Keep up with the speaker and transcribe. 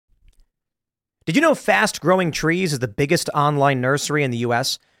Did you know Fast Growing Trees is the biggest online nursery in the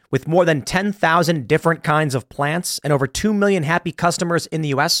U.S. with more than 10,000 different kinds of plants and over 2 million happy customers in the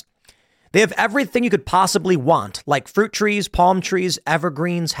U.S.? They have everything you could possibly want, like fruit trees, palm trees,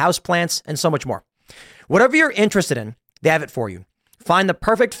 evergreens, houseplants, and so much more. Whatever you're interested in, they have it for you. Find the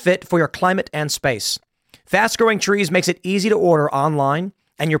perfect fit for your climate and space. Fast Growing Trees makes it easy to order online,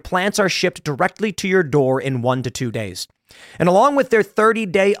 and your plants are shipped directly to your door in 1 to 2 days. And along with their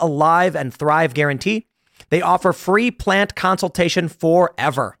 30-day Alive and Thrive guarantee, they offer free plant consultation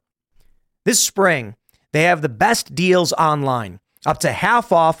forever. This spring, they have the best deals online, up to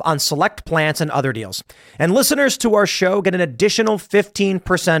half off on select plants and other deals. And listeners to our show get an additional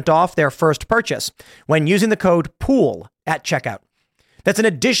 15% off their first purchase when using the code POOL at checkout. That's an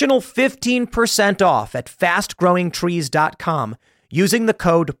additional 15% off at fastgrowingtrees.com using the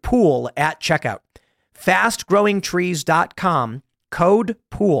code POOL at checkout. fastgrowingtrees.com, code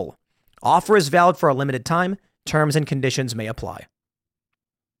POOL. Offer is valid for a limited time. Terms and conditions may apply.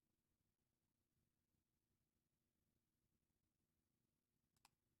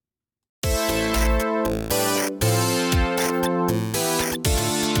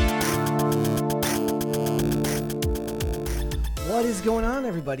 What is going on,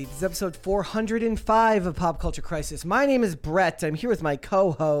 everybody? This is episode 405 of Pop Culture Crisis. My name is Brett. I'm here with my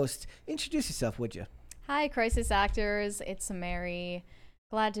co-host. Introduce yourself, would you? Hi, Crisis Actors. It's Mary.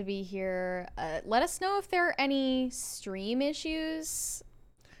 Glad to be here. Let us know if there are any stream issues.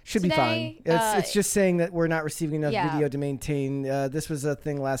 Should today. Be fine. It's just saying that we're not receiving enough video to maintain. This was a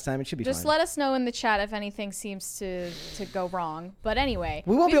thing last time. It should be fine. Just let us know in the chat if anything seems to go wrong. But anyway,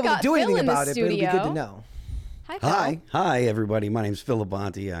 we won't be able to do anything about it, but it'll be good to know. Hi, Phil. Hi, everybody. My name's Phil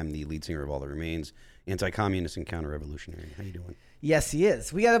Labonte. I'm the lead singer of All That Remains, anti-communist and counter-revolutionary. How you doing? Yes, he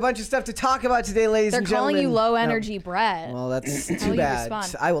is. We got a bunch of stuff to talk about today, ladies and gentlemen. They're calling you low-energy Brett. Well, that's too bad.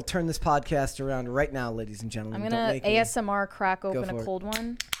 I will turn this podcast around right now, ladies and gentlemen. I'm going to ASMR crack open a cold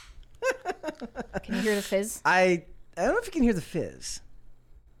one. Can you hear the fizz? I don't know if you can hear the fizz.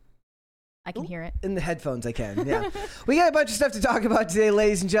 I can hear it. In the headphones, I can, yeah. We got a bunch of stuff to talk about today,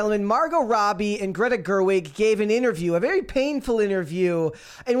 ladies and gentlemen. Margot Robbie and Greta Gerwig gave an interview, a very painful interview,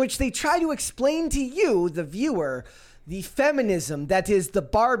 in which they try to explain to you, the viewer, the feminism that is the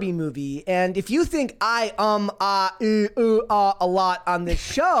Barbie movie. And if you think I a lot on this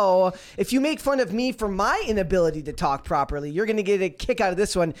show, if you make fun of me for my inability to talk properly, you're going to get a kick out of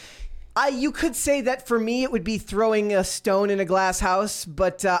this one. You could say that for me, it would be throwing a stone in a glass house,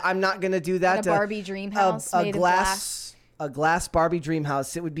 but I'm not going to do that. A Barbie dream house made of glass. A glass Barbie dream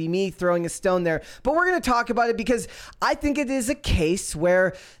house. It would be me throwing a stone there. But we're going to talk about it because I think it is a case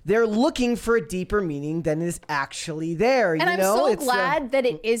where they're looking for a deeper meaning than is actually there. And I'm so glad that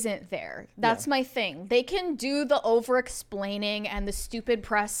it isn't there. That's my thing. They can do the over-explaining and the stupid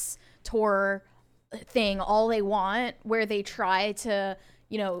press tour thing all they want, where they try to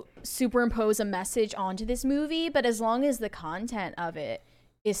superimpose a message onto this movie, but as long as the content of it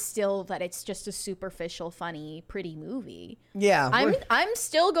is still that it's just a superficial, funny, pretty movie, I'm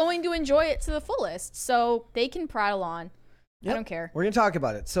still going to enjoy it to the fullest. So they can prattle on. Yep. I don't care. We're gonna talk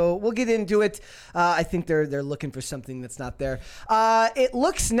about it, so we'll get into it. I think they're looking for something that's not there. It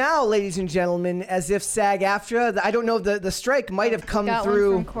looks now, ladies and gentlemen, as if SAG-AFTRA, I don't know, the strike might have come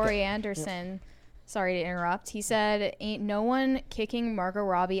through. One from Corey Anderson. Sorry to interrupt. He said, ain't no one kicking Margot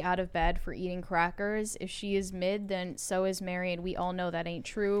Robbie out of bed for eating crackers. If she is mid, then so is Mary, and we all know that ain't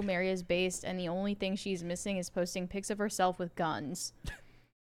true. Mary is based, and the only thing she's missing is posting pics of herself with guns.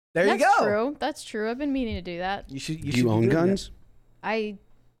 You go. That's true. That's true. I've been meaning to do that. You should own guns? I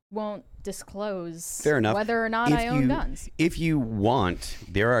won't disclose Fair enough. Whether or not I own guns. If you want,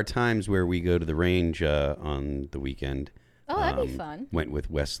 there are times where we go to the range on the weekend. Oh, that'd be fun. Went with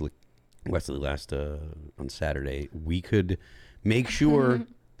Wesley last on Saturday. We could make sure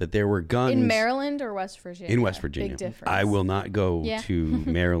that there were guns in Maryland or West Virginia. In West Virginia, big difference. I will not go to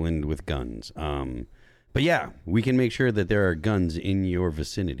Maryland with guns. But yeah, we can make sure that there are guns in your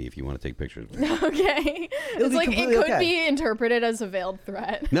vicinity if you want to take pictures. Okay, it's like it could be interpreted as a veiled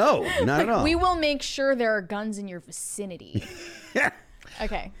threat. No, not at all. We will make sure there are guns in your vicinity.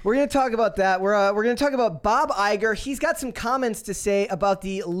 Okay. We're going to talk about that. We're going to talk about Bob Iger. He's got some comments to say about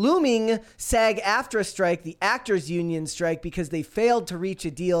the looming SAG-AFTRA strike, the actors union strike, because they failed to reach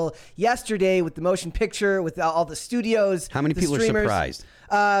a deal yesterday with the motion picture, with all the studios. How many people are surprised?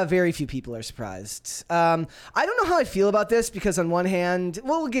 Very few people are surprised. I don't know how I feel about this because on one hand,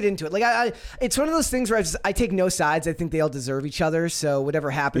 well, we'll get into it. Like, it's one of those things where I take no sides. I think they all deserve each other. So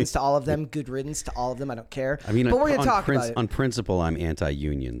whatever happens to all of them, good riddance to all of them. I don't care. I mean, but we're gonna talk about it. On principle, I'm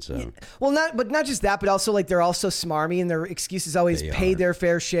anti-union. So yeah. Well, not just that, but also like they're also smarmy and their excuse is always pay their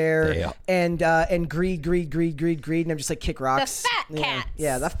fair share and greed, and I'm just like kick rocks. The fat cats.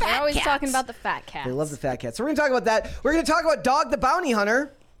 Yeah, the fat cats. They're always talking about the fat cats. They love the fat cats. So we're going to talk about that. We're going to talk about Dog the Bounty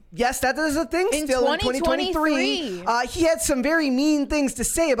Hunter. Yes, that is a thing still in 2023. He had some very mean things to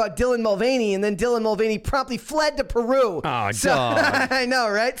say about Dylan Mulvaney, and then Dylan Mulvaney promptly fled to Peru. Oh, Dog. I know,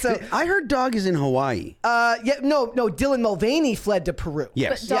 right? So I heard Dog is in Hawaii. No, Dylan Mulvaney fled to Peru.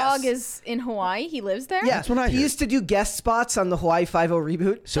 Yes. But Dog is in Hawaii. He lives there. Yeah, that's what I heard. He used to do guest spots on the Hawaii Five-0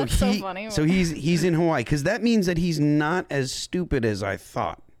 reboot. So That's so funny. So he's in Hawaii because that means that he's not as stupid as I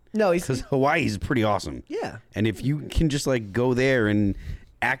thought. No, because Hawaii is pretty awesome. Yeah. And if you can just like go there and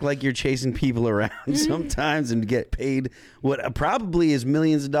act like you're chasing people around sometimes and get paid what probably is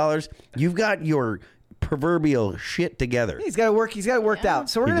millions of dollars, you've got your proverbial shit together. He's got it worked out.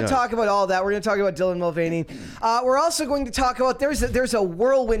 So we're going to talk about all that. We're going to talk about Dylan Mulvaney. We're also going to talk about there's a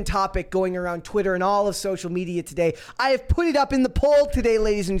whirlwind topic going around Twitter and all of social media today. I have put it up in the poll today,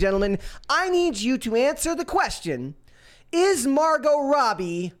 ladies and gentlemen. I need you to answer the question: is Margot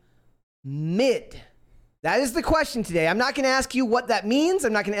Robbie mid? That is the question today. I'm not going to ask you what that means.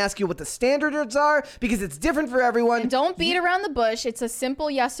 I'm not going to ask you what the standards are because it's different for everyone. And don't beat around the bush. It's a simple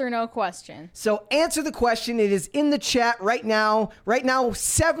yes or no question. So answer the question. It is in the chat right now. Right now,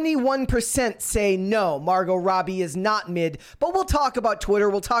 71% say no, Margot Robbie is not mid. But we'll talk about Twitter.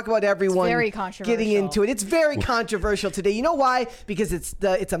 We'll talk about everyone very controversial. Getting into it. It's very controversial today. You know why? Because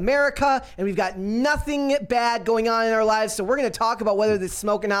it's America and we've got nothing bad going on in our lives. So we're going to talk about whether this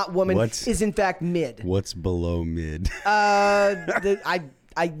smoking hot woman is in fact mid. What's below mid?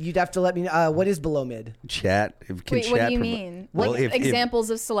 You'd have to let me know. What is below mid? Chat. Wait, what do you mean? Well, like examples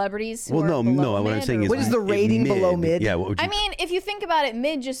of celebrities who well, are below what mid, I'm saying is... What is the rating below mid? Yeah, what would you... I mean, if you think about it,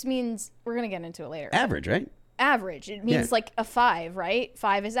 mid just means... We're going to get into it later. Average, right? Average. It means like a 5, right?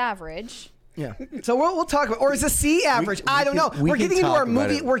 5 is average. Yeah. So we'll talk about, or is a C average? I don't know. We're getting into our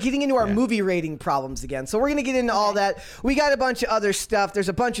movie. We're getting into our movie rating problems again. So we're gonna get into all that. We got a bunch of other stuff. There's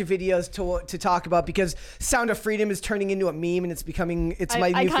a bunch of videos to talk about because Sound of Freedom is turning into a meme and it's my new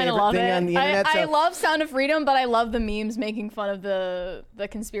favorite thing on the internet. I love Sound of Freedom, but I love the memes making fun of the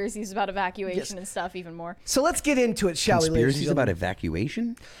conspiracies about evacuation and stuff even more. So let's get into it, shall we? Conspiracies about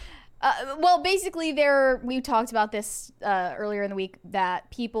evacuation? Well, basically, we talked about this earlier in the week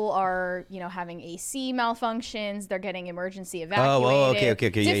that people are, having AC malfunctions. They're getting emergency evacuated.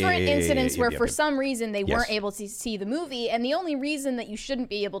 Okay. Different incidents where for some reason they weren't able to see the movie, and the only reason that you shouldn't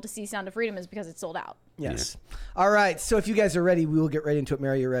be able to see Sound of Freedom is because it's sold out. Yes. All right. So if you guys are ready, we will get right into it.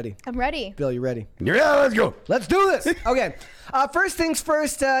 Mary, you ready? I'm ready. Bill, you ready? Yeah, let's go. Let's do this. Okay. First things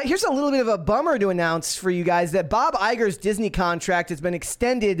first, here's a little bit of a bummer to announce for you guys that Bob Iger's Disney contract has been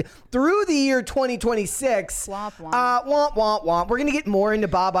extended through the year 2026. Womp womp. Womp womp womp. We're gonna get more into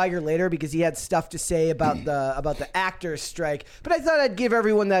Bob Iger later because he had stuff to say about the actors strike. But I thought I'd give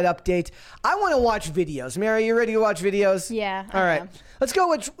everyone that update. I want to watch videos. Mary, you ready to watch videos? Yeah. All right. Let's go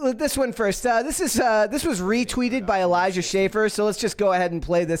with this one first. This was retweeted by Elijah Schaefer, so let's just go ahead and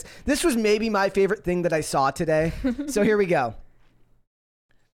play this. This was maybe my favorite thing that I saw today. So here we go.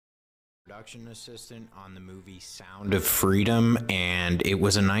 Production assistant on the movie Sound of Freedom, and it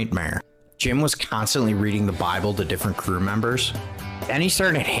was a nightmare. Jim was constantly reading the Bible to different crew members. Then he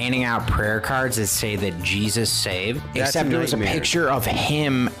started handing out prayer cards that say that Jesus saved, except it was a picture of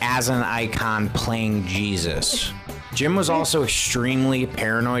him as an icon playing Jesus. Jim was also extremely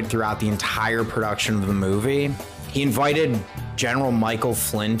paranoid throughout the entire production of the movie. He invited General Michael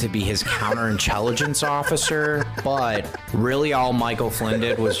Flynn to be his counterintelligence officer, but really all Michael Flynn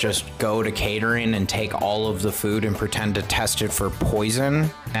did was just go to catering and take all of the food and pretend to test it for poison,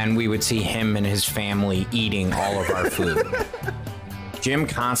 and we would see him and his family eating all of our food. Jim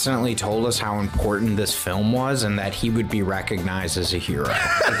constantly told us how important this film was and that he would be recognized as a hero.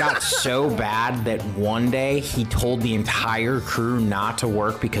 It got so bad that one day he told the entire crew not to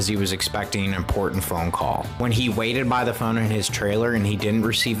work because he was expecting an important phone call. When he waited by the phone in his trailer and he didn't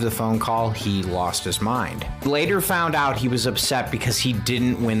receive the phone call, he lost his mind. Later found out he was upset because he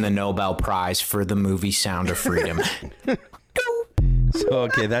didn't win the Nobel Prize for the movie Sound of Freedom. So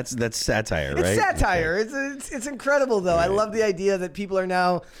okay, that's satire, right? It's satire. Okay. It's incredible though. I love the idea that people are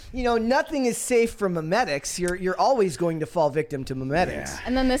now, nothing is safe from memetics. You're always going to fall victim to memetics. Yeah.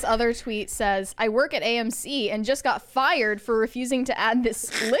 And then this other tweet says, I work at AMC and just got fired for refusing to add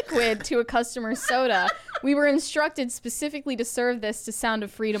this liquid to a customer's soda. We were instructed specifically to serve this to Sound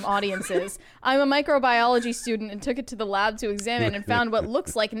of Freedom audiences. I'm a microbiology student and took it to the lab to examine and found what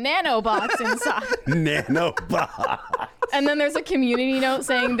looks like nanobots inside. Nanobots. And then there's a community note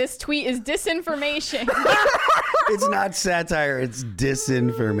saying this tweet is disinformation. It's not satire, it's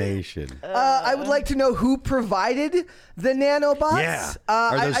disinformation. I would like to know who provided the nanobots. Yeah.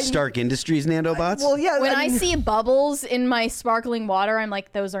 Are those Stark Industries nanobots? Well, yeah. When I see bubbles in my sparkling water, I'm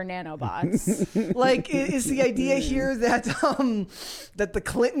like, those are nanobots. Like, is the idea here that that the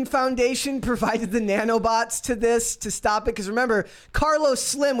Clinton Foundation provided the nanobots to this to stop it? Because remember, Carlos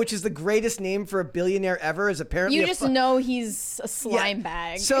Slim, which is the greatest name for a billionaire ever, is apparently You just know he's a slime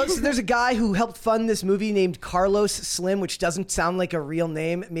bag. So there's a guy who helped fund this movie named Carlos Slim, which doesn't sound like a real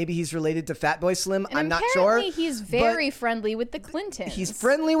name. Maybe he's related to Fatboy Slim. And I'm not sure. apparently he's very friendly with the Clintons. He's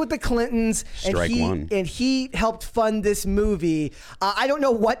friendly with the Clintons, Strike one. And he helped fund this movie. I don't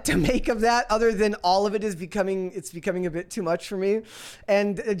know what to make of that, other than all of it is becoming a bit too much for me.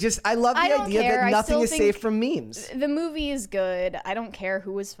 And I love the idea that nothing is safe from memes. The movie is good. I don't care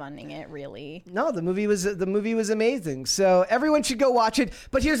who was funding it, really. No, the movie was amazing. So everyone should go watch it.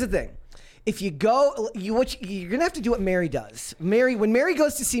 But here's the thing. If you go, you're gonna have to do what Mary does. When Mary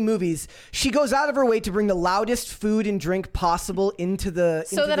goes to see movies, she goes out of her way to bring the loudest food and drink possible into the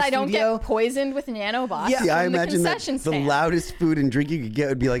so that I studio. don't get poisoned with nanobots. Yeah. from I the imagine that concession the stand. loudest food and drink you could get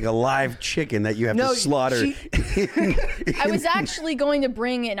would be like a live chicken that you have to slaughter. I was actually going to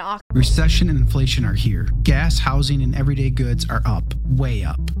bring an Recession and inflation are here. Gas, housing, and everyday goods are up, way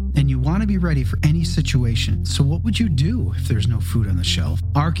up. And you want to be ready for any situation. So what would you do if there's no food on the shelf?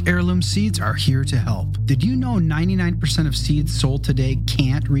 ARC Heirloom Seeds are here to help. Did you know 99% of seeds sold today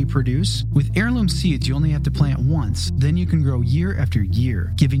can't reproduce? With Heirloom Seeds, you only have to plant once. Then you can grow year after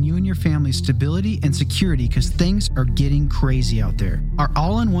year, giving you and your family stability and security because things are getting crazy out there. Our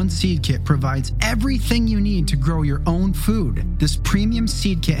all-in-one seed kit provides everything you need to grow your own food. This premium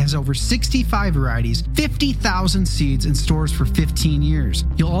seed kit has over 65 varieties, 50,000 seeds, and stores for 15 years.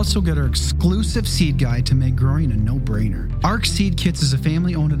 You'll also get our exclusive seed guide to make growing a no-brainer. ARC Seed Kits is a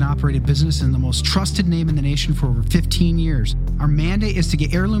family-owned and operated business and the most trusted name in the nation for over 15 years. Our mandate is to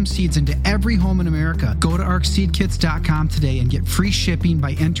get heirloom seeds into every home in America. Go to arcseedkits.com today and get free shipping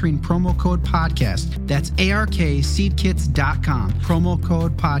by entering promo code podcast. That's ARKseedkits.com, promo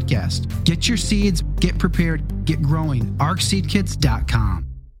code podcast. Get your seeds, get prepared, get growing. arcseedkits.com.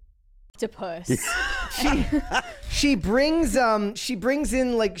 octopus. She brings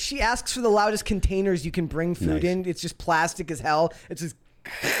in, like, she asks for the loudest containers you can bring food in. It's just plastic as hell. It's just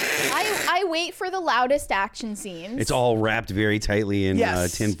I wait for the loudest action scenes. It's all wrapped very tightly in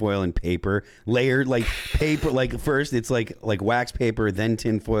tinfoil and paper, layered like paper. Like first, it's like wax paper, then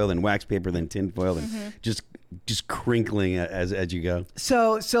tinfoil, then wax paper, then tinfoil, and just crinkling as you go.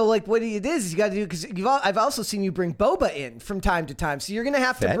 So like what it is you got to do, because I've also seen you bring boba in from time to time. So you're gonna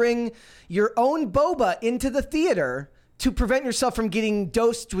have to bring your own boba into the theater to prevent yourself from getting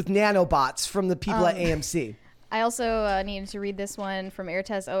dosed with nanobots from the people at AMC. I also needed to read this one from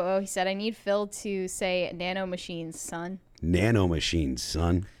AirTest00. He said, I need Phil to say nano machines, son. Nano machines,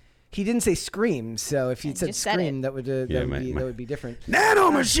 son. He didn't say scream, so if he'd said just said scream, it. that would be different. Nano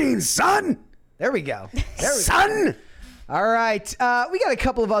machines, son. There we go. Son. All right. We got a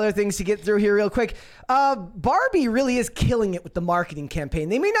couple of other things to get through here real quick. Barbie really is killing it with the marketing campaign.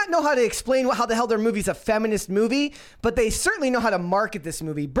 They may not know how to explain how the hell their movie's a feminist movie, but they certainly know how to market this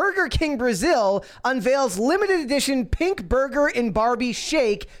movie. Burger King Brazil unveils limited edition pink burger and Barbie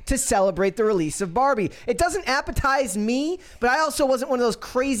shake to celebrate the release of Barbie. It doesn't appetize me, but I also wasn't one of those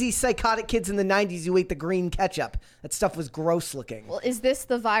crazy psychotic kids in the 90s who ate the green ketchup. That stuff was gross looking. Well, is this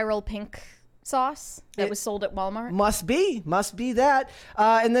the viral pink sauce that was sold at Walmart? Must be that.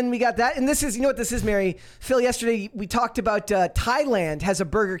 And then we got that. And this is, you know what this is, Mary? Phil, yesterday we talked about Thailand has a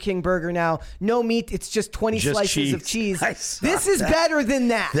Burger King burger now. No meat. It's just 20 slices of cheese. This is better than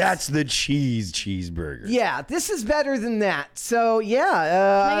that. That's the cheeseburger. Yeah, this is better than that. So,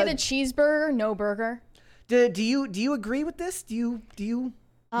 yeah. Can I get a cheeseburger? No burger. Do you agree with this? Do you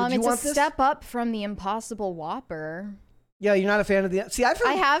it's a step up from the Impossible Whopper. Yeah, you're not a fan of the... See,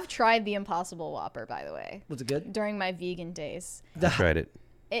 I have tried the Impossible Whopper, by the way. Was it good? During my vegan days. I tried it.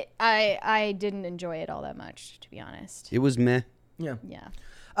 I didn't enjoy it all that much, to be honest. It was meh. Yeah. Yeah.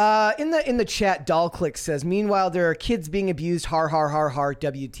 In the chat, Dollclick says, meanwhile, there are kids being abused. Har, har, har, har,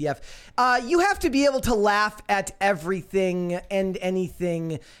 WTF. You have to be able to laugh at everything and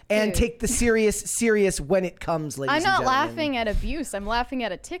anything and take the serious when it comes, ladies and gentlemen. I'm not laughing at abuse. I'm laughing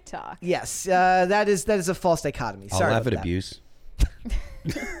at a TikTok. Yes, that is a false dichotemy. I'll Sorry laugh about at that. abuse.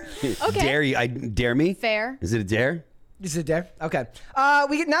 Okay. Dare you? Dare me? Fair. Is it a dare? Is it there? Okay.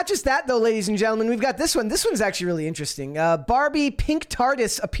 We get not just that though, ladies and gentlemen. We've got this one. This one's actually really interesting. Barbie pink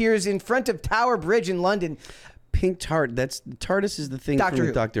TARDIS appears in front of Tower Bridge in London. Pink TARDIS is the thing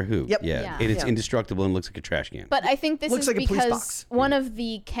from Doctor Who. Yep. Yeah. And it's Yeah. indestructible and looks like a trash can. But I think this Looks is like a police because box. one of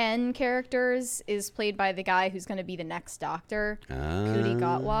the Ken characters is played by the guy who's going to be the next Doctor. Kudi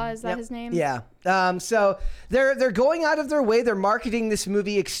Gatwa, is that his name? Yeah. So they're going out of their way. They're marketing this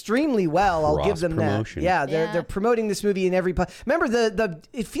movie extremely well. I'll give them Cross-promotion. that. Yeah, Yeah. they're promoting this movie in every. Remember the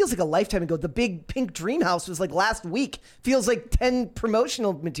it feels like a lifetime ago. The big pink dream house was like last week. Feels like 10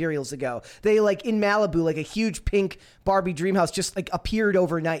 promotional materials ago. They like in Malibu, like a huge pink Barbie dream house just like appeared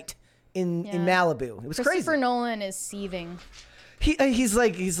overnight in Malibu. It was Christopher crazy. Nolan is seething. He's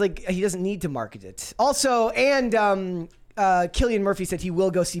like he doesn't need to market it. Also, and Cillian Murphy said he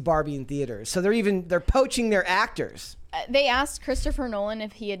will go see Barbie in theaters. So they're poaching their actors. They asked Christopher Nolan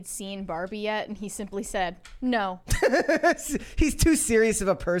if he had seen Barbie yet, and he simply said no. He's too serious of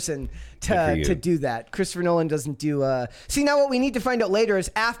a person to do that. Christopher Nolan doesn't do. See, now what we need to find out later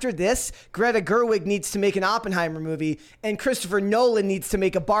is after this, Greta Gerwig needs to make an Oppenheimer movie, and Christopher Nolan needs to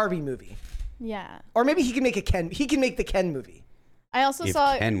make a Barbie movie. Yeah. Or maybe he can make a Ken. He can make the Ken movie. I also If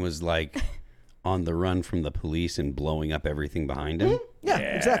saw Ken was like on the run from the police and blowing up everything behind him. Yeah,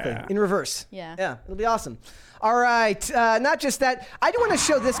 exactly. In reverse. Yeah. It'll be awesome. All right. Not just that. I do want to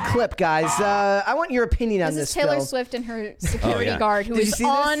show this clip, guys. I want your opinion on this this. is Taylor Phil. Swift and her security yeah. guard who Did you is see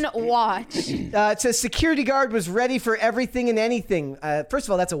on this? watch. It says security guard was ready for everything and anything. First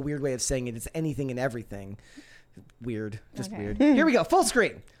of all, that's a weird way of saying it. It's anything and everything. Weird. Just Okay. weird. Here we go. Full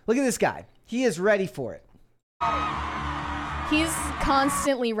screen. Look at this guy. He is ready for it. He's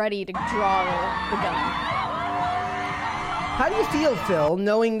constantly ready to draw the gun. How do you feel, Phil,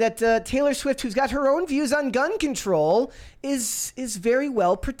 knowing that Taylor Swift, who's got her own views on gun control, is very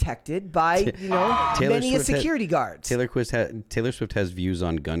well protected by many security guards? Taylor Swift has views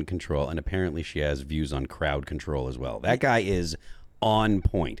on gun control, and apparently she has views on crowd control as well. That guy is on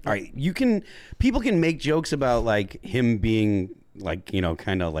point. All right, people can make jokes about like him being like,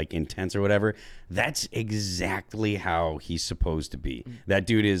 kind of like intense or whatever. That's exactly how he's supposed to be. That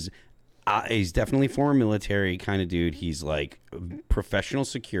dude is he's definitely former military kind of dude. He's like professional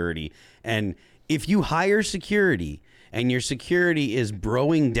security. And if you hire security and your security is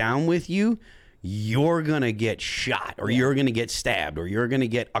broing down with you, you're going to get shot or you're going to get stabbed or you're going to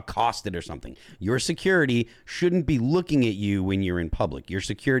get accosted or something. Your security shouldn't be looking at you when you're in public. Your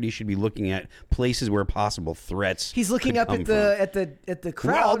security should be looking at places where possible threats. He's looking up at the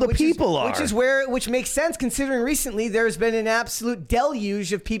crowd. Where all the people are. Which makes sense considering recently there's been an absolute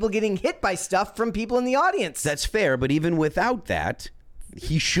deluge of people getting hit by stuff from people in the audience. That's fair, but even without that,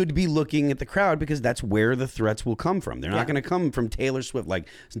 he should be looking at the crowd because that's where the threats will come from. They're not going to come from Taylor Swift. Like,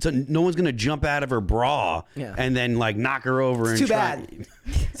 so no one's going to jump out of her bra and then like knock her over. It's and too bad.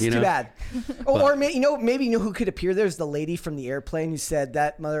 It's too bad. Or maybe who could appear? There's the lady from the airplane who said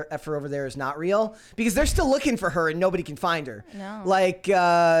that mother effer over there is not real because they're still looking for her and nobody can find her. No. Like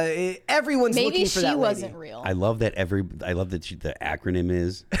everyone's looking for that lady. Maybe she wasn't real. I love that the acronym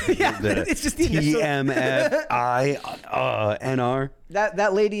is it's just the initial. TMFINR.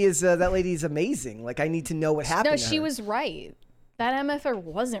 That lady is amazing. Like I need to know what happened. No, to she her. was right. That MFR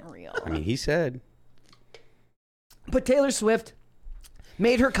wasn't real. I mean, he said. But Taylor Swift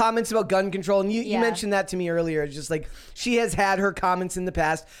made her comments about gun control, and you mentioned that to me earlier. It's just like she has had her comments in the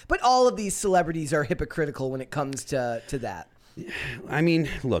past, but all of these celebrities are hypocritical when it comes to that. I mean,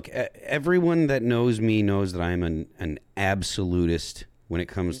 look, everyone that knows me knows that I'm an absolutist when it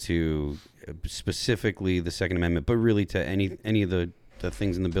comes to specifically the Second Amendment, but really to any of the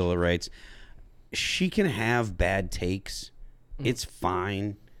things in the Bill of Rights. She can have bad takes. It's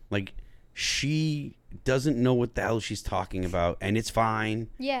fine. Like, she doesn't know what the hell she's talking about, and it's fine.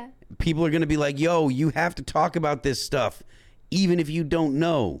 Yeah. People are going to be like, yo, you have to talk about this stuff, even if you don't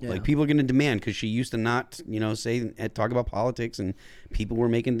know. Yeah. Like, people are going to demand, because she used to not, talk about politics, and people were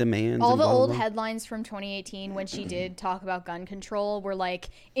making demands. All and the blah, blah, old blah. headlines from 2018 when she did talk about gun control were like,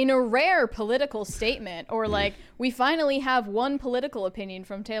 in a rare political statement, or like, we finally have one political opinion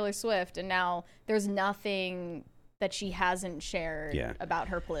from Taylor Swift, and now there's nothing that she hasn't shared about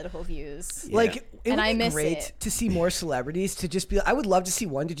her political views. Yeah. Like, it would I be miss great it. to see more celebrities to just be. I would love to see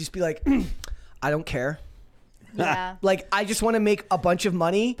one to just be like, I don't care. Yeah. Like, I just want to make a bunch of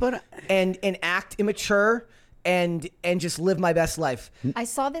money and act immature and just live my best life. I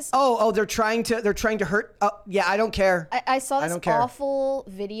saw this. Oh, they're trying to hurt. Oh, yeah, I don't care. I saw this don't care. awful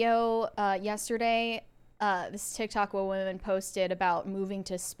video yesterday. This TikTok woman posted about moving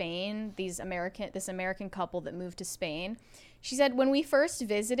to Spain. This American couple that moved to Spain. She said, when we first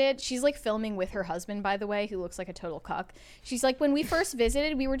visited, she's like filming with her husband, by the way, who looks like a total cuck. She's like, when we first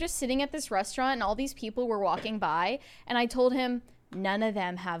visited, we were just sitting at this restaurant and all these people were walking by. And I told him, none of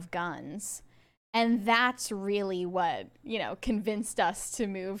them have guns. And that's really what, convinced us to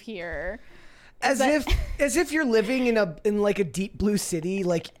move here. As if you're living in like a deep blue city,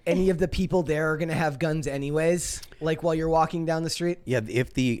 like any of the people there are gonna have guns anyways, like while you're walking down the street. Yeah,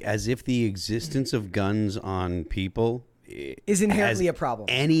 as if the existence of guns on people is inherently a problem.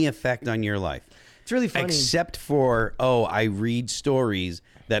 Any effect on your life. It's really funny. Except for, I read stories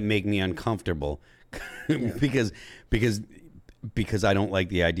that make me uncomfortable because I don't like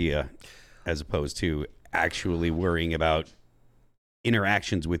the idea, as opposed to actually worrying about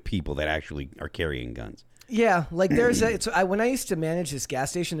interactions with people that actually are carrying guns. Yeah, like when I used to manage this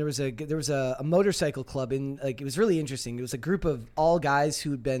gas station, there was a motorcycle club it was really interesting. It was a group of all guys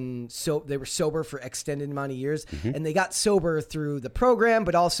who'd been they were sober for extended amount of years, and they got sober through the program,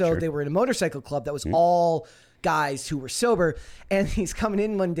 but also they were in a motorcycle club that was all guys who were sober. And he's coming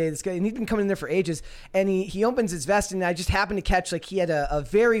in one day, this guy, and he'd been coming in there for ages, and he opens his vest, and I just happened to catch, like, he had a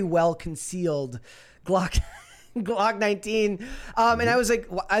very well concealed Glock 19, and I was like,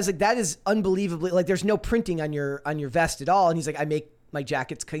 that is unbelievably, like, there's no printing on your vest at all. And he's like, I make my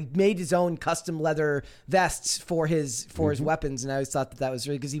jackets. He made his own custom leather vests for his weapons, and I always thought that was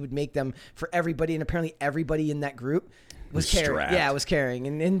really, because he would make them for everybody, and apparently everybody in that group was carrying. Strapped. Yeah, was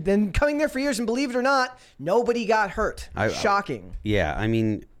carrying, and then coming there for years, and believe it or not, nobody got hurt. Shocking. Yeah, I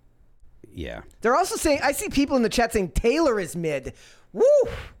mean, yeah. They're also saying, I see people in the chat saying Taylor is mid. Woo!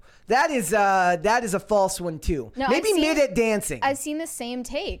 That is a false one too. No, maybe mid at dancing. I've seen the same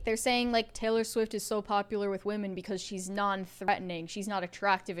take. They're saying, like, Taylor Swift is so popular with women because she's non-threatening. She's not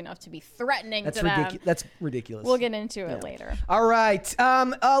attractive enough to be threatening to them. That's ridiculous. We'll get into it later. All right.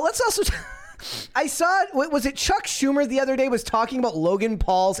 Let's also. I saw it. Was it Chuck Schumer the other day was talking about Logan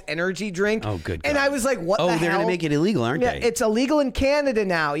Paul's energy drink? Oh, good God. And I was like, what the hell? Oh, they're going to make it illegal, aren't they? It's illegal in Canada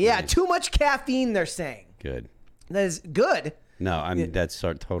now. Yeah, too much caffeine, they're saying. Good. That is good. No, that's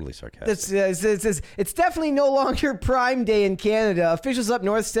totally sarcastic. It's definitely no longer Prime Day in Canada. Officials up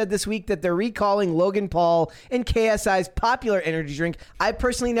north said this week that they're recalling Logan Paul and KSI's popular energy drink. I've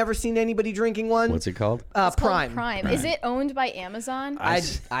personally never seen anybody drinking one. What's it called? It's Prime. called Prime. Is it owned by Amazon? I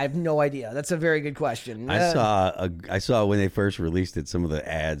have no idea. That's a very good question. I saw when they first released it, some of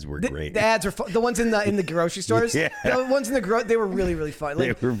the ads were great. The ads are fun. The ones in the grocery stores. Yeah. The ones in the they were really, really fun.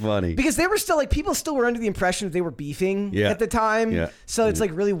 They were funny. Because they were still, like, people still were under the impression that they were beefing at the time. Yeah. So it's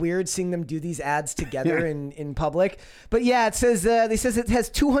like really weird seeing them do these ads together in public. But yeah, it says it has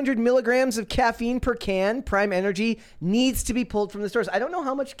 200 milligrams of caffeine per can. Prime Energy needs to be pulled from the stores. I don't know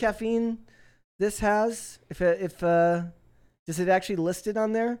how much caffeine this has. If does it actually list it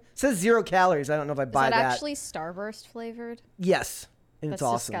on there? It says 0 calories. I don't know if I buy that. Is that actually Starburst flavored? Yes. And That's it's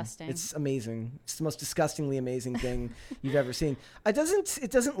awesome. disgusting. It's amazing. It's the most disgustingly amazing thing you've ever seen. It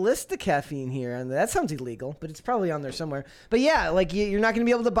doesn't list the caffeine here, and that sounds illegal, but it's probably on there somewhere. But yeah, like, you're not going to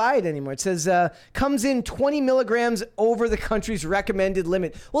be able to buy it anymore. It says comes in 20 milligrams over the country's recommended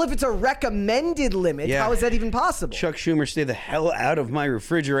limit. Well, if it's a recommended limit, how is that even possible? Chuck Schumer, stay the hell out of my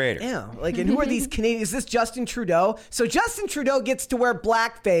refrigerator. Yeah, like, and who are these Canadians? Is this Justin Trudeau? So Justin Trudeau gets to wear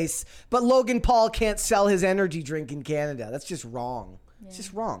blackface, but Logan Paul can't sell his energy drink in Canada. That's just wrong. It's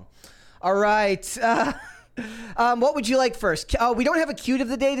just wrong. All right. What would you like first? We don't have a cute of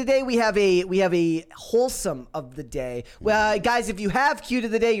the day today. We have a wholesome of the day. Well, guys, if you have cute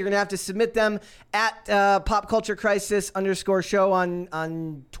of the day, you're gonna have to submit them at popculturecrisis_show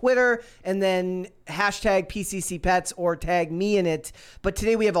on Twitter, and then hashtag PCC Pets or tag me in it. But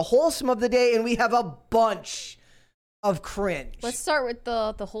today we have a wholesome of the day, and we have a bunch of cringe. Let's start with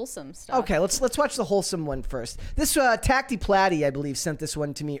the wholesome stuff. Okay, let's watch the wholesome one first. This Tacty Platty, I believe, sent this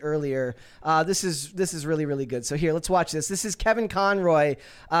one to me earlier. This is really, really good. So here, let's watch this. This is Kevin Conroy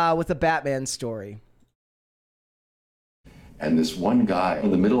with a Batman story. And this one guy,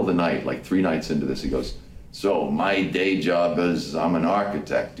 in the middle of the night, like 3 nights into this, he goes, "So my day job is I'm an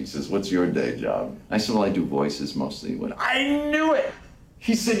architect." He says, "What's your day job?" I said, "Well, I do voices mostly." He went, "I knew it!"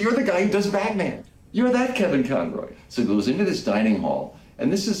 He said, "You're the guy who does Batman. You're that Kevin Conroy." So he goes into this dining hall,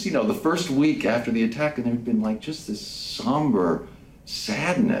 and this is, the first week after the attack, and there'd been like just this somber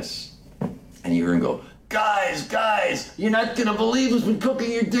sadness. And you hear him go, Guys, you're not gonna believe who's been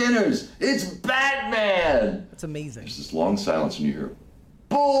cooking your dinners. It's Batman. That's amazing. There's this long silence and you hear,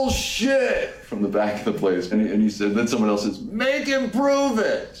 bullshit, from the back of the place. And he said, then someone else says, make him prove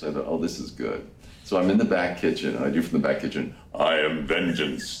it. So I thought, oh, this is good. So I'm in the back kitchen, and I do from the back kitchen, I am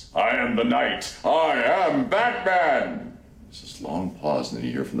vengeance. I am the night. I am Batman. There's this long pause, and then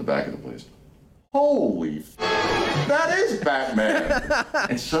you hear from the back of the place, holy that is Batman.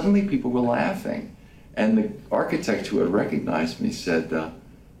 And suddenly people were laughing. And the architect who had recognized me said,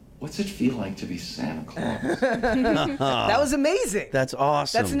 what's it feel like to be Santa Claus? That was amazing. That's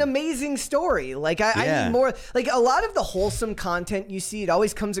awesome. That's an amazing story. Like I need more. Like a lot of the wholesome content you see, it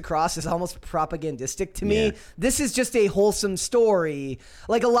always comes across as almost propagandistic to me. Yeah. This is just a wholesome story.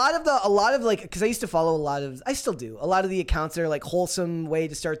 Like a lot of like, because I used to follow I still do a lot of the accounts that are like wholesome way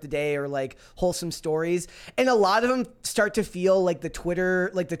to start the day or like wholesome stories, and a lot of them start to feel like the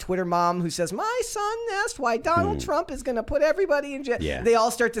Twitter mom who says, my son asked why Donald Trump is going to put everybody in jail. Yeah. They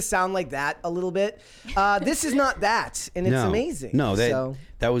all start to sound like that a little bit. This is not that, and it's amazing. No,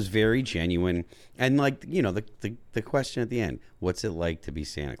 that was very genuine. And like, you know, the question at the end, what's it like to be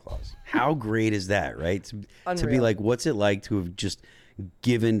Santa Claus? How great is that, right? To be like, what's it like to have just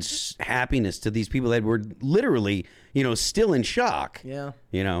given happiness to these people that were literally, you know, still in shock. Yeah.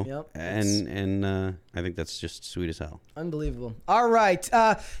 You know, Yep. and I think that's just sweet as hell. Unbelievable. All right.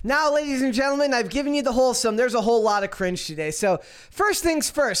 Now, ladies and gentlemen, I've given you the wholesome. There's a whole lot of cringe today. So first things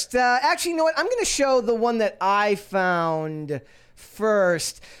first. Actually, you know what? I'm going to show the one that I found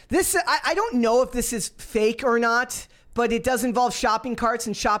first. This, I don't know if this is fake or not, but it does involve shopping carts,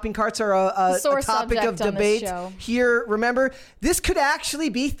 and shopping carts are a topic of debate here. Remember, this could actually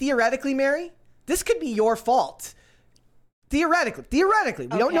be, theoretically, Mary, this could be your fault. Theoretically.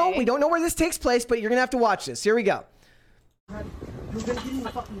 We don't know. We don't know where this takes place, but you're going to have to watch this. Here we go. You're going to give me the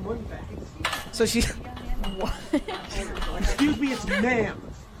fucking money back. So she... Excuse me, it's ma'am.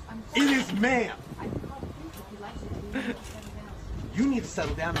 It is ma'am. You need to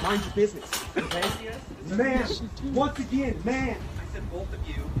settle down and mind your business, okay? Ma'am, once again, ma'am. I said both of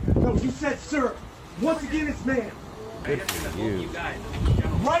you. No, you said sir. Once again, it's ma'am. Good for you.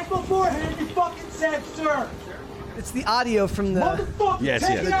 Right beforehand, you fucking said sir. It's the audio from the... Motherfucker,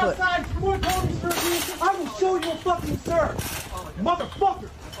 take it outside. If you want to call me sir, I will show you a fucking sir. Motherfucker.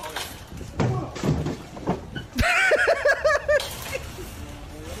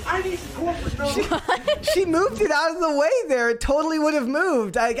 I need corporate notes. She moved it out of the way there. It totally would have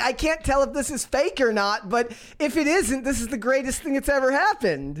moved. I can't tell if this is fake or not, but if it isn't, this is the greatest thing that's ever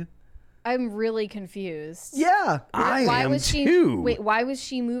happened. I'm really confused. Yeah. I am she, too. Wait, why was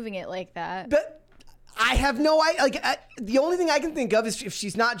she moving it like that? But I have no idea. Like, the only thing I can think of is, if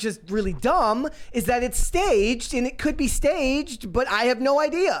she's not just really dumb, is that it's staged, and it could be staged, but I have no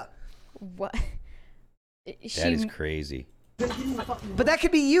idea. What? That is crazy. But that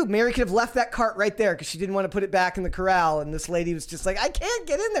could be you. Mary could have left that cart right there because she didn't want to put it back in the corral, and this lady was just like, I can't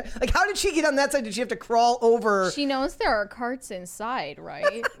get in there. Like, how did she get on that side? Did she have to crawl over? She knows there are carts inside,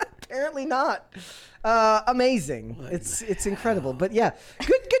 right? Apparently not. Amazing. It's incredible. But yeah,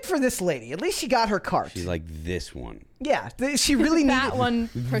 good for this lady. At least she got her cart. She's like, this one. Yeah, she really needed that one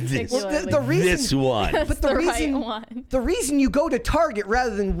particularly. The reason, this one. But the reason you go to Target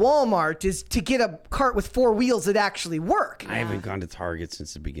rather than Walmart is to get a cart with four wheels that actually work. I haven't gone to Target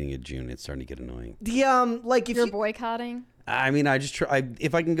since the beginning of June. It's starting to get annoying. Like if you're boycotting. I mean, I just try.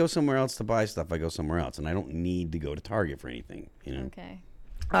 If I can go somewhere else to buy stuff, I go somewhere else, and I don't need to go to Target for anything. You know. Okay.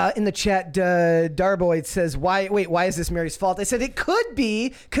 In the chat, Darboy says, why is this Mary's fault? I said it could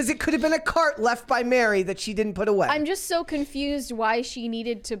be because it could have been a cart left by Mary that she didn't put away. I'm just so confused why she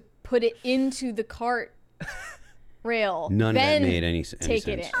needed to put it into the cart rail. None of that made any sense. Take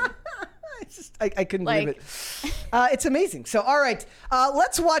it in. I couldn't believe it. It's amazing. So, all right,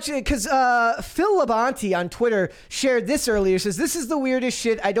 let's watch it because Phil Labonte on Twitter shared this earlier. Says this is the weirdest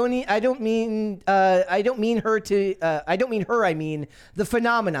shit. I mean the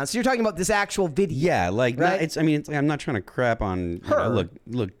phenomenon. So you're talking about this actual video. Yeah, like right? I'm not trying to crap on her.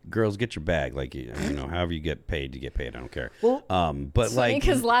 Look, girls, get your bag. Like, you know, however you get paid, you get paid. I don't care. Well, but it's funny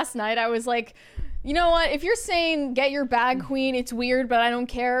because last night I was like, you know what? If you're saying get your bag, queen, it's weird, but I don't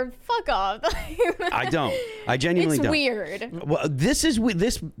care. Fuck off. I don't. I genuinely don't. It's weird. Well, this is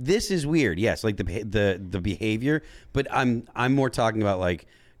weird. Yes, like the behavior, but I'm more talking about like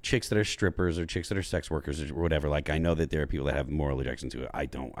chicks that are strippers or chicks that are sex workers or whatever. Like, I know that there are people that have moral objection to it. I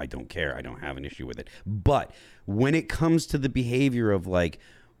don't care. I don't have an issue with it. But when it comes to the behavior of like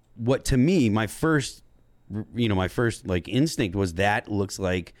what to me my first like instinct was that looks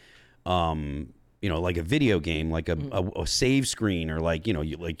like like a video game, like a save screen, or like, you know,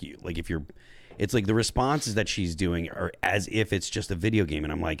 like if It's like the responses that she's doing are as if it's just a video game,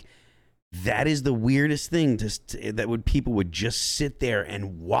 and I'm like, that is the weirdest thing that people would just sit there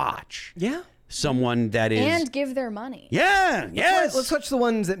and watch. Yeah. Someone that is and give their money. Yeah. Yes. Let's watch the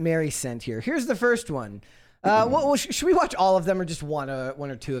ones that Mary sent here. Here's the first one. Should we watch all of them or just one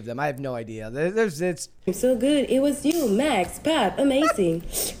or two of them? I have no idea. It's so good. It was you, Max, Pop, amazing.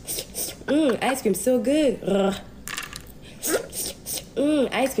 Ice cream so good.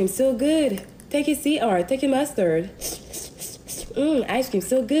 Ice cream so good. Take your CR, take your mustard. Ice cream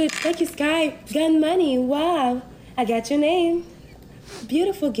so good. Take your Sky. Got money. Wow. I got your name.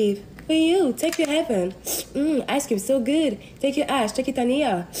 Beautiful gift for you. Take your heaven. Ice cream so good. Take your Ash. Take your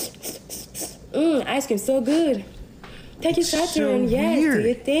Tania. Ice cream so good. Take your Saturn. So yes.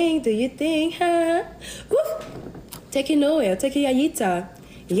 weird. Do your thing. Huh? Woof. Take your Noel. Take your Yayita.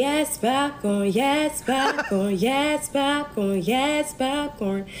 Yes, popcorn. Yes, popcorn. Yes, popcorn. Yes,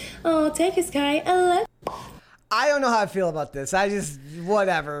 popcorn. Oh, take your Sky. I love. I don't know how I feel about this. I just,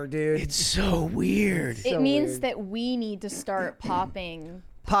 whatever, dude. It's so weird. It means that we need to start popping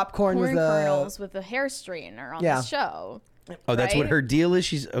Popcorn corn with kernels with a hair straightener on the show. Oh, that's what right? her deal is?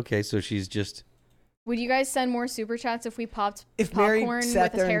 So she's just... Would you guys send more super chats if we popped Mary popcorn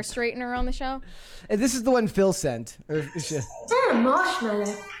sat with a there hair and- straightener on the show? And this is the one Phil sent.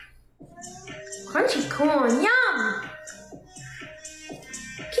 Marshmallow. Crunchy corn, yum!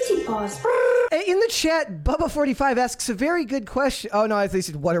 Kitty paws. In the chat, Bubba45 asks a very good question. Oh, no, they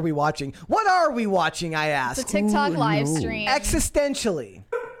said, what are we watching? What are we watching, I asked. It's a TikTok live stream. Existentially.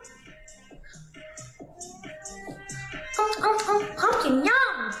 Pumpkin,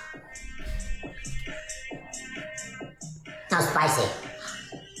 yum! How spicy.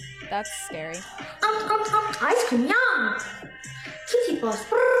 That's scary. Ice cream, yum! Kitty paws.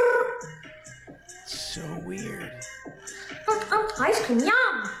 So weird. Ice cream,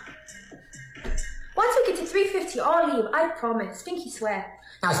 yum! Once we get to 350, I'll leave, I promise. Stinky swear.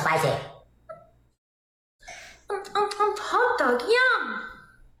 How spicy. Hot dog, yum!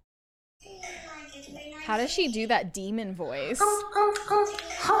 How does she do that demon voice?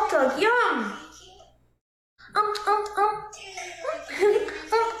 Hot dog, yum!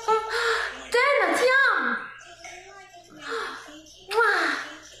 Donuts, yum!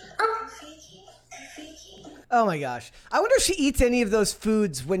 Oh my gosh. I wonder if she eats any of those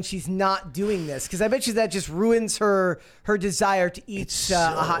foods when she's not doing this, because I bet you that just ruins her desire to eat a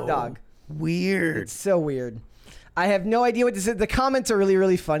hot dog. Weird. It's so weird. I have no idea what this is. The comments are really,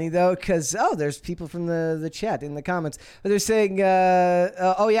 really funny, though, because, there's people from the chat in the comments. But they're saying,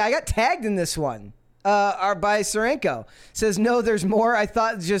 oh, yeah, I got tagged in this one. By Serenko. Says, no, there's more. I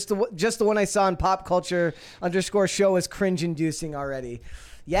thought just the one I saw in pop culture _show was cringe-inducing already.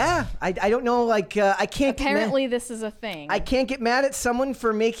 Yeah, I don't know. Like, I can't. Apparently, this is a thing. I can't get mad at someone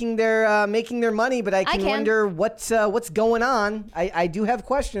for making their money, but I can wonder what's going on. I do have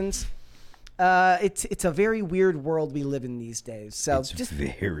questions. It's a very weird world we live in these days. So it's just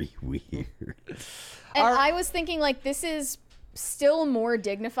very weird. And I was thinking, like, this is still more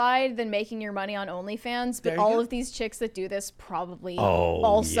dignified than making your money on OnlyFans, but all of these chicks that do this probably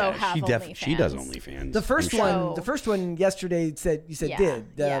also have OnlyFans. She does OnlyFans. The first one yesterday said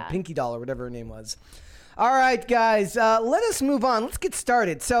did the Pinky Doll or whatever her name was. All right, guys, let us move on. Let's get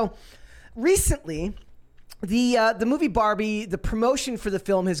started. So recently, the movie Barbie, the promotion for the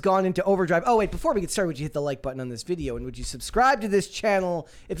film has gone into overdrive. Oh, wait, before we get started, would you hit the like button on this video? And would you subscribe to this channel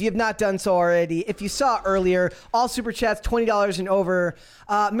if you have not done so already? If you saw earlier, all super chats, $20 and over.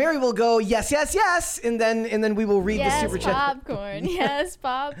 Mary will go, yes, yes, yes. And then we will read the super chat. Popcorn. Yes,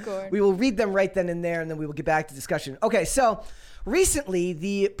 popcorn. We will read them right then and there, and then we will get back to discussion. Okay, so recently,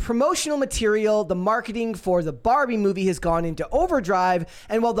 the promotional material, the marketing for the Barbie movie has gone into overdrive.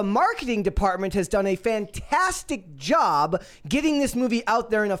 And while the marketing department has done a fantastic job getting this movie out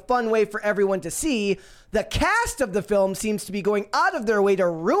there in a fun way for everyone to see, the cast of the film seems to be going out of their way to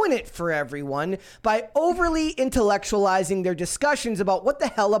ruin it for everyone by overly intellectualizing their discussions about what the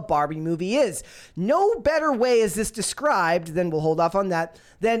hell a Barbie movie is. No better way is this described, then we'll hold off on that,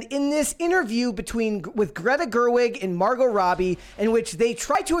 than in this interview with Greta Gerwig and Margot Robbie, in which they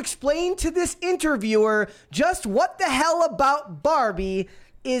try to explain to this interviewer just what the hell about Barbie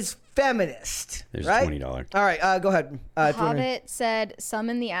is feminist. There's right? $20. All right, go ahead. Hobbit said,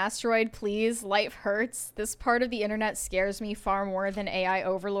 summon the asteroid, please. Life hurts. This part of the internet scares me far more than AI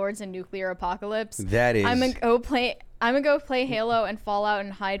overlords and nuclear apocalypse. That is... I'm gonna go play Halo and Fallout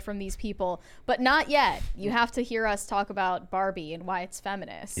and hide from these people. But not yet. You have to hear us talk about Barbie and why it's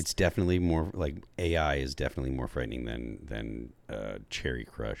feminist. It's definitely more, like, AI is definitely more frightening than Cherry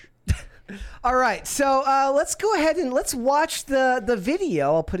Crush. All right, so let's go ahead and let's watch the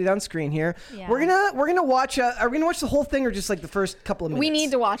video. I'll put it on screen here. Yeah. We're gonna watch. Are we gonna watch the whole thing or just like the first couple of minutes? We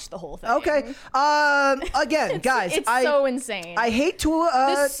need to watch the whole thing. Okay. Again, guys, It's so insane. I hate to.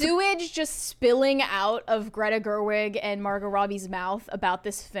 The sewage just spilling out of Greta Gerwig and Margot Robbie's mouth about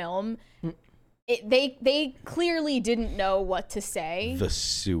this film. They clearly didn't know what to say. The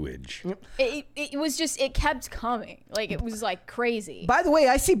sewage. It was just, it kept coming. Like, it was like crazy. By the way,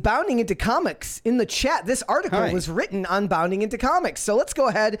 I see Bounding Into Comics in the chat. This article was written on Bounding Into Comics. So let's go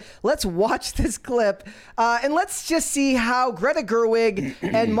ahead. Let's watch this clip. And let's just see how Greta Gerwig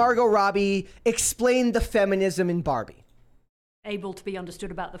and Margot Robbie explained the feminism in Barbie. Able to be understood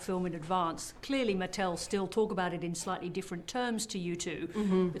about the film in advance. Clearly Mattel still talk about it in slightly different terms to you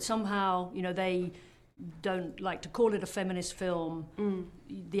two, but somehow, you know, they don't like to call it a feminist film.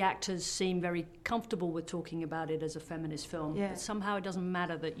 The actors seem very comfortable with talking about it as a feminist film, but somehow it doesn't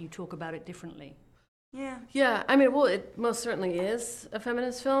matter that you talk about it differently. Yeah. I mean, well, it most certainly is a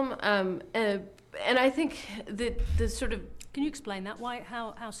feminist film, and I think that the sort of, can you explain that? Why?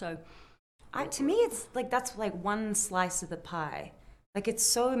 How so? To me, it's like that's like one slice of the pie. Like it's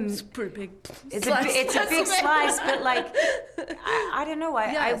so. It's pretty big. It's a big slice, but like I don't know.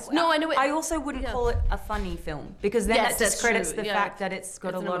 I know. I also wouldn't call it a funny film because then that discredits the fact that it's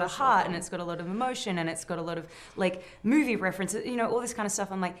got a lot of heart and it's got a lot of emotion and it's got a lot of like movie references. You know, all this kind of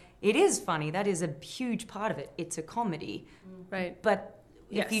stuff. I'm like, it is funny. That is a huge part of it. It's a comedy, right? But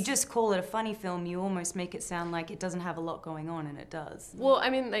if you just call it a funny film, you almost make it sound like it doesn't have a lot going on, and it does. Well, I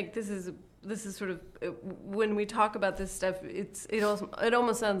mean, like this is sort of when we talk about this stuff, it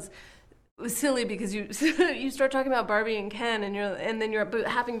almost sounds silly because you start talking about Barbie and Ken, and then you're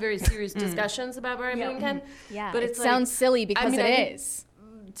having very serious discussions about Barbie and Ken. Yeah, but it sounds silly because it is.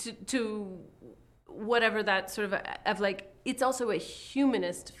 To whatever that sort of like. It's also a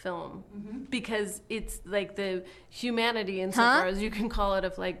humanist film because it's like the humanity insofar as you can call it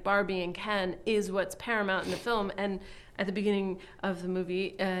of like Barbie and Ken is what's paramount in the film. And at the beginning of the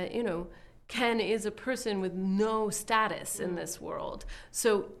movie, you know, Ken is a person with no status in this world.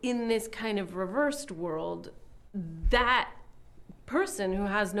 So in this kind of reversed world, that person who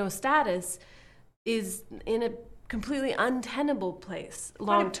has no status is in a completely untenable place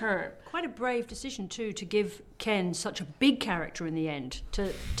long term. Quite a brave decision too to give Ken such a big character in the end,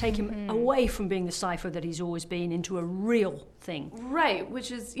 to take him away from being the cipher that he's always been into a real thing. Right,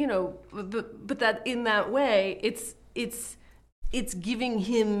 which is, you know, but that in that way it's giving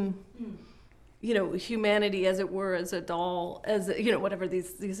him you know, humanity as it were, as a doll, as you know, whatever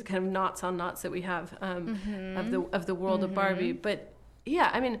these kind of knots on knots that we have of the world of Barbie. But yeah,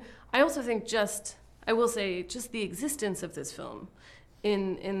 I mean, I also think I will say just the existence of this film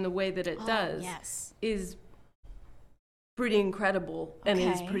in the way that it does is pretty incredible and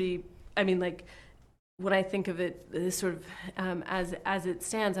is pretty, I mean, like when I think of it this sort of as it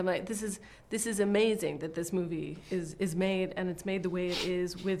stands, I'm like, this is amazing that this movie is made, and it's made the way it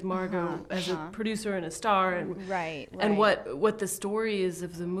is with Margot as a producer and a star, and and what the story is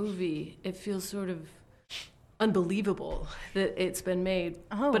of the movie. It feels sort of unbelievable that it's been made,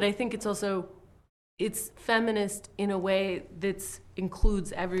 but I think it's feminist in a way that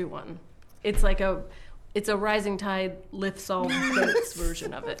includes everyone. It's like it's a rising tide lifts all boats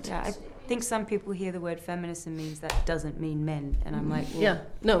version of it. Yeah, I think some people hear the word feminism means that doesn't mean men, and I'm like, well,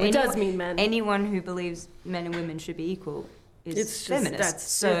 it does mean men. Anyone who believes men and women should be equal is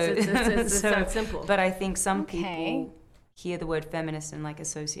feminist. It's that simple. But I think some people hear the word feminist and like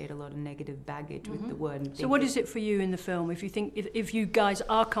associate a lot of negative baggage with the word. And so what is it for you in the film? If you think, if you guys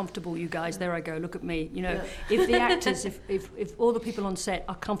are comfortable, there I go, look at me, you know, if the actors, if all the people on set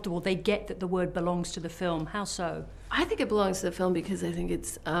are comfortable, they get that the word belongs to the film. How so? I think it belongs to the film because I think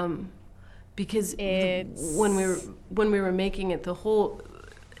it's, when we were making it, the whole,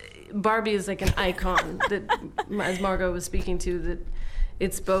 Barbie is like an icon that, as Margot was speaking to, that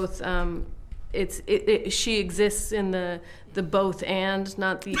it's both, she exists in the both and,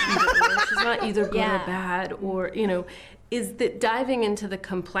 not the either or. She's not either good or bad, or, you know, is that diving into the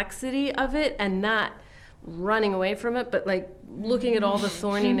complexity of it and not running away from it, but like looking at all the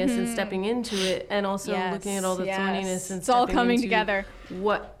thorniness and stepping into it, and also looking at all the thorniness and it's all coming into together.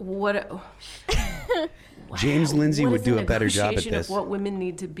 James Lindsay would do a better job at this. Of what women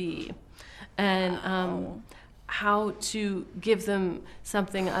need to be, and how to give them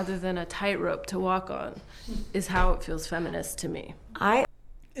something other than a tightrope to walk on is how it feels feminist to me.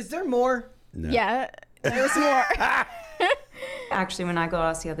 Is there more? No. Yeah, there's more. Actually, when I got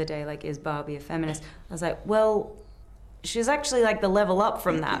asked the other day, like, is Barbie a feminist? I was like, well, she's actually like the level up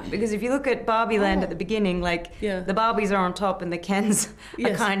from that, because if you look at Barbie Land at the beginning, like the Barbies are on top and the Kens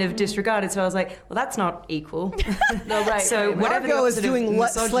are kind of disregarded. So I was like, well, that's not equal. No, right. So whatever Margot the is doing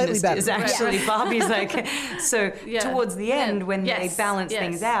slightly better. is actually Barbie's like. So towards the end, when they balance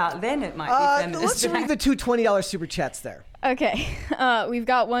things out, then it might be feminist. Let's read the two $20 super chats there. Okay, we've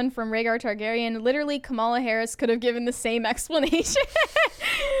got one from Rhaegar Targaryen. Literally, Kamala Harris could have given the same explanation.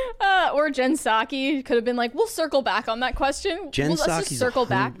 Or Jen Psaki could have been like, we'll circle back on that question. Let's just circle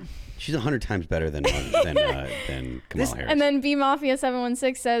back. She's 100 times better than Kamala Harris. And then B Mafia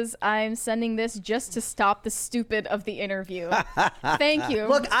 716 says, "I'm sending this just to stop the stupid of the interview." Thank you.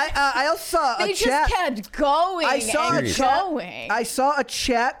 Look, I also saw they a chat. just kept going. I saw a chat. I saw a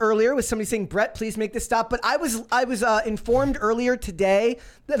chat earlier with somebody saying, "Brett, please make this stop." But I was informed earlier today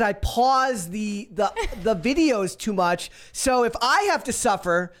that I paused the videos too much. So if I have to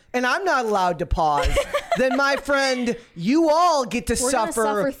suffer and I'm not allowed to pause, then my friend, you all get to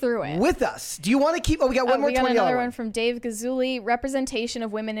suffer through it with us. Do you want to keep? Oh, we got one more. We got another one from Dave Gazzulli. Representation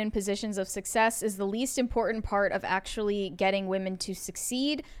of women in positions of success is the least important part of actually getting women to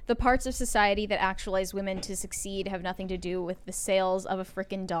succeed. The parts of society that actualize women to succeed have nothing to do with the sales of a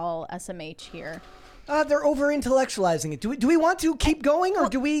frickin' doll. SMH here. They're over-intellectualizing it. Do we want to keep going, or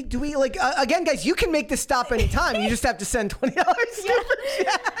do we like again, guys? You can make this stop anytime. You just have to send $20.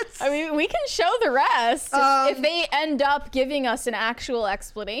 I mean, we can show the rest. If they end up giving us an actual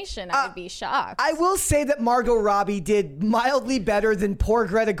explanation, I'd be shocked. I will say that Margot Robbie did mildly better than poor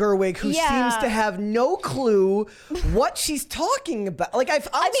Greta Gerwig, who seems to have no clue what she's talking about. Like, I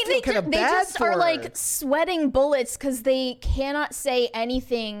mean, they just are like sweating bullets because they cannot say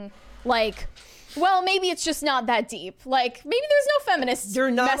anything like, well, maybe it's just not that deep. Like, maybe there's no feminist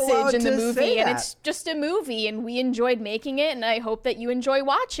message in the movie, and it's just a movie, and we enjoyed making it, and I hope that you enjoy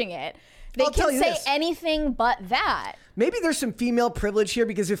watching it. They can say anything but that. Maybe there's some female privilege here,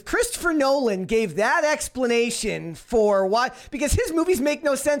 because if Christopher Nolan gave that explanation for why, because his movies make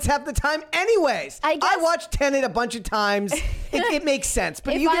no sense half the time anyways. I watched Tenet a bunch of times. It makes sense,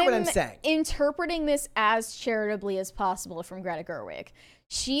 but you get what I'm saying. Interpreting this as charitably as possible from Greta Gerwig,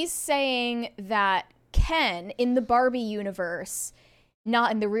 she's saying that Ken in the Barbie universe,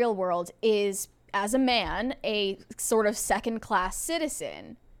 not in the real world, is, as a man, a sort of second-class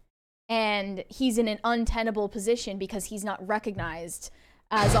citizen. And he's in an untenable position because he's not recognized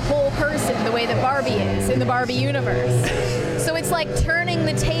as a whole person the way that Barbie is in the Barbie universe. So it's like turning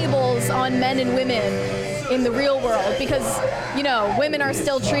the tables on men and women in the real world, because, you know, women are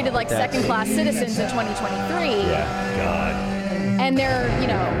still treated like second-class citizens in 2023. Yeah, God. And they're, you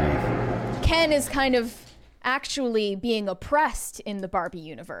know, Ken is kind of actually being oppressed in the Barbie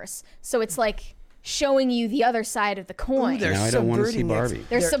universe. So it's like showing you the other side of the coin. Now I don't want to see Barbie.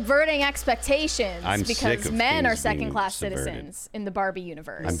 They're subverting expectations I'm sick because of men are things being second-class subverted. citizens in the Barbie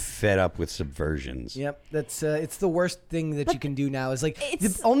universe. I'm fed up with subversions. Yep, that's it's the worst thing that you can do now. Is like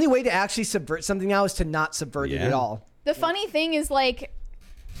the only way to actually subvert something now is to not subvert it at all. The funny thing is, like,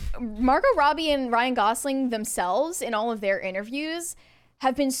 Margot Robbie and Ryan Gosling themselves in all of their interviews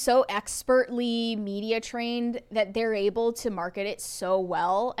have been so expertly media trained that they're able to market it so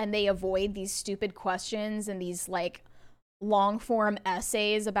well, and they avoid these stupid questions and these like long form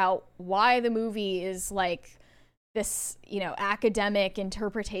essays about why the movie is like this, you know, academic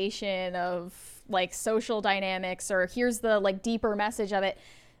interpretation of like social dynamics, or here's the like deeper message of it.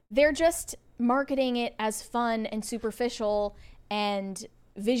 They're just marketing it as fun and superficial and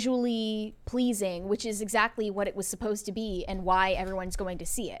visually pleasing, which is exactly what it was supposed to be and why everyone's going to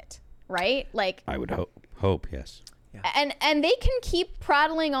see it, right? Like, I would hope, yes. Yeah. And they can keep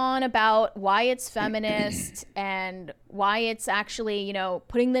prattling on about why it's feminist and why it's actually, you know,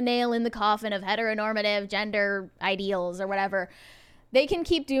 putting the nail in the coffin of heteronormative gender ideals or whatever. They can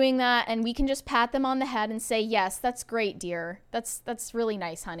keep doing that, and we can just pat them on the head and say, yes, that's great, dear. That's really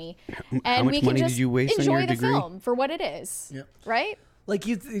nice, honey. And how much we can money just did you waste on your enjoy the degree? film for what it is, right? Like,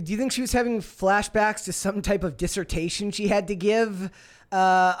 do you think she was having flashbacks to some type of dissertation she had to give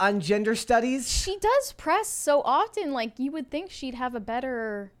on gender studies? She does press so often. Like, you would think she'd have a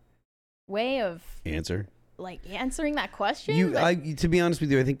better way of answering that question. To be honest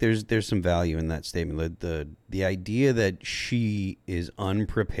with you, I think there's some value in that statement. The idea that she is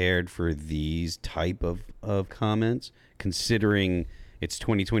unprepared for these type of comments, considering it's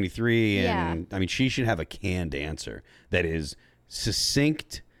 2023, and I mean, she should have a canned answer that is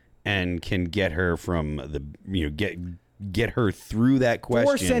succinct and can get her from the, you know, get her through that question.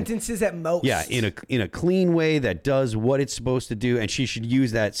 4 sentences at most. Yeah, in a clean way that does what it's supposed to do, and she should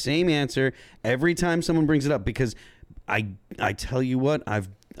use that same answer every time someone brings it up, because I tell you what, I've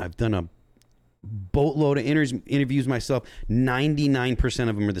done boatload of interviews myself. 99%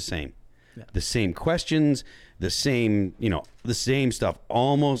 of them are the same. Yeah. The same questions, the same stuff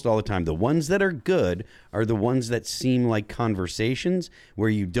almost all the time. The ones that are good are the ones that seem like conversations where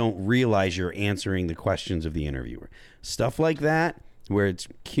you don't realize you're answering the questions of the interviewer. Stuff like that, where it's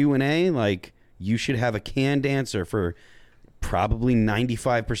Q&A, like you should have a canned answer for probably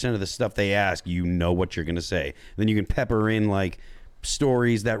 95% of the stuff they ask. You know what you're going to say. Then you can pepper in like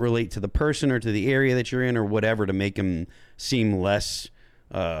stories that relate to the person or to the area that you're in or whatever to make them seem less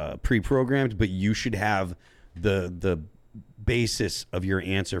pre-programmed, but you should have the basis of your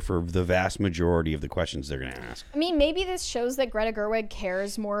answer for the vast majority of the questions they're going to ask. I mean, maybe this shows that Greta Gerwig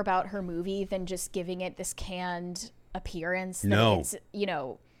cares more about her movie than just giving it this canned appearance. No. It's,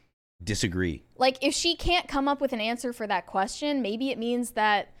 disagree. Like, if she can't come up with an answer for that question, maybe it means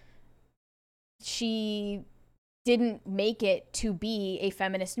that she didn't make it to be a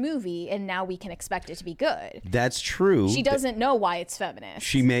feminist movie, and now we can expect it to be good. That's true. She doesn't know why it's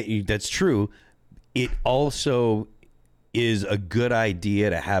feminist. That's true. It also is a good idea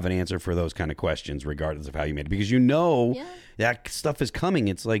to have an answer for those kind of questions, regardless of how you made it, because that stuff is coming.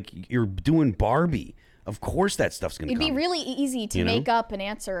 It's like you're doing Barbie. Of course that stuff's going to come. It'd be really easy to make up an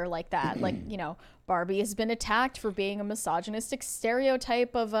answer like that. Like, Barbie has been attacked for being a misogynistic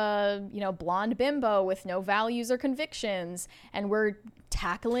stereotype of a, blonde bimbo with no values or convictions. And we're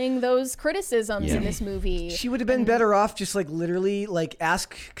tackling those criticisms in this movie. She would have been better off just like literally like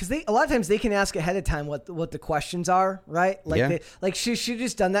ask, because a lot of times they can ask ahead of time what the questions are, right? Like she should have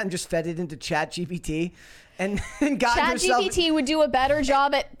just done that and just fed it into ChatGPT. And gotten herself... ChatGPT would do a better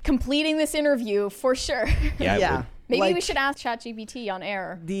job at completing this interview for sure. Yeah. Maybe we should ask ChatGPT on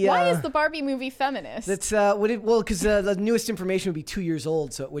air. Why is the Barbie movie feminist? That's because the newest information would be 2 years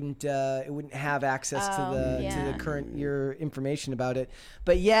old, so it wouldn't have access to the current year information about it.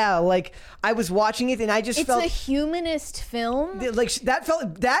 But yeah, like I was watching it and I just felt it's a humanist film. Like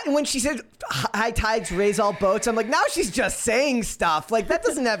that, and when she said high tides raise all boats, I'm like, now she's just saying stuff. Like that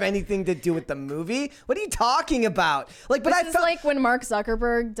doesn't have anything to do with the movie. What are you talking about? Like, but this is like when Mark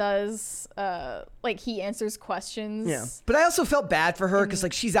Zuckerberg does he answers questions. Yeah, but I also felt bad for her because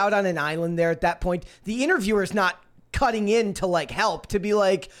like she's out on an island there at that point. The interviewer's not cutting in to like help, to be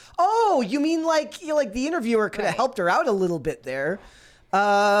like, oh, you mean like the interviewer could have helped her out a little bit there.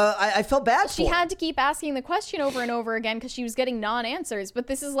 I felt bad. She had to keep asking the question over and over again because she was getting non-answers. But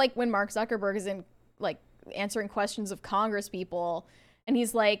this is like when Mark Zuckerberg is in like answering questions of Congress people, and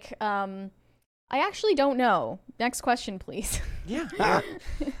he's like, I actually don't know. Next question, please. Yeah.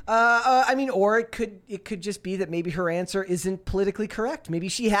 I mean, or it could just be that maybe her answer isn't politically correct. Maybe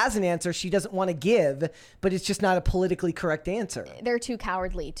she has an answer she doesn't want to give, but it's just not a politically correct answer. They're too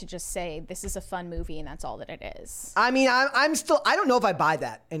cowardly to just say this is a fun movie and that's all that it is. I mean, I don't know if I buy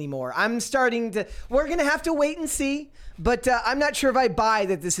that anymore. We're going to have to wait and see, but I'm not sure if I buy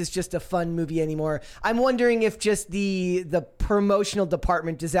that this is just a fun movie anymore. I'm wondering if just the promotional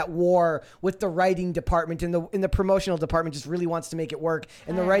department is at war with the writing department, and the promotional department just really wants to make it work,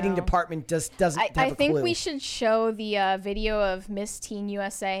 and the writing department just doesn't have a clue. I think we should show the video of Miss Teen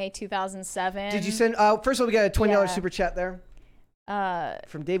USA 2007. Did you send? First of all, we got a $20 super chat there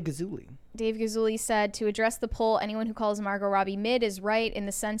from Dave Gazzulli. Dave Gazzulli said, to address the poll, anyone who calls Margot Robbie mid is right in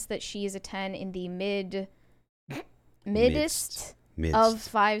the sense that she is a 10 in the midst of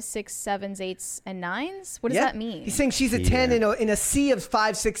 5, 6, 7s, 8s, and 9s. What does that mean? He's saying she's a 10 in a sea of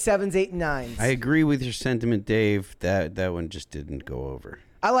 5, 6, 7s, 8, and 9s. I agree with your sentiment, Dave. That one just didn't go over.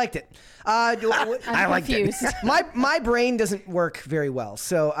 I liked it. I'm confused. My brain doesn't work very well,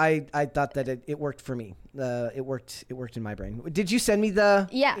 so I thought that it worked for me. It worked in my brain. Did you send me the?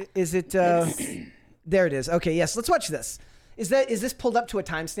 Yeah. Is it? There it is. Okay. Yes. Let's watch this. Is this pulled up to a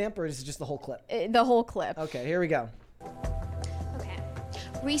timestamp, or is it just the whole clip? The whole clip. Okay. Here we go.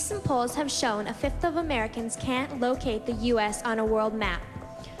 Recent polls have shown a fifth of Americans can't locate the U.S. on a world map.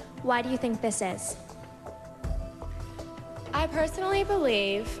 Why do you think this is? I personally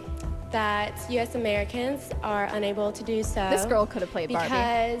believe that U.S. Americans are unable to do so. This girl could have played Barbie.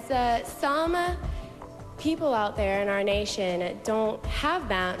 Because some people out there in our nation don't have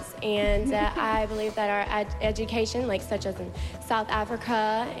maps, and I believe that our education, like such as in South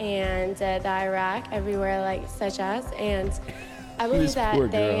Africa and the Iraq, everywhere like such as, and I believe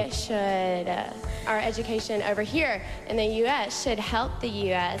that they should, our education over here in the U.S. should help the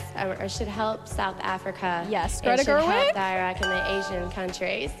U.S. Or should help South Africa. Yes, Greta Gerwig. Help the Iraq and the Asian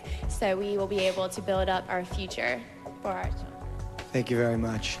countries, so we will be able to build up our future for our children. Thank you very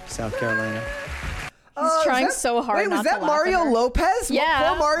much, South Carolina. He's trying so hard. Wait, not was that to laugh Mario at her. Lopez? Yeah.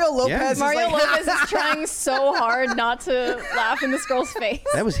 Poor Mario Lopez. Yeah. Is Mario like, Lopez is trying so hard not to laugh in this girl's face.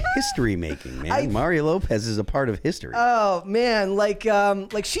 That was history making, man. Mario Lopez is a part of history. Oh man, like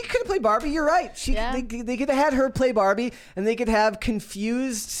she could have played Barbie. You're right. They could have had her play Barbie, and they could have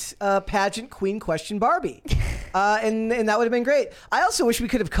confused pageant queen question Barbie, and that would have been great. I also wish we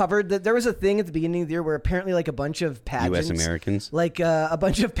could have covered that there was a thing at the beginning of the year where apparently like a bunch of pageants, U.S. Americans, like a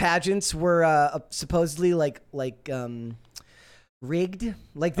bunch of pageants were supposedly like rigged.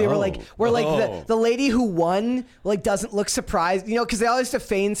 Like they were like the lady who won like doesn't look surprised, because they always have to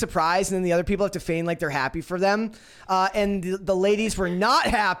feign surprise, and then the other people have to feign like they're happy for them. And the ladies were not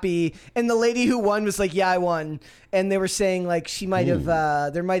happy, and the lady who won was like, yeah, I won. And they were saying like she might have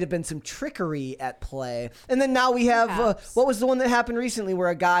there might have been some trickery at play. And then now we have what was the one that happened recently where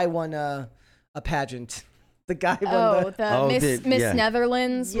a guy won a pageant? The guy won Miss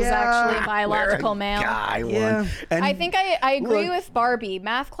Netherlands was actually a biological male. Guy won. And I think I agree with Barbie.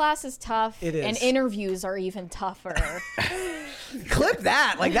 Math class is tough. It is. And interviews are even tougher. Clip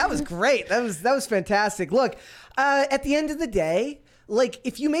that. Like that was great. That was fantastic. Look, at the end of the day, like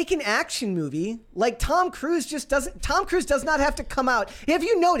if you make an action movie, like Tom Cruise does not have to come out. Have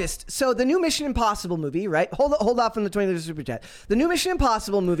you noticed? So the new Mission Impossible movie, right? Hold off on the $20 super chat. The new Mission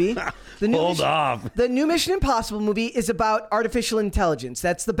Impossible movie. The new Mission Impossible movie is about artificial intelligence.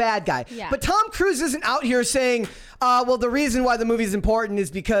 That's the bad guy. Yeah. But Tom Cruise isn't out here saying, well, the reason why the movie is important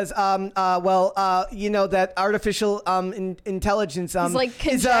is because, that artificial intelligence He's like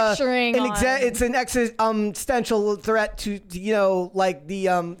conjecturing it's an existential threat to like the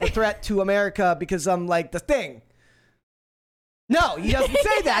threat to America because like the thing. No, he doesn't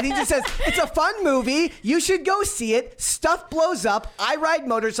say that. He just says, it's a fun movie. You should go see it. Stuff blows up. I ride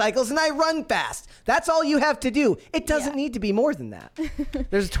motorcycles and I run fast. That's all you have to do. It doesn't need to be more than that.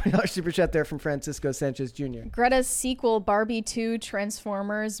 There's a $20 super chat there from Francisco Sanchez Jr. Greta's sequel, Barbie 2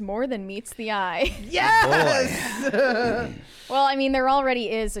 Transformers, more than meets the eye. Yes! Well, I mean, there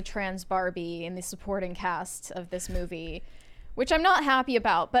already is a trans Barbie in the supporting cast of this movie, which I'm not happy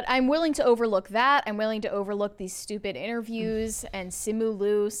about, but I'm willing to overlook that. I'm willing to overlook these stupid interviews and Simu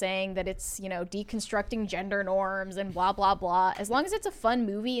Liu saying that it's, deconstructing gender norms and blah, blah, blah. As long as it's a fun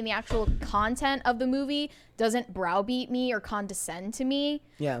movie and the actual content of the movie doesn't browbeat me or condescend to me,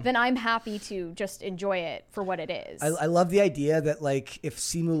 then I'm happy to just enjoy it for what it is. I love the idea that, like, if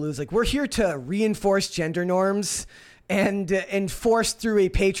Simu Liu's like, we're here to reinforce gender norms and forced through a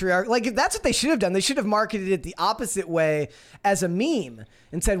patriarch. Like, that's what they should have done. They should have marketed it the opposite way as a meme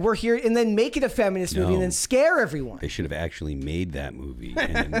and said, we're here, and then make it a feminist movie and then scare everyone. They should have actually made that movie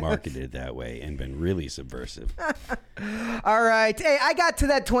and then marketed it that way and been really subversive. All right. Hey, we got to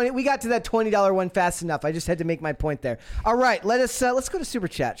that $20 one fast enough. I just had to make my point there. All right. Let's go to Super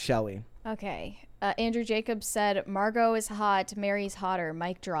Chat, shall we? Okay. Andrew Jacobs said, Margot is hot, Mary's hotter,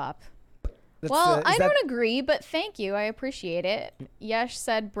 mic drop. I don't agree, but thank you. I appreciate it. Yesh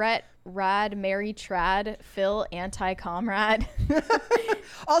said, Brett, rad, Mary, trad, Phil, anti-comrade.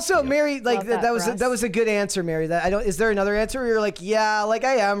 Also, Mary, like that was a good answer, Mary. Is there another answer where you're like, yeah, like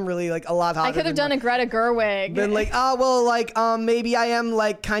I am really like a lot hotter? I could have done a Greta Gerwig. Then like, maybe I am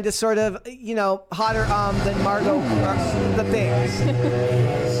like kind of sort of, hotter than Margot, the things.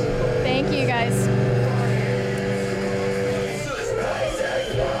 Thank you, guys.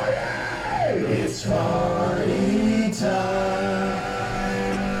 It's party time.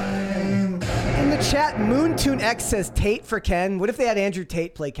 In the chat, MoonTuneX says Tate for Ken. What if they had Andrew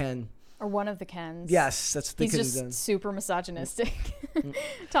Tate play Ken? Or one of the Kens. Yes, that's what they could have done. He's just super misogynistic.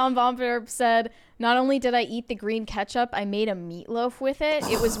 Tom Bomber said, not only did I eat the green ketchup, I made a meatloaf with it.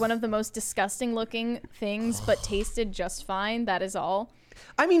 It was one of the most disgusting looking things, but tasted just fine. That is all.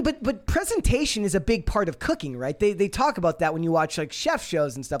 I mean, but presentation is a big part of cooking, right? They talk about that when you watch like chef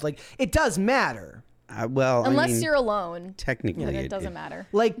shows and stuff. Like, it does matter. Unless you're alone, technically, it doesn't matter.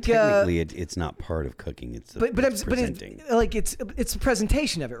 Like technically, it's not part of cooking. It's presenting. It's the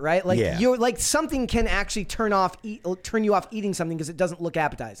presentation of it, right? Like you're like something can actually turn you off eating something because it doesn't look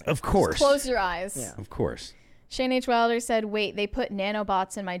appetizing. Of course, just close your eyes. Yeah, of course. Shane H. Wilder said, "Wait, they put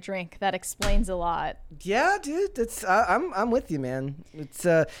nanobots in my drink. That explains a lot." Yeah, dude, I'm with you, man. It's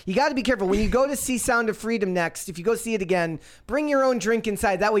you got to be careful when you go to see Sound of Freedom next. If you go see it again, bring your own drink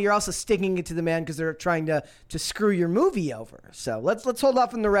inside. That way, you're also sticking it to the man because they're trying to screw your movie over. So let's hold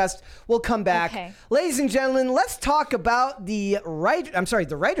off on the rest. We'll come back, ladies and gentlemen. Let's talk about the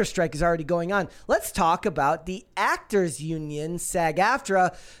writer strike is already going on. Let's talk about the Actors Union,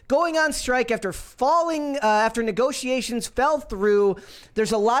 SAG-AFTRA, going on strike after after negotiations fell through.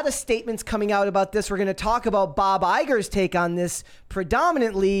 There's a lot of statements coming out about this. We're going to talk about Bob Iger's take on this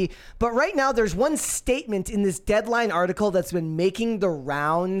predominantly. But right now, there's one statement in this Deadline article that's been making the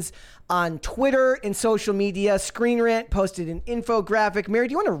rounds on Twitter and social media. Screen Rant posted an infographic. Mary,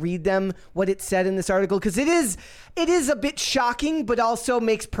 do you want to read them what it said in this article? Because it is a bit shocking, but also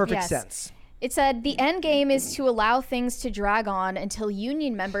makes perfect sense. It said, the end game is to allow things to drag on until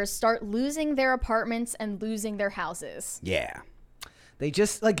union members start losing their apartments and losing their houses. Yeah. They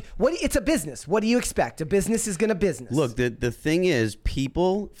just, it's a business. What do you expect? A business is going to business. Look, the thing is,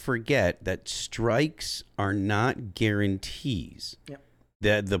 people forget that strikes are not guarantees.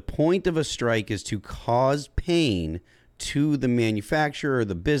 Yep. The point of a strike is to cause pain to the manufacturer or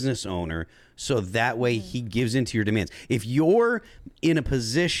the business owner, so that way he gives into your demands. If you're in a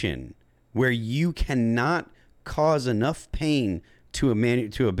position where you cannot cause enough pain to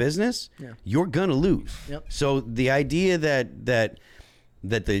a business, you're gonna lose. Yep. So the idea that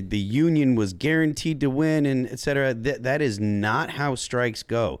the union was guaranteed to win and et cetera, that is not how strikes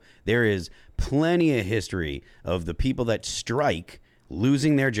go. There is plenty of history of the people that strike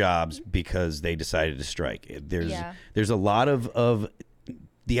losing their jobs because they decided to strike. There's a lot of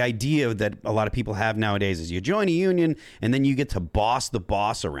the idea that a lot of people have nowadays is you join a union and then you get to boss the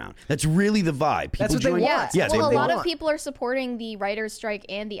boss around. That's really the vibe. People That's what they want. Yeah, well, a lot of people are supporting the writers' strike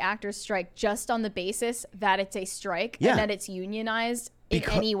and the actors' strike just on the basis that it's a strike and that it's unionized in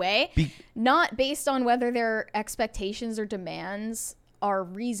any way, not based on whether their expectations or demands are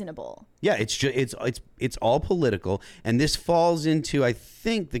reasonable. Yeah, it's all political, and this falls into, I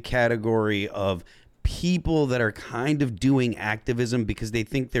think, the category of people that are kind of doing activism because they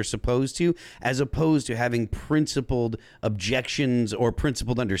think they're supposed to, as opposed to having principled objections or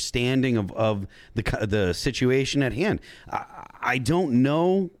principled understanding of the situation at hand. I don't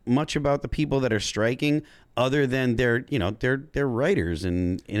know much about the people that are striking, other than they're writers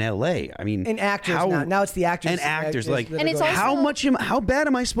in LA. I mean, and actors now it's the actors and actors and it's also, how bad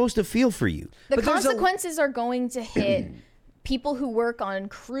am I supposed to feel for you? The consequences are going to hit people who work on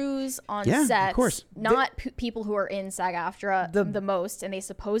crews, on sets, of course. Not people who are in SAG-AFTRA the most, and they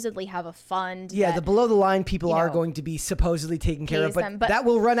supposedly have a fund. Yeah, the below the line people are going to be supposedly taken care of, but that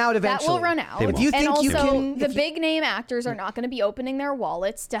will run out eventually. That will run out. If you think and you also, can, the big name actors are not going to be opening their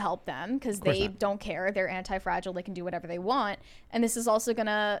wallets to help them because they don't care. They're anti-fragile. They can do whatever they want. And this is also going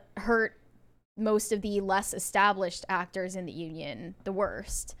to hurt most of the less established actors in the union the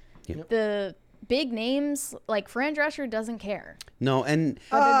worst. Yep. The big names like Fran Drescher doesn't care. No, and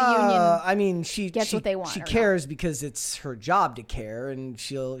whether the union I mean, she gets what they want. She cares because it's her job to care, and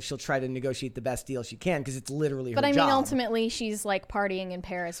she'll try to negotiate the best deal she can because it's literally her job. But I mean, ultimately, she's like partying in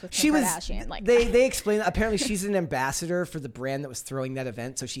Paris with Kim Kardashian. Like they explain. Apparently, she's an ambassador for the brand that was throwing that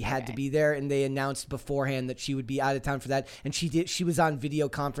event, so she had to be there. And they announced beforehand that she would be out of town for that, and she did. She was on video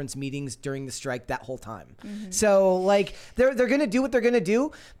conference meetings during the strike that whole time. Mm-hmm. So like they're gonna do what they're gonna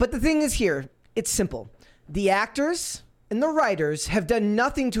do. But the thing is here. It's simple. The actors and the writers have done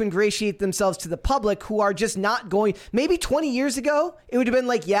nothing to ingratiate themselves to the public, who are just not going. Maybe 20 years ago, it would have been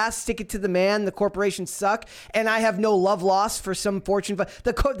like, yeah, stick it to the man. The corporations suck. And I have no love lost for some Fortune.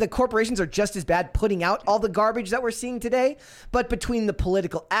 The corporations are just as bad putting out all the garbage that we're seeing today. But between the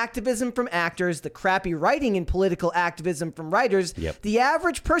political activism from actors, the crappy writing and political activism from writers, the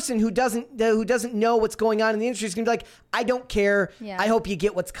average person who doesn't know what's going on in the industry is going to be like, I don't care. Yeah. I hope you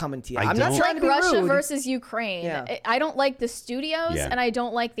get what's coming to you. I'm not trying to be Russia rude. versus Ukraine. Yeah. I don't like the studios and I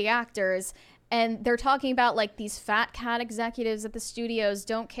don't like the actors. And they're talking about like these fat cat executives at the studios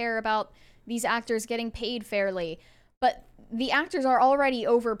don't care about these actors getting paid fairly. But the actors are already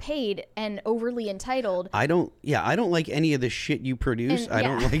overpaid and overly entitled. I don't like any of the shit you produce. And, I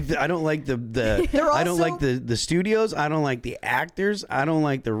don't like the I don't like the studios. I don't like the actors. I don't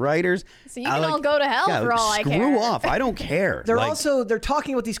like the writers. So you can all go to hell for all I care. Screw off. I don't care. They're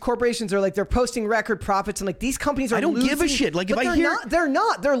talking about these corporations are like they're posting record profits and like these companies are I don't losing, give a shit. Like if I hear they're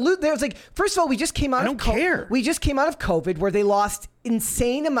not. There's like first of all, we just came out I don't care. We just came out of COVID where they lost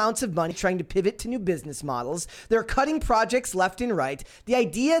insane amounts of money trying to pivot to new business models. They're cutting projects left and right. The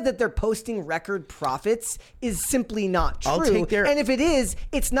idea that they're posting record profits is simply not true. And if it is,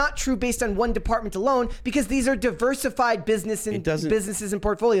 it's not true based on one department alone because these are diversified businesses and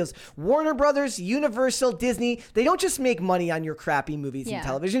portfolios. Warner Brothers, Universal, Disney, they don't just make money on your crappy movies and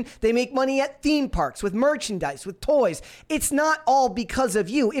television. They make money at theme parks with merchandise, with toys. It's not all because of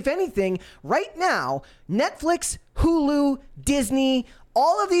you. If anything, right now, Netflix, Hulu, Disney,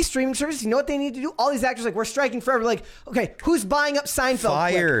 all of these streaming services, you know what they need to do? All these actors, like, we're striking forever. Like, okay, who's buying up Seinfeld?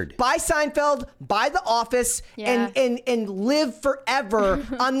 Fired. Quick? Buy Seinfeld, buy The Office, and live forever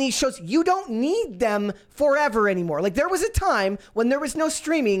on these shows. You don't need them forever anymore. Like, there was a time when there was no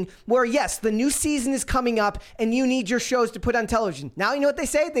streaming where, yes, the new season is coming up and you need your shows to put on television. Now, you know what they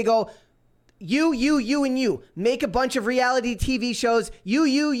say? They go, you, and you. Make a bunch of reality TV shows. You,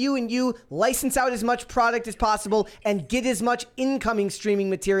 and you. License out as much product as possible and get as much incoming streaming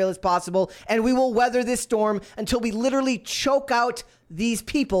material as possible. And we will weather this storm until we literally choke out these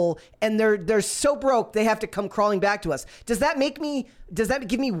people and they're so broke they have to come crawling back to us. Does that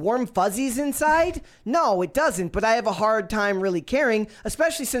give me warm fuzzies inside? No, it doesn't, but I have a hard time really caring,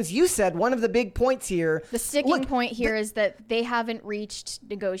 especially since you said one of the big points here. The sticking point here is that they haven't reached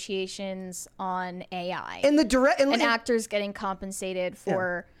negotiations on AI. And actors getting compensated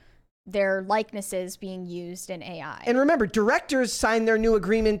for their likenesses being used in AI. And remember, directors signed their new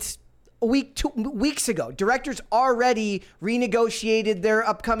agreement weeks ago. Directors already renegotiated their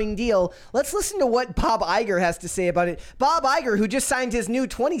upcoming deal. Let's listen to what Bob Iger has to say about it. Bob Iger, who just signed his new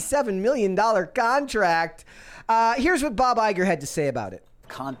 $27 million contract. Here's what Bob Iger had to say about it.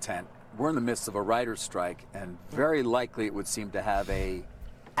 Content. We're in the midst of a writer's strike, and very likely it would seem to have a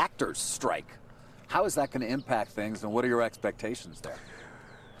actor's strike. How is that going to impact things, and what are your expectations there?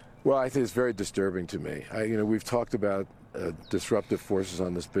 Well, I think it's very disturbing to me. We've talked about disruptive forces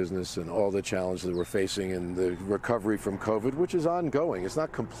on this business and all the challenges that we're facing and the recovery from COVID, which is ongoing. It's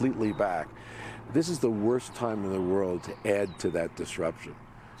not completely back. This is the worst time in the world to add to that disruption.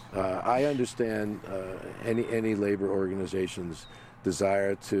 I understand any labor organization's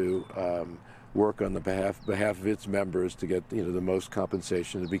desire to work on the behalf of its members to get the most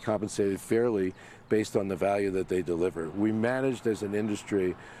compensation, to be compensated fairly based on the value that they deliver. We managed as an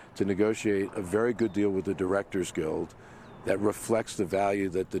industry to negotiate a very good deal with the Directors Guild that reflects the value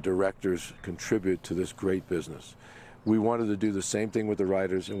that the directors contribute to this great business. We wanted to do the same thing with the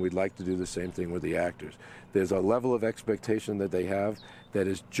writers, and we'd like to do the same thing with the actors. There's a level of expectation that they have that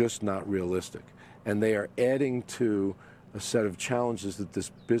is just not realistic. And they are adding to a set of challenges that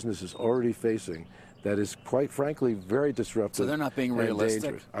this business is already facing that is, quite frankly, very disruptive. So they're not being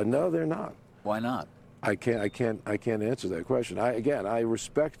realistic? No, they're not. Why not? I can't answer that question. I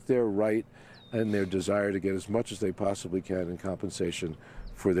respect their right and their desire to get as much as they possibly can in compensation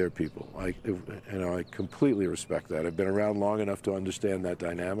for their people. I completely respect that. I've been around long enough to understand that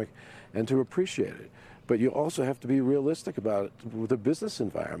dynamic and to appreciate it. But you also have to be realistic about the business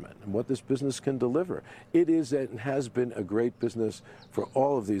environment and what this business can deliver. It is and has been a great business for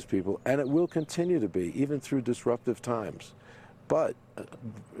all of these people, and it will continue to be, even through disruptive times. But,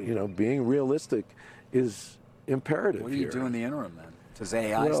 being realistic is imperative. What do you do in the interim, then? Does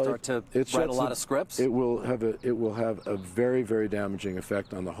AI start to write a lot of scripts? It will have a very, very damaging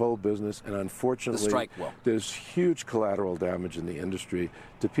effect on the whole business, and unfortunately, the strike will. There's huge collateral damage in the industry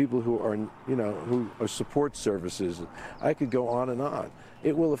to people who are, who are support services. I could go on and on.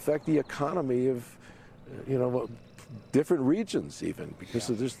 It will affect the economy of, different regions even because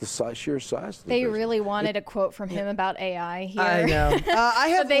of just the sheer size of the They business. really wanted a quote from him about AI here. I know.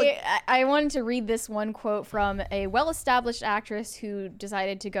 I wanted to read this one quote from a well-established actress who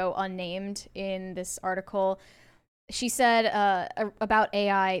decided to go unnamed in this article. She said about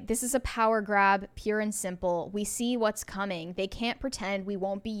AI, "This is a power grab, pure and simple. We see what's coming. They can't pretend we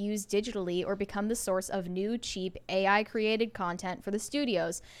won't be used digitally or become the source of new, cheap, AI-created content for the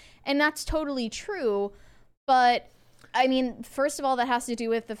studios." And that's totally true, but I mean, first of all, that has to do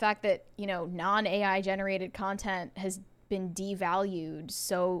with the fact that, non-AI generated content has been devalued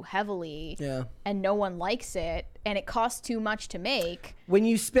so heavily and no one likes it and it costs too much to make. When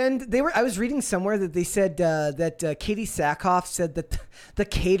you spend, I was reading somewhere that they said that Katie Sackhoff said that the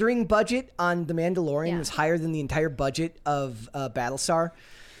catering budget on The Mandalorian was higher than the entire budget of Battlestar.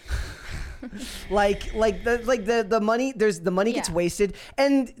 the money, the money gets wasted,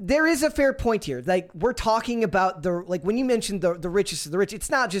 and there is a fair point here. Like, we're talking about when you mentioned the richest of the rich, it's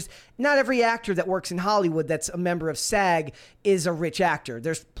not every actor that works in Hollywood that's a member of SAG is a rich actor.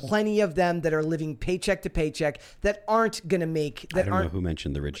 There's plenty of them that are living paycheck to paycheck that aren't gonna make. I don't know who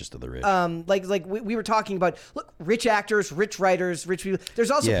mentioned the richest of the rich. We were talking about, look, rich actors, rich writers, rich people.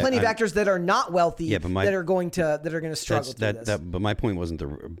 There's also plenty of actors that are not wealthy that are going to struggle through this. But my point wasn't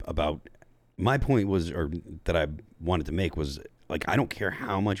about. My point was, or that I wanted to make was, like, I don't care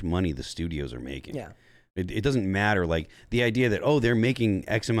how much money the studios are making. Yeah. It doesn't matter. Like, the idea that, they're making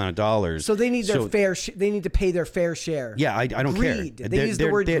X amount of dollars. So they need they need to pay their fair share. Yeah, I don't greed. care. They use the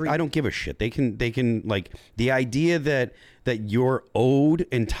word greed. I don't give a shit. They can like, the idea that you're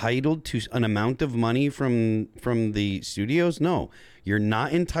entitled to an amount of money from the studios. No, You're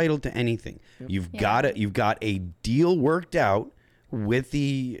not entitled to anything. You've got a deal worked out with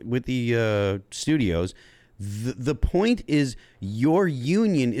the studios. The point is, your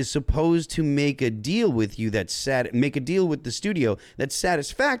union is supposed to make a deal with you make a deal with the studio that's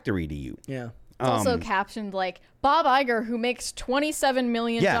satisfactory to you. Yeah. It's also captioned like Bob Iger, who makes $27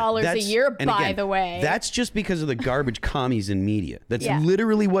 million a year, by the way. That's just because of the garbage commies in media. That's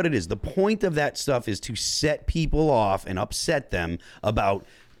literally what it is. The point of that stuff is to set people off and upset them about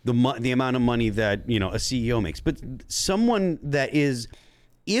the amount of money that a CEO makes. But someone that is,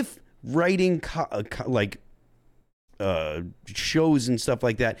 if writing shows and stuff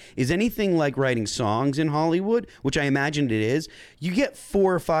like that is anything like writing songs in Hollywood, which I imagined it is, you get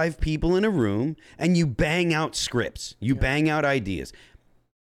 4 or 5 people in a room and you bang out scripts, you bang out ideas.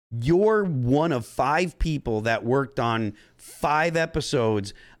 You're one of 5 people that worked on 5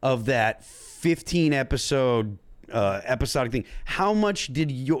 episodes of that 15 episode episodic thing. How much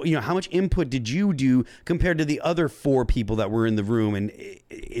did how much input did you do compared to the other 4 people that were in the room, and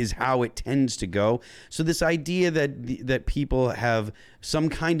is how it tends to go. So this idea that people have some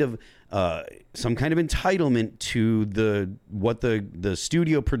kind of entitlement to what the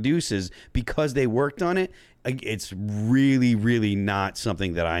studio produces because they worked on it, it's really, really not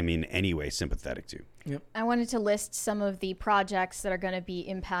something that I'm in any way sympathetic to. Yep. I wanted to list some of the projects that are going to be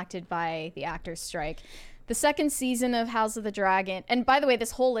impacted by the actors' strike. The 2nd season of House of the Dragon. And by the way,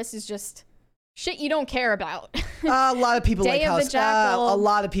 this whole list is just shit you don't care about. A lot of people like House. A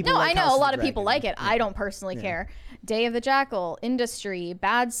lot of people. No, like I know House a lot of of people like it. I don't personally care. Day of the Jackal, Industry,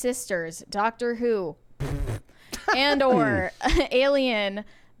 Bad Sisters, Doctor Who, Andor, Alien,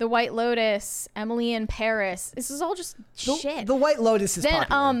 The White Lotus, Emily in Paris. This is all just shit. The White Lotus is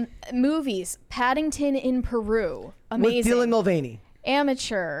popular. Movies, Paddington in Peru, amazing. With Dylan Mulvaney.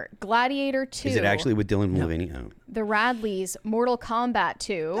 Amateur, Gladiator 2. Is it actually with Dylan Mulvaney? Oh. The Radleys, Mortal Kombat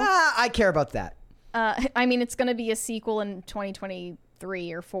 2. I care about that. I mean, it's going to be a sequel in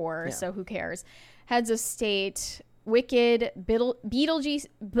 2023 or 4, so who cares? Heads of State, Wicked, Beetlejuice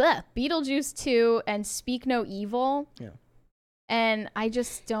 2, and Speak No Evil. Yeah. And I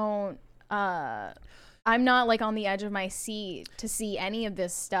just don't... I'm not like on the edge of my seat to see any of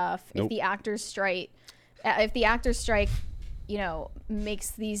this stuff. Nope. If the actors strike...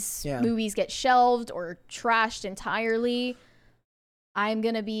 makes these movies get shelved or trashed entirely, I'm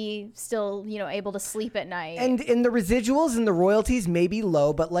going to be still, able to sleep at night. And in the residuals and the royalties may be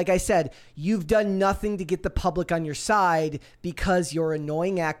low, but like I said, you've done nothing to get the public on your side because you're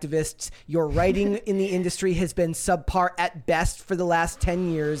annoying activists. Your writing in the industry has been subpar at best for the last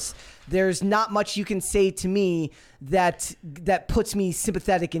 10 years. There's not much you can say to me that puts me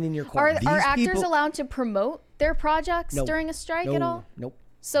sympathetic and in your corner. Are actors allowed to promote their projects during a strike at all? Nope.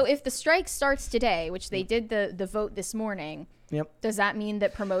 So if the strike starts today, which they did the vote this morning, does that mean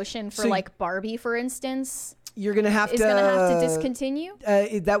that promotion for like Barbie, for instance, you're gonna have to discontinue?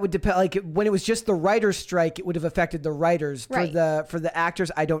 That would depend. Like when it was just the writers' strike, it would have affected the writers. Right. For the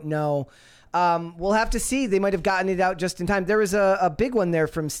actors, I don't know. We'll have to see. They might have gotten it out just in time. There was a big one there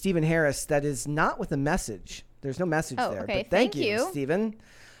from Stephen Harris that is not with a message. There's no message there. Okay. But thank you, Stephen.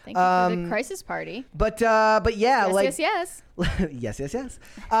 Thank you for the crisis party. But yeah, yes. yes. Look,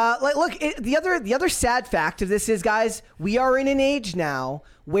 the other sad fact of this is, guys, we are in an age now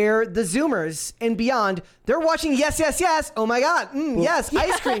where the Zoomers and beyond, they're watching Yes, Yes, Yes. Oh my God. Yes.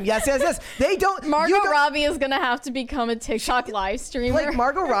 Ice cream. Yes, yes, yes. They don't. Margot Robbie is going to have to become a TikTok live streamer. Like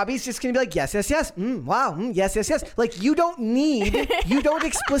Margot Robbie's just going to be like, yes, yes, yes. Wow. Yes, yes, yes. Like you don't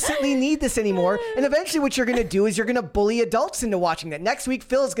explicitly need this anymore. And eventually what you're going to do is you're going to bully adults into watching that. Next week,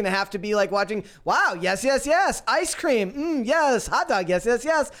 Phil's going to have to be like watching, wow, yes, yes, yes. Ice cream. Yes. Hot dog. Yes, yes,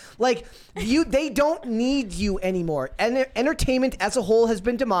 yes. Like they don't need you anymore. And entertainment as a whole has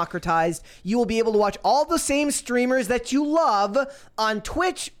been democratized. You will be able to watch all the same streamers that you love on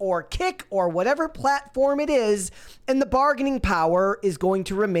Twitch or Kick or whatever platform it is, and the bargaining power is going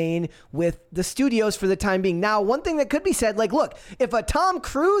to remain with the studios for the time being. Now, one thing that could be said, like, look, if a Tom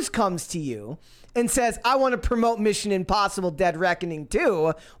Cruise comes to you and says, I want to promote Mission Impossible Dead Reckoning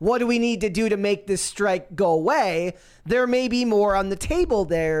 2, what do we need to do to make this strike go away? There may be more on the table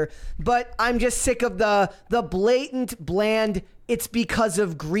there, but I'm just sick of the blatant, bland, it's because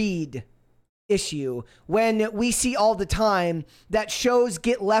of greed issue when we see all the time that shows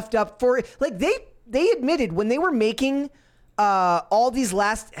get left up for, like, they admitted when they were making all these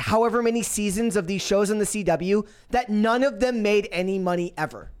last however many seasons of these shows on the CW that none of them made any money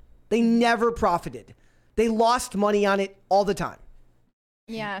ever. They never profited. They lost money on it all the time.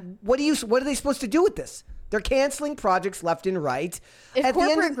 Yeah. What are they supposed to do with this? They're canceling projects left and right. If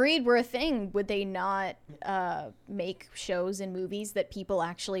corporate greed were a thing, would they not make shows and movies that people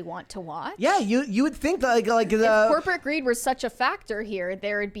actually want to watch? Yeah, you would think that like if corporate greed were such a factor here,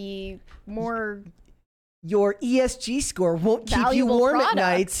 there would be more. Your ESG score won't keep you warm at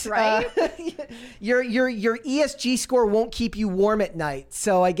night, right? Your ESG score won't keep you warm at night.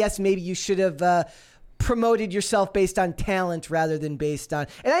 So I guess maybe you should have promoted yourself based on talent rather than based on.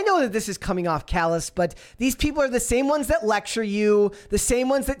 And I know that this is coming off callous, but these people are the same ones that lecture you, the same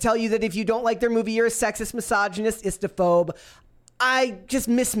ones that tell you that if you don't like their movie, you're a sexist, misogynist, istophobe. I just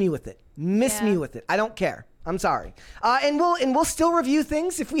miss me with it. Me with it. I don't care. I'm sorry. And we'll still review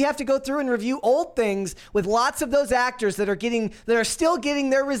things if we have to go through and review old things with lots of those actors that are still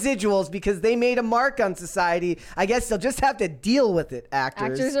getting their residuals because they made a mark on society. I guess they'll just have to deal with it,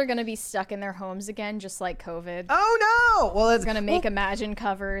 actors. Actors are going to be stuck in their homes again, just like COVID. Oh no! Well, it's going to make Imagine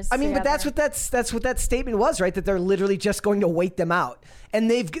covers. I mean, but that's what that statement was, right? That they're literally just going to wait them out. And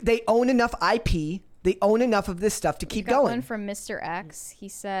they own enough IP. They own enough of this stuff to keep going. One from Mr. X. He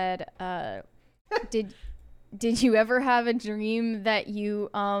said, Did you ever have a dream that you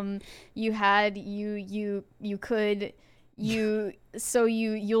want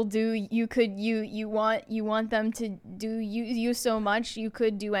them to do you so much you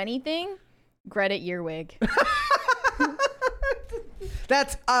could do anything? Greta Gerwig.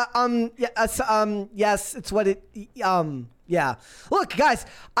 That's yes, it's what it yeah. Look, guys,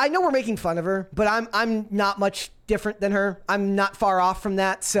 I know we're making fun of her, but I'm not much different than her. I'm not far off from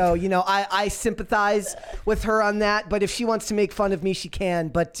that. So, I sympathize with her on that. But if she wants to make fun of me, she can.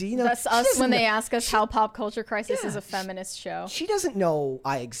 But, that's us when they ask us how Pop Culture Crisis is a feminist show. She doesn't know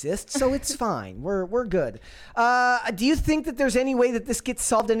I exist, so it's fine. We're good. Do you think that there's any way that this gets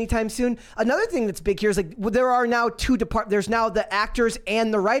solved anytime soon? Another thing that's big here is there are now two there's now the actors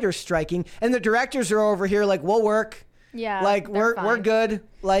and the writers striking, and the directors are over here like, we'll work. Yeah, we're good.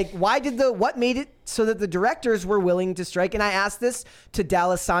 What made it so that the directors were willing to strike? And I asked this to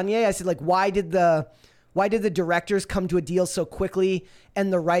Dallas Sanye. I said, why did the directors come to a deal so quickly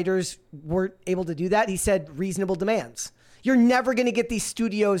and the writers weren't able to do that? He said, reasonable demands. You're never going to get these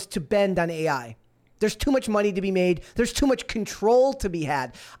studios to bend on AI. There's too much money to be made. There's too much control to be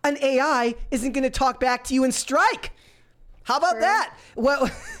had. An AI isn't going to talk back to you and strike. How about that? Well,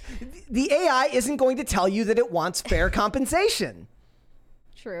 the AI isn't going to tell you that it wants fair compensation.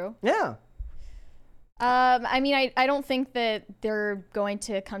 True. Yeah. I mean, I don't think that they're going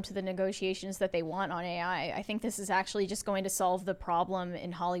to come to the negotiations that they want on AI. I think this is actually just going to solve the problem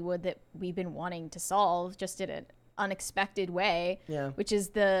in Hollywood that we've been wanting to solve, just in an unexpected way, which is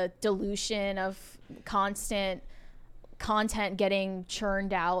the dilution of constant content getting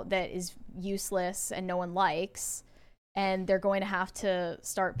churned out that is useless and no one likes. And they're going to have to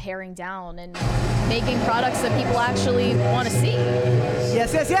start paring down and making products that people actually want to see.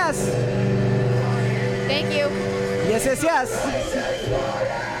 Yes, yes, yes. Thank you. Yes, yes, yes.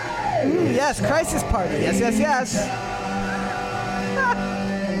 Yes, crisis party. Yes, yes, yes.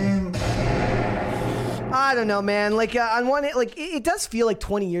 I don't know, man. On one, it does feel like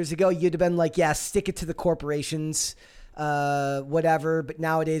 20 years ago you'd have been like, yeah, stick it to the corporations, whatever. But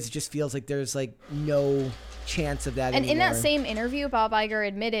nowadays it just feels like there's no chance of that anymore. In that same interview, Bob Iger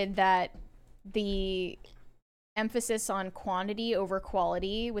admitted that the emphasis on quantity over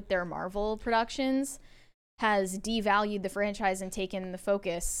quality with their Marvel productions has devalued the franchise and taken the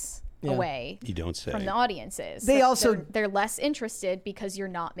focus away You don't say. from the audiences. They're less interested because you're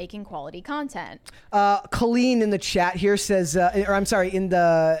not making quality content. Colleen in the chat here says, or I'm sorry, in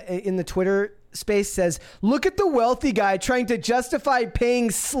the Twitter space says, look at the wealthy guy trying to justify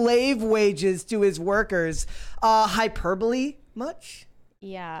paying slave wages to his workers. Hyperbole much?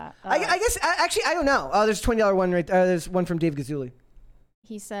 Yeah. I guess, actually, I don't know. There's a $20 one right there. There's one from Dave Gazzulli.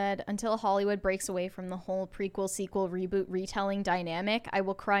 He said, until Hollywood breaks away from the whole prequel, sequel, reboot, retelling dynamic, I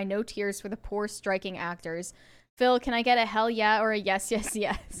will cry no tears for the poor striking actors. Phil, can I get a hell yeah or a yes, yes,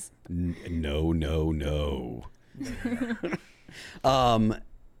 yes? No, no, no.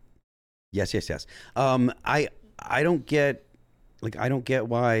 Yes, yes, yes. I don't get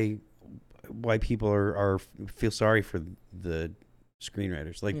why people feel sorry for the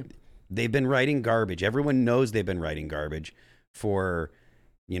screenwriters. They've been writing garbage. Everyone knows they've been writing garbage for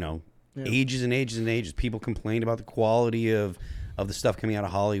ages and ages and ages. People complained about the quality of the stuff coming out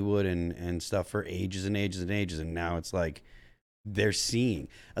of Hollywood and stuff for ages and ages and ages, and now it's like they're seeing.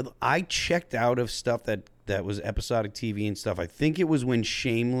 I checked out of stuff that was episodic TV and stuff. I think it was when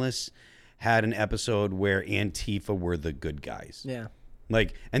Shameless had an episode where Antifa were the good guys. Yeah.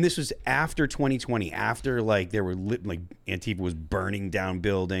 Like, and this was after 2020, after like there were like Antifa was burning down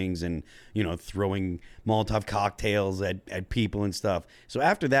buildings and, you know, throwing Molotov cocktails at people and stuff. So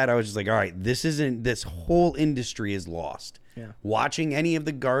after that, I was just like, all right, this whole industry is lost. Yeah. Watching any of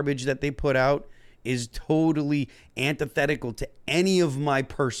the garbage that they put out is totally antithetical to any of my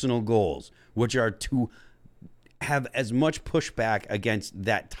personal goals, which are to have as much pushback against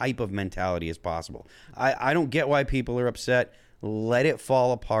that type of mentality as possible. I don't get why people are upset. Let it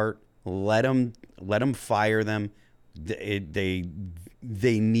fall apart. Let them fire them. They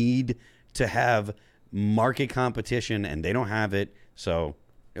need to have market competition, and they don't have it. So,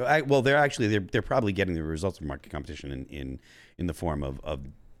 they're probably getting the results of market competition in the form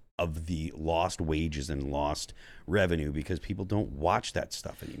of the lost wages and lost revenue, because people don't watch that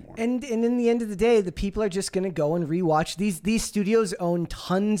stuff anymore. And in the end of the day, the people are just going to go and rewatch. These studios own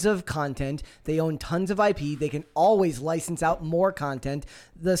tons of content. They own tons of IP. They can always license out more content.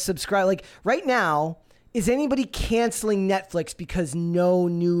 Like right now, is anybody canceling Netflix because no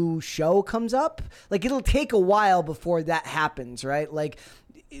new show comes up? Like, it'll take a while before that happens, right? Like,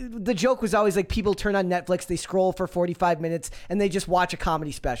 the joke was always like, people turn on Netflix, they scroll for 45 minutes, and they just watch a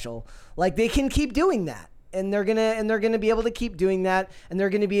comedy special. Like, they can keep doing that, and they're gonna be able to keep doing that, and they're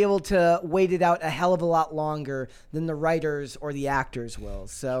gonna be able to wait it out a hell of a lot longer than the writers or the actors will.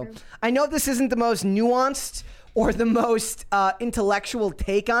 So, true. I know this isn't the most nuanced or the most intellectual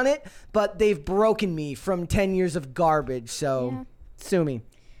take on it, but they've broken me from 10 years of garbage. So, sue me.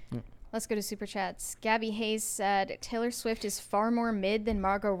 Let's go to Super Chats. Gabby Hayes said, Taylor Swift is far more mid than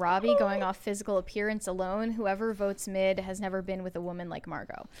Margot Robbie, going off physical appearance alone. Whoever votes mid has never been with a woman like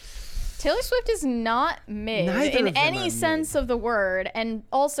Margot. Taylor Swift is not mid in any sense of the word, and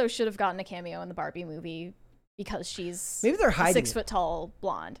also should have gotten a cameo in the Barbie movie because she's maybe they're hiding 6 foot tall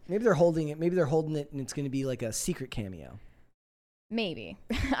blonde. Maybe they're holding it. Maybe they're holding it, and it's going to be like a secret cameo. Maybe.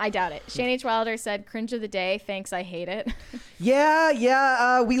 I doubt it. Shane H. Wilder said, cringe of the day. Thanks, I hate it.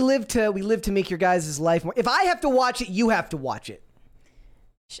 Yeah. We live to make your guys' life more. If I have to watch it, you have to watch it.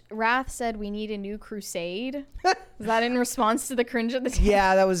 Wrath said, we need a new crusade. Is that in response to the cringe of the day?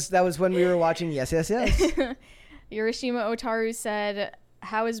 Yeah, that was when we were watching Yes. Hiroshima Otaru said,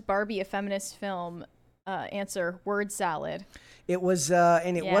 how is Barbie a feminist film? Answer, word salad. It was,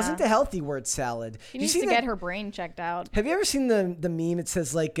 and it wasn't a healthy word salad. She needs to get her brain checked out. Have you ever seen the meme? It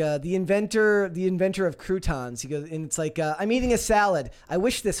says like the inventor of croutons. He goes, and it's like, I'm eating a salad. I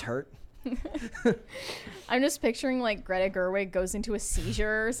wish this hurt. I'm just picturing like Greta Gerwig goes into a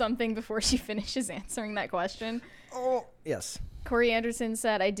seizure or something before she finishes answering that question. Oh, yes. Corey Anderson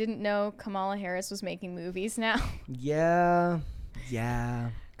said, I didn't know Kamala Harris was making movies now. Yeah.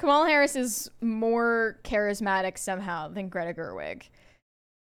 Kamala Harris is more charismatic somehow than Greta Gerwig.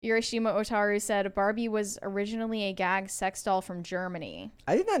 Hiroshima Otaru said, Barbie was originally a gag sex doll from Germany.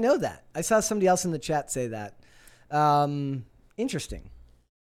 I did not know that. I saw somebody else in the chat say that. Interesting.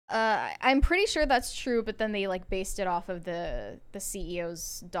 I'm pretty sure that's true, but then they like based it off of the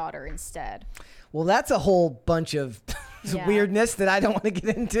CEO's daughter instead. Well, that's a whole bunch of weirdness that I don't want to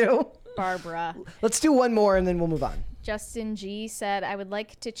get into. Barbara. Let's do one more and then we'll move on. Justin G said, I would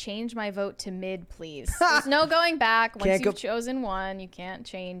like to change my vote to mid, please. There's no going back. Once you've chosen one, you can't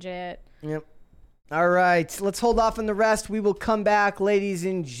change it. Yep. All right. Let's hold off on the rest. We will come back, ladies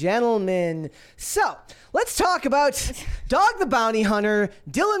and gentlemen. So let's talk about Dog the Bounty Hunter,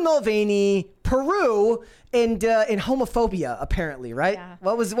 Dylan Mulvaney, Peru, and homophobia, apparently, right? Yeah.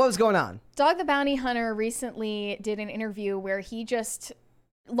 What was going on? Dog the Bounty Hunter recently did an interview where he just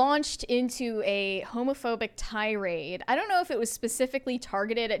launched into a homophobic tirade. I don't know if it was specifically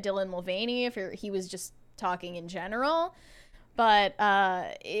targeted at Dylan Mulvaney, if he was just talking in general, but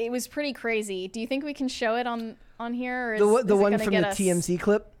it was pretty crazy. Do you think we can show it on here? Or the one from the TMZ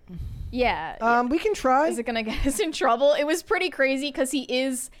clip? Yeah. We can try. Is it going to get us in trouble? It was pretty crazy because he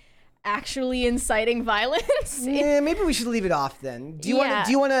is actually inciting violence. Yeah, maybe we should leave it off then. Do you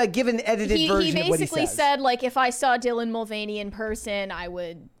want to give an edited version of what he says? He basically said, like, if I saw Dylan Mulvaney in person, I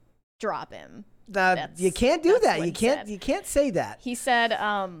would drop him. You can't do that. You can't say that. He said,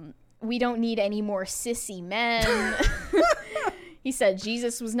 we don't need any more sissy men. He said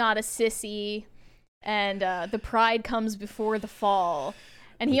Jesus was not a sissy, and the pride comes before the fall.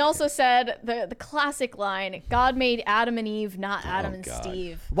 And he also said the classic line, God made Adam and Eve, not Adam and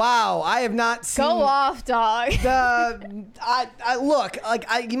Steve. Wow, I have not seen... Go off, dog. Look,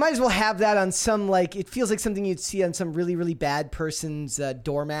 you might as well have that on some, like, it feels like something you'd see on some really, really bad person's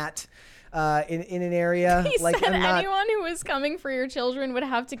doormat. in an area. He like, said anyone who was coming for your children would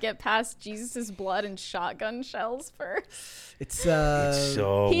have to get past Jesus' blood and shotgun shells first. It's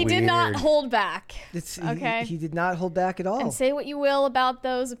so he did not hold back. Okay, he did not hold back at all. And say what you will about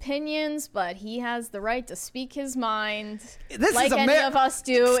those opinions, but he has the right to speak his mind, this like is any of us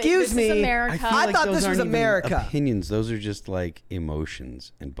do. Excuse me, this is America. I thought this was America. Opinions; those are just like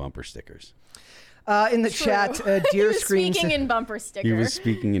emotions and bumper stickers. In the chat, Dear Screen. Speaking in bumper sticker. He was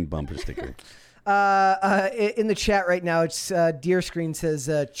speaking in bumper sticker. In the chat right now, it's Dear Screen says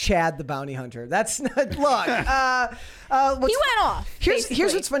Chad the Bounty Hunter. That's not, look. He went off.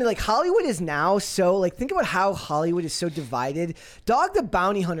 Here's what's funny. Like, Hollywood is now so, like, think about how Hollywood is so divided. Dog the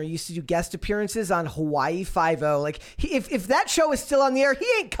Bounty Hunter used to do guest appearances on Hawaii Five-0. Like, if that show is still on the air, he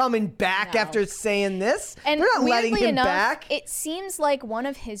ain't coming back after saying this. And they're not letting weirdly him enough, back. it seems like one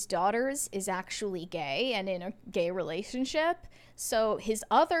of his daughters is actually gay and in a gay relationship. So his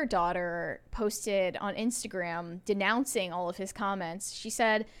other daughter posted on Instagram denouncing all of his comments. She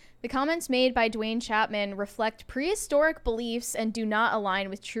said, "The comments made by Dwayne Chapman reflect prehistoric beliefs and do not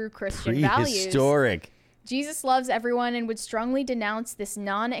align with true Christian values. Prehistoric. Jesus loves everyone and would strongly denounce this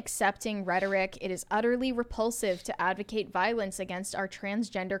non-accepting rhetoric. It is utterly repulsive to advocate violence against our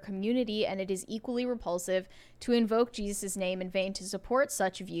transgender community, and it is equally repulsive to invoke Jesus' name in vain to support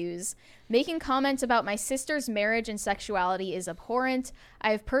such views. Making comments about my sister's marriage and sexuality is abhorrent. I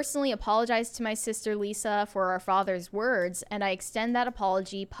have personally apologized to my sister Lisa for our father's words, and I extend that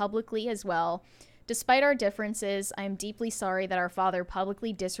apology publicly as well. Despite our differences, I am deeply sorry that our father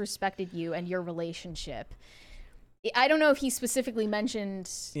publicly disrespected you and your relationship." I don't know if he specifically mentioned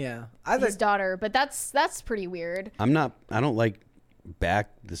his daughter, but that's pretty weird. I don't like back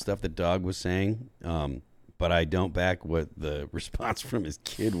the stuff that Dog was saying, but I don't back what the response from his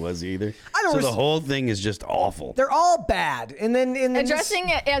kid was either. The whole thing is just awful. They're all bad. And then addressing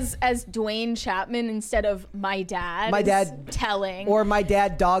it as Dwayne Chapman instead of my dad. My dad telling. Or my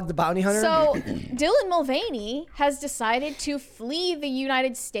dad, Dog the Bounty Hunter. So Dylan Mulvaney has decided to flee the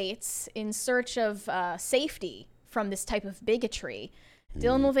United States in search of safety from this type of bigotry.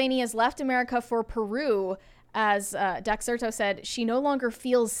 Dylan Mulvaney has left America for Peru. As Dexerto said, she no longer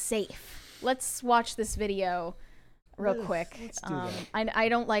feels safe. Let's watch this video real quick. Let's do that. I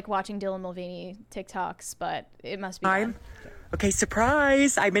don't like watching Dylan Mulvaney TikToks, but it must be fun. Okay,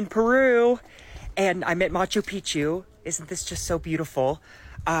 surprise! I'm in Peru, and I'm at Machu Picchu. Isn't this just so beautiful?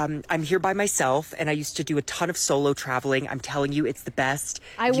 I'm here by myself, and I used to do a ton of solo traveling. I'm telling you, it's the best.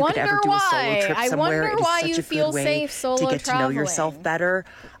 I if you wonder could ever do a solo trip why. somewhere, I wonder it is why such you a feel good way safe solo to get traveling. to know yourself better.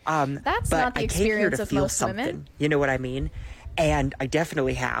 That's but not the I came here experience to of feel most something. women. You know what I mean? And I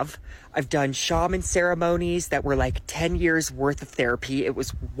definitely have. I've done shaman ceremonies that were like 10 years worth of therapy. It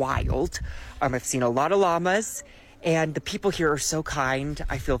was wild. I've seen a lot of llamas, and the people here are so kind.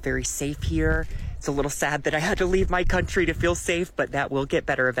 I feel very safe here. It's a little sad that I had to leave my country to feel safe, but that will get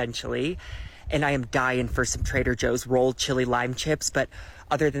better eventually. And I am dying for some Trader Joe's rolled chili lime chips, but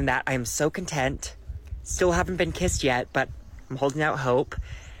other than that, I am so content. Still haven't been kissed yet, but I'm holding out hope.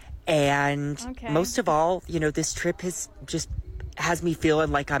 And most of all, this trip has me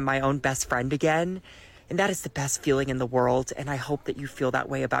feeling like I'm my own best friend again. And that is the best feeling in the world. And I hope that you feel that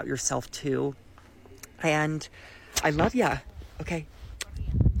way about yourself too. And I love ya. Okay.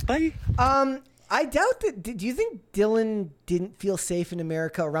 Bye. I doubt that. Do you think Dylan didn't feel safe in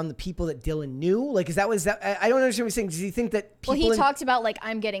America around the people that Dylan knew? Like, I don't understand what you're saying. Does he think that people? Well, he talked about like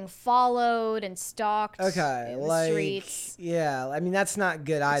I'm getting followed and stalked. In the streets. Yeah, I mean that's not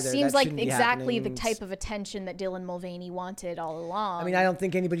good either. Seems like exactly the type of attention that Dylan Mulvaney wanted all along. I mean, I don't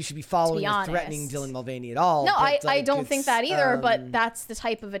think anybody should be following or threatening Dylan Mulvaney at all. No, I don't think that either. But that's the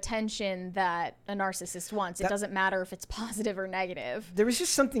type of attention that a narcissist wants. It doesn't matter if it's positive or negative. There was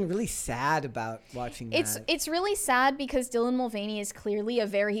just something really sad about watching that. It's really sad because Dylan Mulvaney is clearly a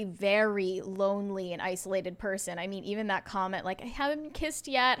very, very lonely and isolated person. I mean, even that comment, like, I haven't been kissed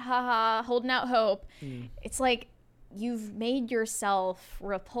yet, haha, holding out hope. It's like you've made yourself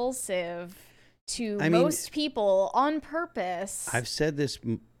repulsive to most people on purpose. I've said this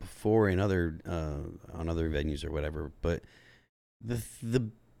before in other on other venues or whatever, but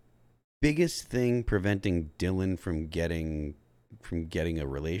the biggest thing preventing Dylan from getting a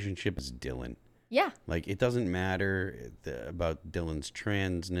relationship is Dylan. Yeah. Like, it doesn't matter about Dylan's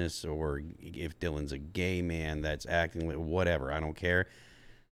transness or if Dylan's a gay man that's acting like whatever. I don't care.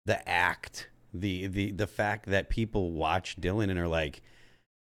 The act, the fact that people watch Dylan and are like,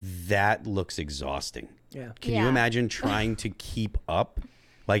 that looks exhausting. Yeah. Can you imagine trying to keep up?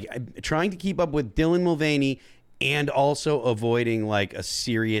 Like, trying to keep up with Dylan Mulvaney and also avoiding like a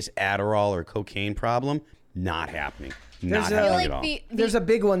serious Adderall or cocaine problem? Not happening. not happening at all. There's a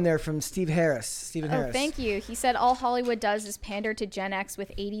big one there from Stephen Harris. Thank you. He said all Hollywood does is pander to Gen X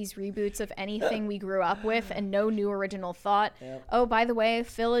with 80s reboots of anything we grew up with and no new original thought. Yep. Oh, by the way,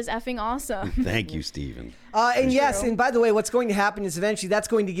 Phil is effing awesome. Thank you, Stephen. And yes, and by the way, what's going to happen is eventually that's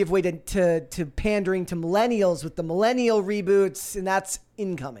going to give way to pandering to millennials with the millennial reboots, and that's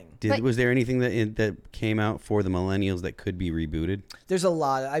incoming. Was there anything that came out for the millennials that could be rebooted? There's a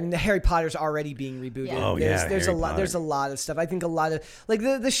lot. I mean, the Harry Potter's already being rebooted. Yeah. Oh, yeah, there's a lot. Potter. There's a lot of stuff. I think a lot of like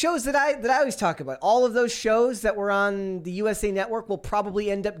the shows that I always talk about. All of those shows that were on the USA Network will probably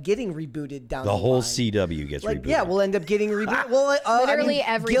end up getting rebooted down the whole line. CW gets rebooted. Yeah, we'll end up getting rebooted. Well, literally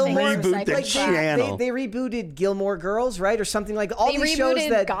everything. Reboot the channel. They rebooted Gilmore Girls, right, or something like all these shows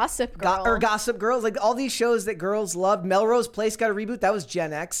that Gossip Girl or Gossip Girls, like all these shows that girls loved. Melrose Place got a reboot. That was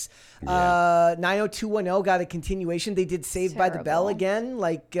Gen X. 90210 got a continuation. They did Saved by the Bell again.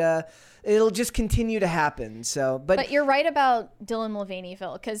 Like it'll just continue to happen. So, but you're right about Dylan Mulvaney,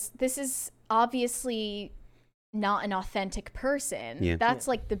 Phil, because this is obviously not an authentic person. Yeah. That's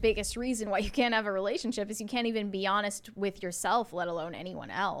like the biggest reason why you can't have a relationship is you can't even be honest with yourself, let alone anyone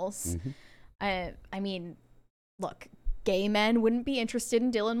else. I mean, look, gay men wouldn't be interested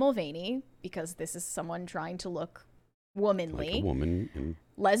in Dylan Mulvaney because this is someone trying to look womanly. Like a woman.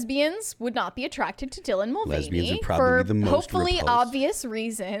 Lesbians would not be attracted to Dylan Mulvaney Lesbians are probably the most hopefully repulsed. obvious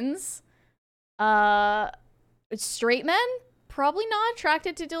reasons. Straight men probably not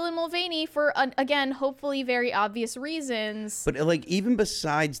attracted to Dylan Mulvaney for again hopefully very obvious reasons. But like even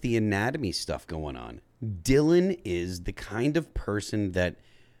besides the anatomy stuff going on, Dylan is the kind of person that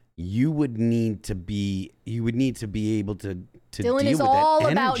you would need to be able to Dylan deal is with all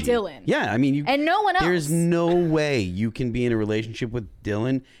that about energy. Dylan. Yeah, I mean, and no one else. There's no way you can be in a relationship with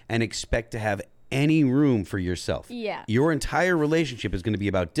Dylan and expect to have any room for yourself. Yeah. Your entire relationship is going to be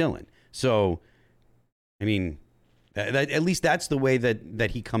about Dylan. So, I mean, at least that's the way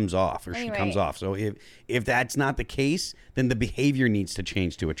that he comes off or she comes off. So if that's not the case, then the behavior needs to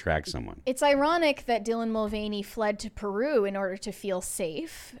change to attract someone. It's ironic that Dylan Mulvaney fled to Peru in order to feel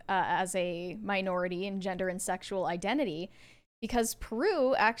safe as a minority in gender and sexual identity, because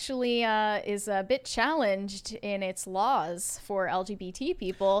Peru actually is a bit challenged in its laws for LGBT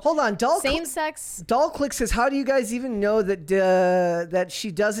people. Hold on, same-sex. Dollclick says, "How do you guys even know that she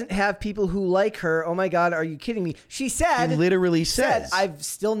doesn't have people who like her? Oh my God, are you kidding me?" She said, She literally says, "I've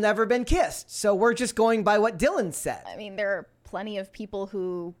still never been kissed." So we're just going by what Dylan said. I mean, there are plenty of people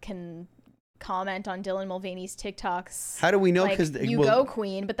who can comment on Dylan Mulvaney's TikToks. How do we know? Like, Because go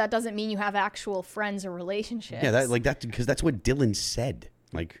queen, but that doesn't mean you have actual friends or relationships. Yeah, because that's what Dylan said.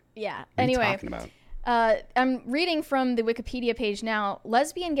 Like, yeah. What Anyway, are you talking about? I'm reading from the Wikipedia page now.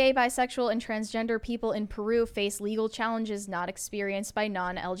 Lesbian, gay, bisexual, and transgender people in Peru face legal challenges not experienced by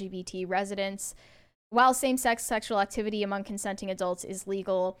non-LGBT residents. While same-sex sexual activity among consenting adults is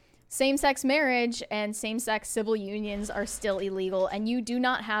legal, same-sex marriage and same-sex civil unions are still illegal, and you do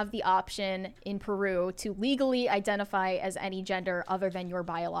not have the option in Peru to legally identify as any gender other than your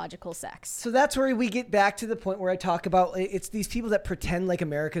biological sex. So that's where we get back to the point where I talk about it's these people that pretend like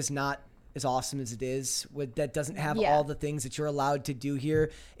America's not as awesome as it is, that doesn't have all the things that you're allowed to do here.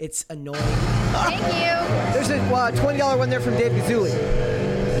 It's annoying. Thank you. There's a $20 one there from Dave Gazzulli.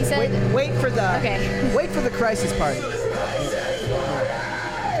 He said, wait for the crisis party.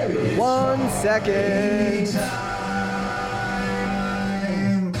 1 second.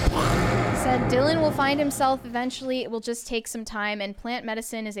 Said Dylan will find himself eventually. It will just take some time, and plant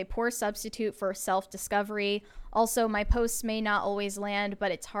medicine is a poor substitute for self-discovery. Also, my posts may not always land,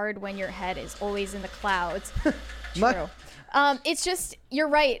 but it's hard when your head is always in the clouds. True. It's just, you're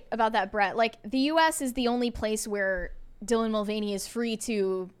right about that, Brett. Like, the U.S. is the only place where Dylan Mulvaney is free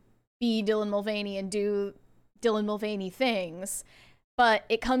to be Dylan Mulvaney and do Dylan Mulvaney things. But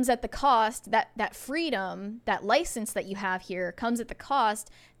it comes at the cost, that freedom, that license that you have here comes at the cost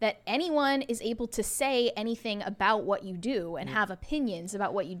that anyone is able to say anything about what you do and have opinions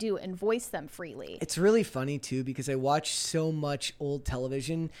about what you do and voice them freely. It's really funny, too, because I watch so much old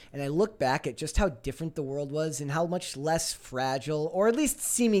television and I look back at just how different the world was and how much less fragile, or at least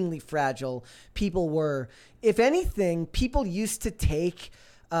seemingly fragile, people were. If anything, people used to take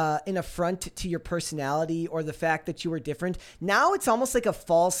an affront to your personality or the fact that you were different. Now it's almost like a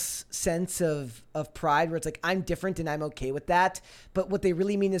false sense of pride where it's like, I'm different and I'm okay with that. But what they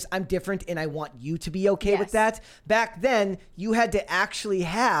really mean is I'm different and I want you to be okay with that. Back then, you had to actually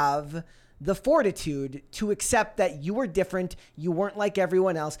have the fortitude to accept that you were different, you weren't like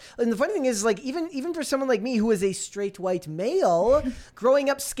everyone else. And the funny thing is, like, even for someone like me who is a straight white male, growing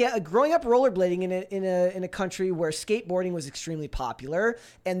up rollerblading in a country where skateboarding was extremely popular,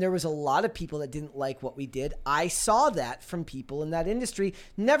 and there was a lot of people that didn't like what we did. I saw that from people in that industry.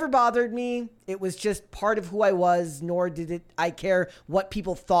 Never bothered me. It was just part of who I was, nor did I care what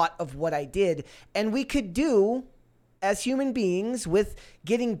people thought of what I did. And we could do, as human beings, with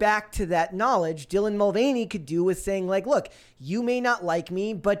getting back to that knowledge, Dylan Mulvaney could do with saying, like, look, you may not like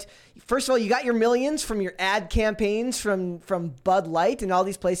me, but first of all, you got your millions from your ad campaigns from Bud Light and all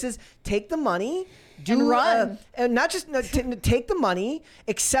these places. Take the money, and run. And not just take the money,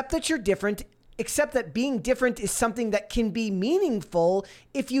 accept that you're different, accept that being different is something that can be meaningful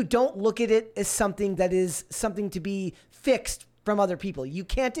if you don't look at it as something that is something to be fixed from other people. You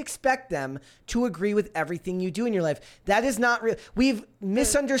can't expect them to agree with everything you do in your life. That is not real. We've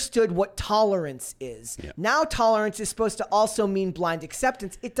misunderstood what tolerance is. Yeah. Now tolerance is supposed to also mean blind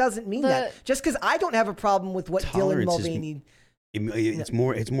acceptance. It doesn't mean that. Just because I don't have a problem with what Dylan Mulvaney... It's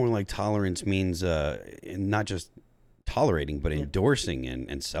more like tolerance means not just tolerating, but endorsing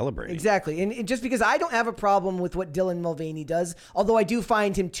and celebrating. Exactly. And just because I don't have a problem with what Dylan Mulvaney does, although I do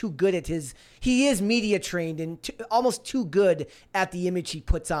find him too good at he is media trained and almost too good at the image he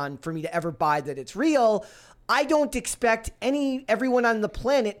puts on for me to ever buy that it's real. I don't expect everyone on the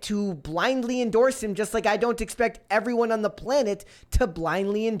planet to blindly endorse him, just like I don't expect everyone on the planet to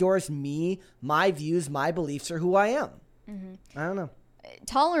blindly endorse me, my views, my beliefs, or who I am. Mm-hmm. I don't know.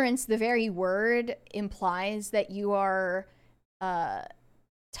 Tolerance, the very word, implies that you are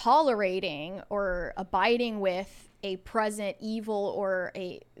tolerating or abiding with a present evil or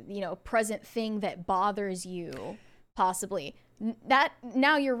a present thing that bothers you, possibly. That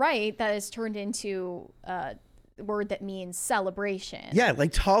now you're right. That has turned into a word that means celebration. Yeah,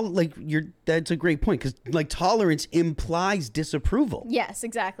 that's a great point, because like tolerance implies disapproval. Yes,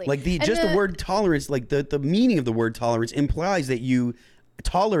 exactly. Like the word tolerance, like the meaning of the word tolerance implies that you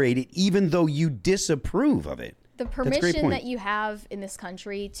tolerate it even though you disapprove of it. The permission that you have in this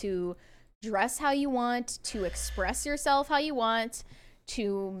country to dress how you want, to express yourself how you want,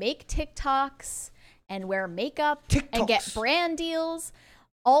 to make TikToks and wear makeup and get brand deals,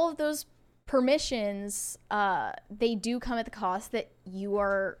 all of those permissions, they do come at the cost that you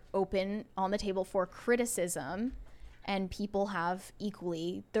are open on the table for criticism, and people have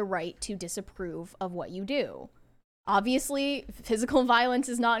equally the right to disapprove of what you do. Obviously, physical violence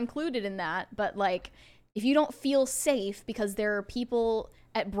is not included in that, but like, if you don't feel safe because there are people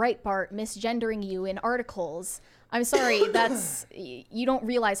at Breitbart misgendering you in articles, I'm sorry, you don't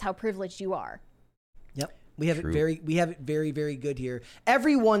realize how privileged you are. Yep. We have it very, very good here.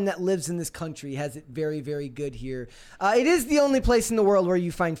 Everyone that lives in this country has it very, very good here. It is the only place in the world where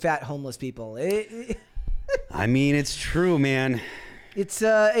you find fat homeless people. I mean, it's true, man. It's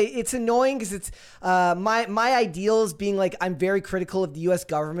annoying because it's my ideals being like, I'm very critical of the U.S.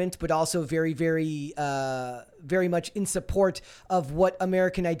 government, but also very, very, very much in support of what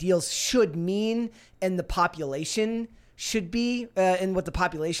American ideals should mean and the population should be, and what the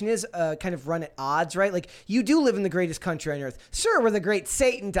population is, kind of run at odds, right? Like, you do live in the greatest country on earth. Sure, we're the great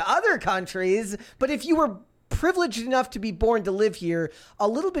Satan to other countries, but if you were privileged enough to be born to live here, a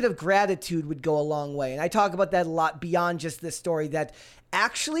little bit of gratitude would go a long way. And I talk about that a lot beyond just this story, that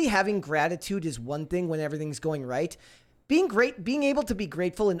actually having gratitude is one thing when everything's going right. Being able to be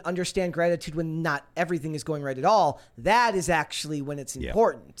grateful and understand gratitude when not everything is going right at all, that is actually when it's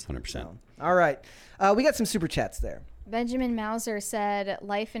important. 100%. So, all right. We got some super chats there. Benjamin Mauser said,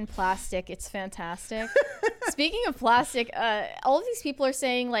 life in plastic, it's fantastic. Speaking of plastic, all of these people are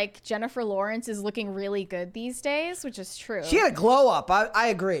saying like Jennifer Lawrence is looking really good these days, which is true. She had a glow up. I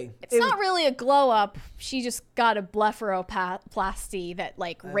agree. It's not really a glow up. She just got a blepharoplasty that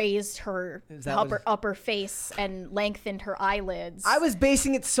like raised her upper face and lengthened her eyelids. I was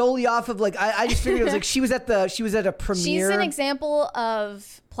basing it solely off of like, I just figured it was like she was at a premiere. She's an example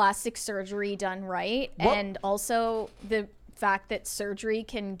of plastic surgery done right, and also the fact that surgery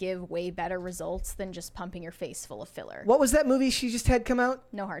can give way better results than just pumping your face full of filler. What was that movie she just had come out?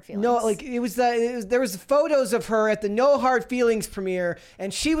 No Hard Feelings. No, like there was photos of her at the No Hard Feelings premiere,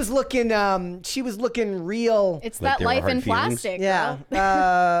 and she was looking real. It's like that life in plastic. Yeah.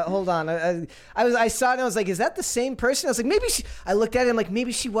 Hold on. I saw it and I was like, is that the same person? I was like, I looked at it and like,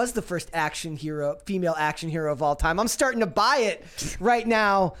 maybe she was the first female action hero of all time. I'm starting to buy it right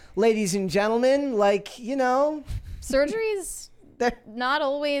now, ladies and gentlemen. Like, you know. Surgery's not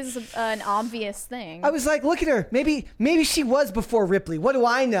always an obvious thing. I was like, look at her. Maybe she was before Ripley. What do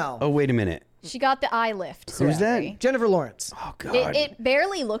I know? Oh, wait a minute. She got the eye lift. Who's surgery. that? Jennifer Lawrence. Oh God. It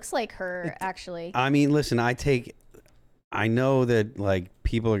barely looks like her, actually. I mean, listen, I know that like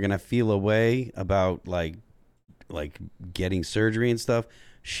people are gonna feel a way about like getting surgery and stuff.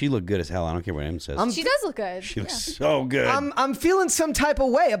 She looked good as hell. I don't care what anyone says. She does look good. She looks so good. I'm feeling some type of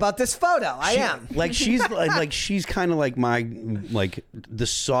way about this photo. I am. Like she's like she's kind of like my the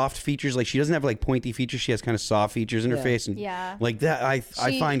soft features. Like she doesn't have like pointy features. She has kind of soft features in her face, and like that. I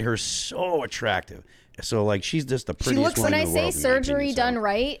find her so attractive. So like she's just the prettiest one When in I the say world, surgery done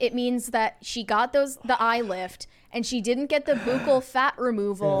right, it means that she got the eye lift and she didn't get the buccal fat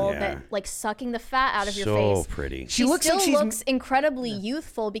removal that like sucking the fat out of your face. So pretty. She looks incredibly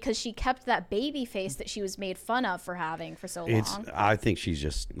youthful because she kept that baby face that she was made fun of for having for so long. I think she's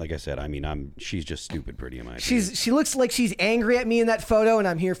just like I said. I mean, she's just stupid pretty in my opinion. She looks like she's angry at me in that photo, and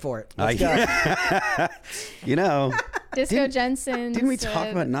I'm here for it. Let's go. You know, Disco Jensen. Didn't we talk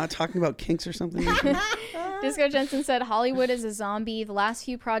about not talking about kinks or something? Disco Jensen said Hollywood is a zombie. The last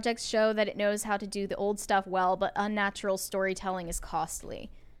few projects show that it knows how to do the old stuff well, but unnatural storytelling is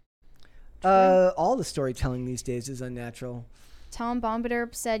costly. All the storytelling these days is unnatural. Tom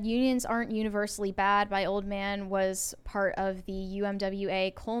Bombarder said unions aren't universally bad. My old man was part of the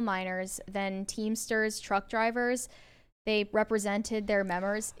UMWA coal miners, then Teamsters, truck drivers. They represented their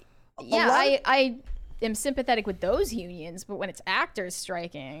members. I am sympathetic with those unions, but when it's actors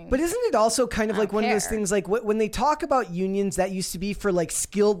striking. But isn't it also kind of like one of those things, like when they talk about unions, that used to be for like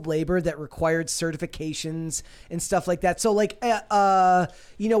skilled labor that required certifications and stuff like that. So like,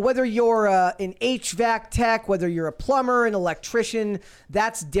 you know, whether you're an HVAC tech, whether you're a plumber, an electrician,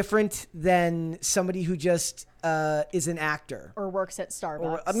 that's different than somebody who just is an actor. Or works at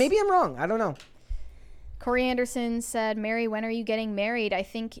Starbucks. Or, maybe I'm wrong. I don't know. Corey Anderson said, Mary, when are you getting married? I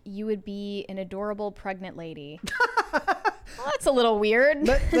think you would be an adorable pregnant lady. Well, that's a little weird.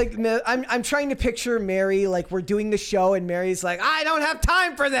 But, like, I'm trying to picture Mary, like we're doing the show and Mary's like, I don't have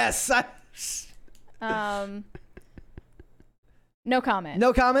time for this. No comment.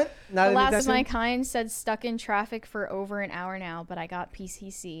 No comment? The last of my kind said stuck in traffic for over an hour now, but I got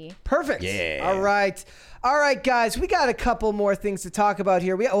PCC. Perfect. Yeah. All right, guys. We got a couple more things to talk about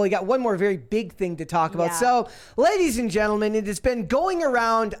here. We got one more very big thing to talk about. Yeah. So, ladies and gentlemen, it has been going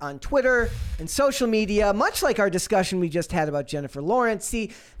around on Twitter and social media, much like our discussion we just had about Jennifer Lawrence.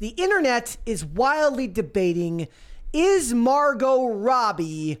 See, the internet is wildly debating, is Margot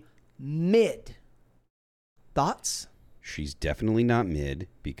Robbie mid? Thoughts? She's definitely not mid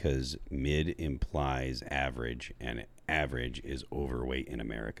because mid implies average, and average is overweight in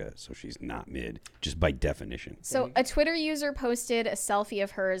America. So she's not mid, just by definition. So a Twitter user posted a selfie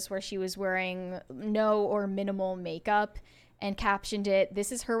of hers where she was wearing no or minimal makeup and captioned it,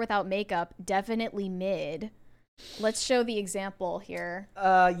 "This is her without makeup, definitely mid." Let's show the example here.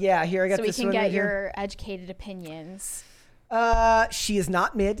 Yeah, here I got this one. So we can get right your here. educated opinions. She is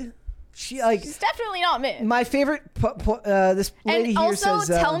not mid. She's definitely not mid. My favorite, this lady and here also,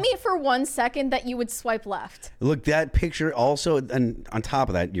 says... tell me for 1 second that you would swipe left. Look, that picture also, and on top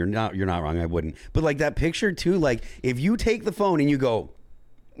of that, you're not wrong, I wouldn't. But like that picture too, like if you take the phone and you go...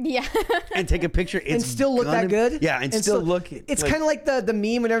 Yeah. And take a picture, it's and still look that good? Yeah, and still look... It's kind of like the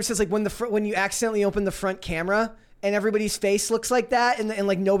meme whenever it says like when you accidentally open the front camera and everybody's face looks like that, and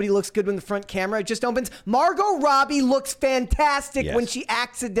like nobody looks good when the front camera just opens. Margot Robbie looks fantastic when she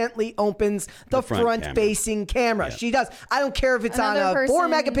accidentally opens the front-facing camera. Yeah. She does. I don't care if it's on a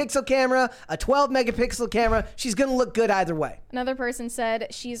 4-megapixel camera, a 12-megapixel camera. She's going to look good either way. Another person said,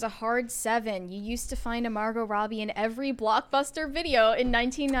 she's a hard 7. You used to find a Margot Robbie in every Blockbuster video in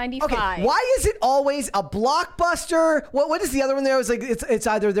 1995. Okay, why is it always a Blockbuster? What is the other one there? It was like it's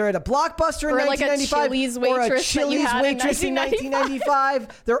either they're at a Blockbuster in 1995 like a Chili's waitress or a Chili's waitress in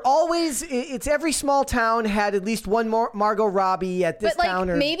 1995. They're always, it's every small town had at least one Margot Robbie at this town.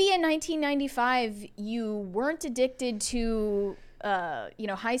 But maybe in 1995 you weren't addicted to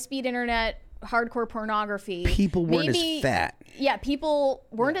high-speed internet, hardcore pornography. People weren't as fat. Yeah, people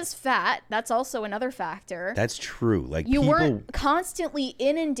weren't as fat. That's also another factor. That's true. Like you weren't constantly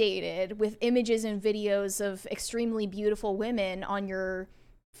inundated with images and videos of extremely beautiful women on your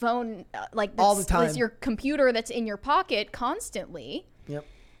phone, all the time. Your computer that's in your pocket constantly. Yep.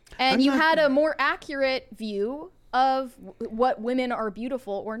 And you had a more accurate view of what women are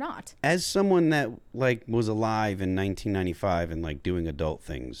beautiful or not. As someone that like was alive in 1995 and like doing adult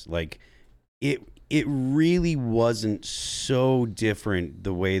things, like it really wasn't so different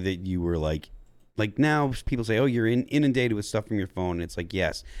the way that you were like now people say, oh, you're inundated with stuff from your phone. And it's like,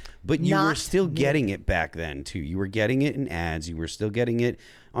 yes, but you were still getting it back then too. You were getting it in ads. You were still getting it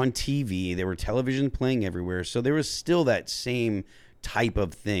on TV. There were television playing everywhere. So there was still that same type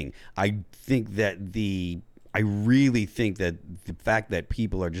of thing. I really think that the fact that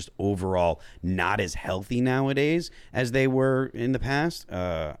people are just overall not as healthy nowadays as they were in the past,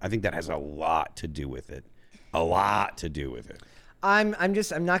 I think that has a lot to do with it. A lot to do with it. I'm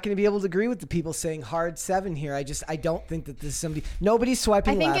not going to be able to agree with the people saying hard 7 here. I don't think that this is nobody's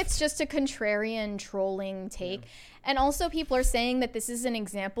swiping left. I think it's just a contrarian trolling take. And also people are saying that this is an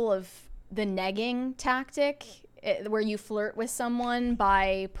example of the negging tactic, where you flirt with someone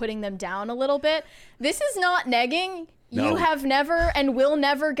by putting them down a little bit. This is not negging. No. You have never and will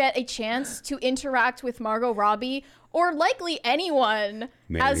never get a chance to interact with Margot Robbie or likely anyone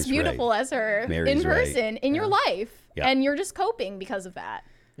as beautiful as her in person in your life. Yep. And you're just coping because of that.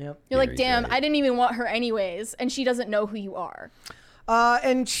 Yep. You're like, damn, I didn't even want her anyways, and she doesn't know who you are.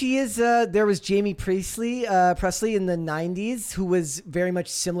 And she is, there was Jamie Presley in the 90s, who was very much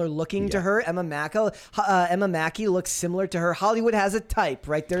similar looking to her. Emma Mackey looks similar to her. Hollywood has a type,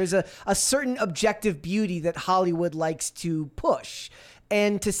 right? There is a certain objective beauty that Hollywood likes to push.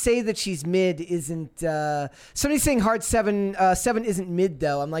 And to say that she's mid isn't, somebody's saying hard 7 isn't mid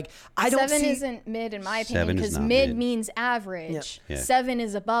though. I'm like, I don't see. 7 isn't mid in my opinion, because mid means average. Yeah. 7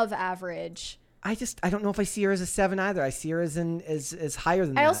 is above average. I don't know if I see her as a 7 either. I see her as higher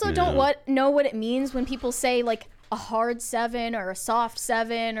than that. I also don't know what it means when people say like a hard 7 or a soft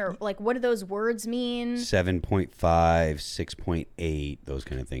 7, or like, what do those words mean? 7.5, 6.8, those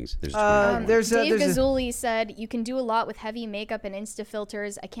kind of things. There's Dave Gazzulli said, you can do a lot with heavy makeup and Insta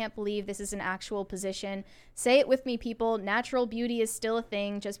filters. I can't believe this is an actual position. Say it with me, people. Natural beauty is still a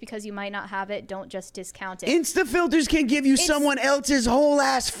thing. Just because you might not have it, don't just discount it. Insta filters can give you someone else's whole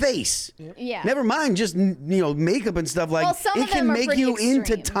ass face. Yeah. Never mind just makeup and stuff like. Well, some it of can them are make pretty you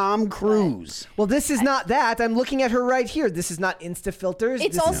into extreme, Tom Cruise. Well, this is not that. I'm looking at her right here. This is not Insta filters.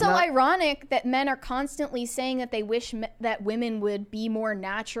 It's also ironic that men are constantly saying that they wish that women would be more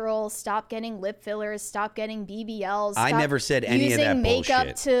natural, stop getting lip fillers, stop getting BBLs. I never said any of that using makeup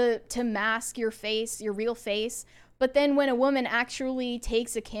bullshit. to mask your face, your real face. But then when a woman actually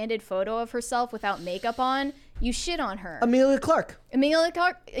takes a candid photo of herself without makeup on, you shit on her. Amelia Clark,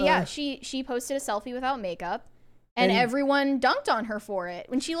 yeah, she posted a selfie without makeup, and everyone dunked on her for it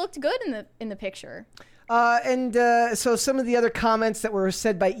when she looked good in the picture. So some of the other comments that were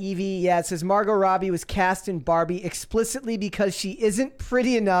said by Evie, it says Margot Robbie was cast in Barbie explicitly because she isn't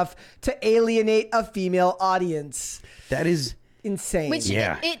pretty enough to alienate a female audience. That is insane. Which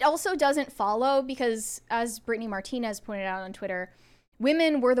it also doesn't follow, because as Brittany Martinez pointed out on Twitter,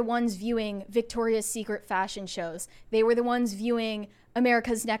 women were the ones viewing Victoria's Secret fashion shows. They were the ones viewing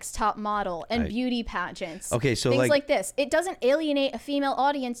America's Next Top Model and beauty pageants. Okay, so things like this. It doesn't alienate a female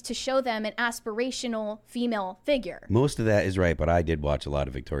audience to show them an aspirational female figure. Most of that is right, but I did watch a lot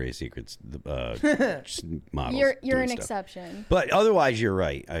of Victoria's Secret's models. You're an exception. But otherwise, you're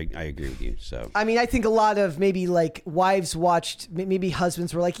right. I agree with you. So I mean, I think a lot of maybe like wives watched, maybe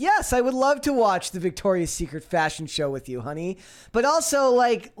husbands were like, yes, I would love to watch the Victoria's Secret fashion show with you, honey. But also,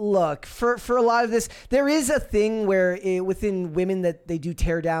 like, look, for a lot of this, there is a thing where within women that they do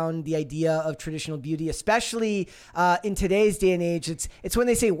tear down the idea of traditional beauty, especially in today's day and age. It's when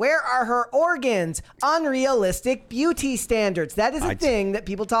they say, where are her organs? Unrealistic beauty standards. That is a thing that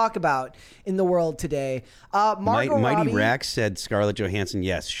people talk about in the world today. Margot Mighty Robbie, Rax said Scarlett Johansson.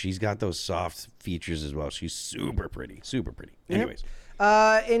 Yes, she's got those soft features as well. She's super pretty. Anyways.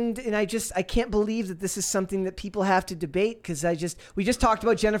 And I can't believe that this is something that people have to debate, because we just talked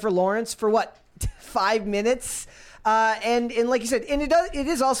about Jennifer Lawrence for what, 5 minutes? And like you said, and it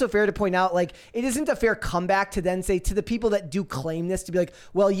is also fair to point out, like, it isn't a fair comeback to then say to the people that do claim this to be like,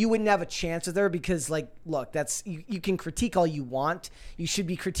 well, you wouldn't have a chance with her because, like, look, that's you can critique all you want. You should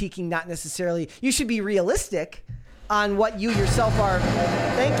be critiquing, not necessarily. You should be realistic on what you yourself are.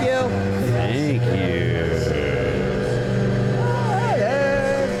 Thank you. Thank you.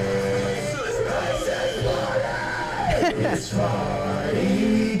 It's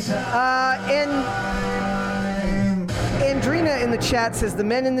party time. Andrina in the chat says the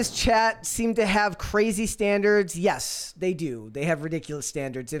men in this chat seem to have crazy standards. Yes, they do. They have ridiculous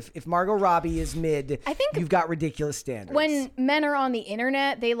standards. If Margot Robbie is mid, I think you've got ridiculous standards. When men are on the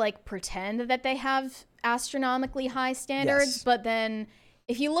internet, they like pretend that they have astronomically high standards, but then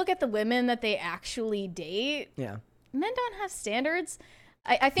if you look at the women that they actually date, men don't have standards.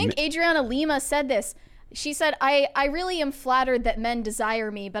 I think Adriana Lima said this. She said, I really am flattered that men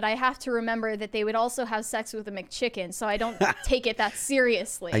desire me, but I have to remember that they would also have sex with a McChicken, so I don't take it that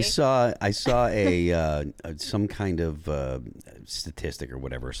seriously. I saw a some kind of statistic or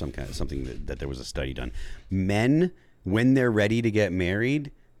whatever, something that there was a study done. Men, when they're ready to get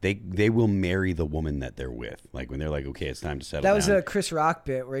married, they will marry the woman that they're with. Like when they're like, okay, it's time to settle That down. was a Chris Rock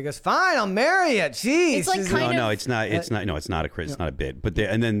bit where he goes, "Fine, I'll marry you." Jeez. It's like kind no, of- it's not. It's not. No, it's not a Chris. It's not a bit. But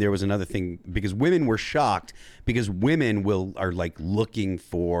and then there was another thing because women were shocked because women are like looking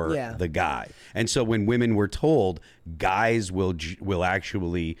for the guy, and so when women were told, guys will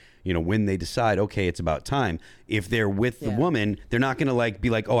actually, when they decide, okay, it's about time. If they're with the woman, they're not going to like be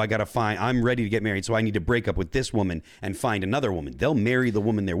like, oh, I got to find. I'm ready to get married, so I need to break up with this woman and find another woman. They'll marry the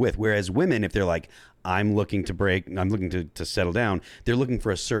woman they're with. Whereas women, if they're like, I'm looking to settle down, they're looking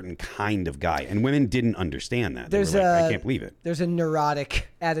for a certain kind of guy. And women didn't understand that. They were like, I can't believe it. There's a neurotic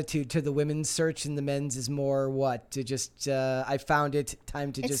attitude to the women's search, and the men's is more to just, I found it,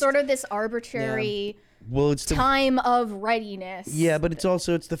 time to it's just. It's sort of this arbitrary it's time of readiness. Yeah, but it's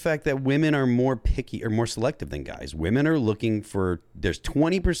the fact that women are more picky or more selective than guys. Women are looking for, there's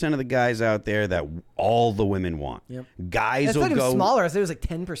 20% of the guys out there that all the women want. Yep. Guys I will thought it go was smaller. I thought it was like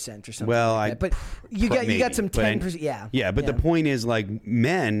 10% or something. Well, like that. But you got some 10%. Yeah, but the point is, like,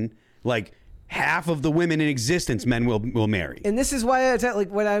 men, like, half of the women in existence, men will marry. And this is why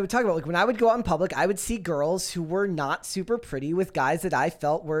when I would talk about, like, when I would go out in public, I would see girls who were not super pretty with guys that I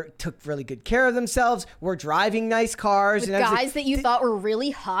felt took really good care of themselves, were driving nice cars, with and guys that you thought were really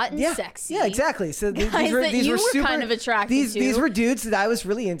hot and sexy. Yeah, exactly. So these were super, kind of attractive. These were dudes that I was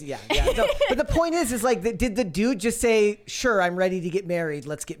really into. Yeah. So, but the point is like, did the dude just say, "Sure, I'm ready to get married.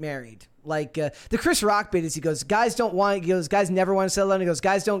 Let's get married"? Like the Chris Rock bit is he goes, guys never want to settle down. He goes,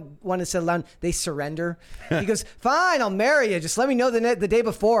 guys don't want to settle down. They surrender. He goes, fine, I'll marry you. Just let me know the day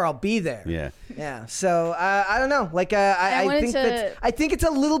before. I'll be there. Yeah. Yeah. So I don't know. Like I think it's a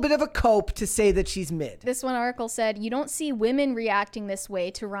little bit of a cope to say that she's mid. This one article said, you don't see women reacting this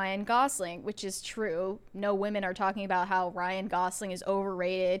way to Ryan Gosling, which is true. No women are talking about how Ryan Gosling is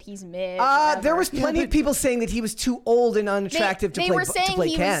overrated. He's mid. There was plenty of people saying that he was too old and unattractive to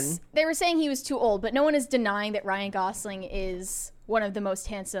play Ken. They were saying he was too old, but no one is denying that Ryan Gosling is one of the most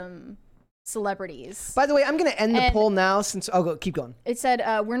handsome celebrities. By the way, I'm going to end the poll now since keep going. It said,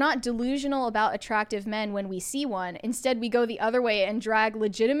 we're not delusional about attractive men when we see one. Instead, we go the other way and drag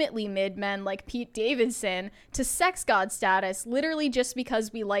legitimately mid men like Pete Davidson to sex god status, literally just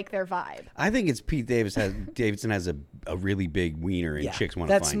because we like their vibe. I think it's Pete Davidson has a really big wiener and chicks want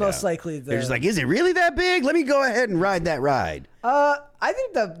to find out. That's most likely. They're just like, is it really that big? Let me go ahead and ride that ride. I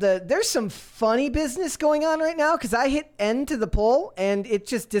think there's some funny business going on right now because I hit end to the poll and it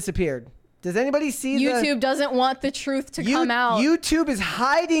just disappeared. Does anybody see YouTube doesn't want the truth to come out. YouTube is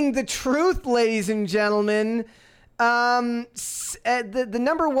hiding the truth, ladies and gentlemen. The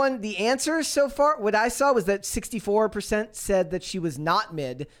number one, the answer so far, what I saw was that 64% said that she was not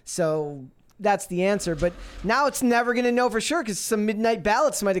mid. So that's the answer. But now it's never going to know for sure because some midnight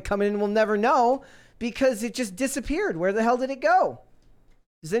ballots might have come in and we'll never know because it just disappeared. Where the hell did it go?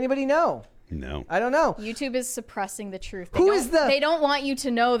 Does anybody know? No. I don't know. YouTube is suppressing the truth. They They don't want you to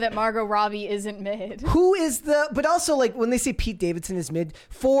know that Margot Robbie isn't mid. But also, like, when they say Pete Davidson is mid,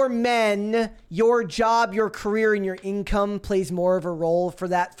 for men, your job, your career, and your income plays more of a role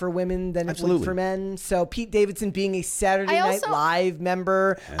for women than it would for men. So Pete Davidson being a Saturday Night Live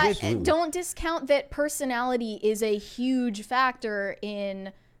member. Don't discount that personality is a huge factor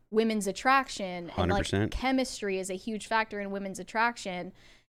in women's attraction. 100%. And like chemistry is a huge factor in women's attraction.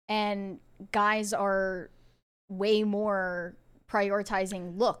 And guys are way more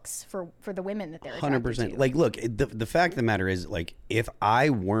prioritizing looks for the women that they're attracted 100%. to. Like, look, the fact of the matter is, like, if I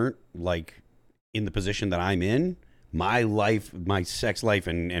weren't like in the position that I'm in, my life, my sex life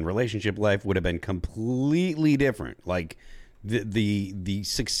and relationship life would have been completely different. Like the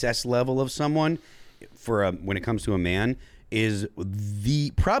success level of someone when it comes to a man is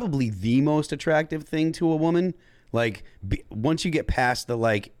probably the most attractive thing to a woman. Like once you get past the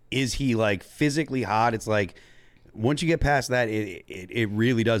like, is he like physically hot? It's like once you get past that, it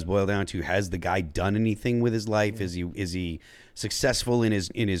really does boil down to, has the guy done anything with his life? Is he successful in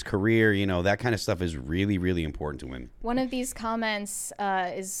his career? You know, that kind of stuff is really, really important to women. One of these comments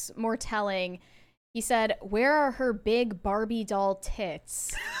is more telling. He said, "Where are her big Barbie doll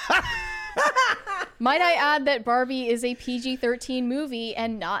tits?" Might I add that Barbie is a PG-13 movie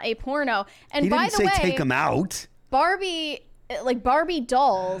and not a porno. And he by didn't the way, say take them out. Barbie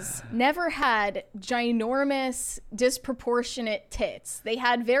dolls never had ginormous, disproportionate tits. They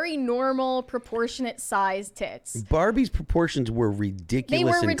had very normal, proportionate sized tits. Barbie's proportions were ridiculous. They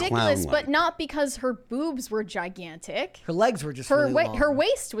were ridiculous, clown-like. but not because her boobs were gigantic. Her legs were just her really long. Her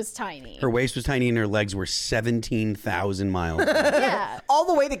waist was tiny. Her waist was tiny and her legs were 17,000 miles. Yeah. All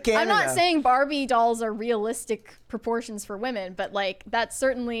the way to Canada. I'm not saying Barbie dolls are realistic proportions for women, but like that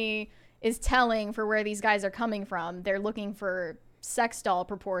certainly is telling for where these guys are coming from. They're looking for sex doll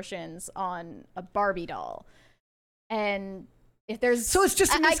proportions on a Barbie doll. And if there's... So it's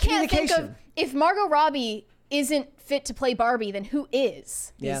just a miscommunication. I can't think of... If Margot Robbie isn't fit to play Barbie, then who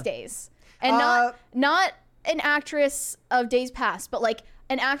is these days? And not an actress of days past, but like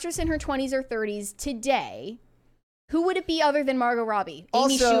an actress in her 20s or 30s today. Who would it be other than Margot Robbie?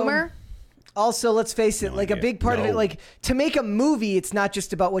 Amy Schumer? Also, let's face it, a big part of it, like, to make a movie, it's not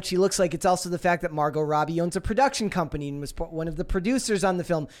just about what she looks like. It's also the fact that Margot Robbie owns a production company and was one of the producers on the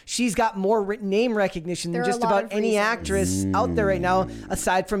film. She's got more name recognition than just about any actress out there right now,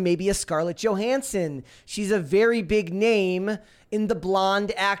 aside from maybe a Scarlett Johansson. She's a very big name in the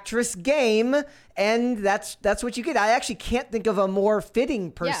blonde actress game, and that's what you get. I actually can't think of a more fitting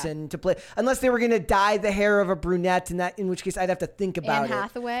person to play, unless they were going to dye the hair of a brunette, in which case I'd have to think about it. Anne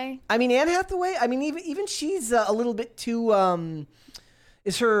Hathaway? I mean, Anne Hathaway, even she's a little bit too,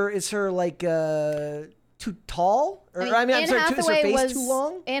 is her like too tall? Or, is her face too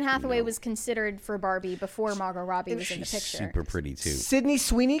long? Anne Hathaway was considered for Barbie before Margot Robbie was in the picture. Super pretty too. Sydney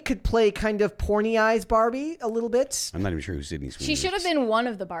Sweeney could play kind of porny eyes Barbie a little bit. I'm not even sure who Sydney Sweeney is. She should have been one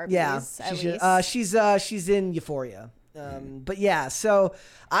of the Barbies. Yeah, she's in Euphoria. But yeah, so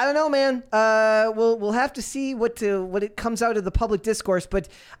I don't know, man. We'll have to see what it comes out of the public discourse. But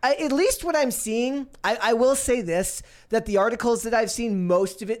at least what I'm seeing, I will say this, that the articles that I've seen,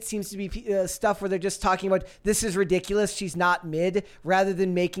 most of it seems to be stuff where they're just talking about this is ridiculous, she's not mid, rather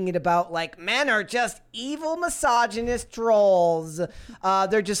than making it about like men are just evil misogynist trolls.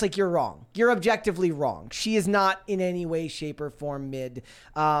 They're just like, you're wrong. You're objectively wrong. She is not in any way, shape, or form mid.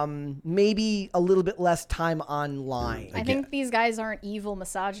 Maybe a little bit less time online. I think these guys aren't evil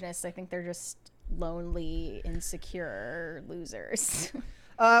misogynists. I think they're just lonely, insecure losers.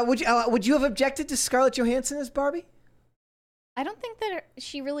 Would you have objected to Scarlett Johansson as Barbie? I don't think that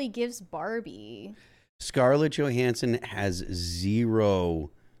she really gives Barbie. Scarlett Johansson has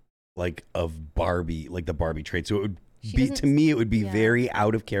zero of Barbie, like the Barbie trait. So it would be, to me, it would be very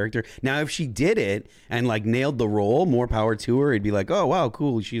out of character. Now, if she did it and nailed the role, more power to her. It'd be like, oh wow,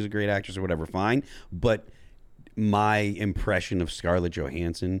 cool, she's a great actress or whatever, fine. But my impression of Scarlett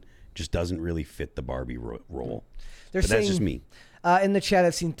Johansson just doesn't really fit the Barbie role. That's just me. In the chat,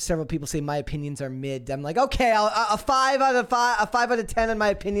 I've seen several people say my opinions are mid. I'm like, okay, a 5 out of 10 on my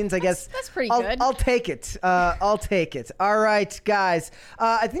opinions. I guess that's pretty good. I'll take it. I'll take it. All right, guys.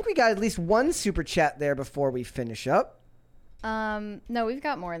 I think we got at least one super chat there before we finish up. No, we've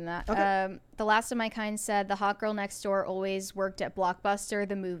got more than that. Okay. The Last of My Kind said the hot girl next door always worked at Blockbuster,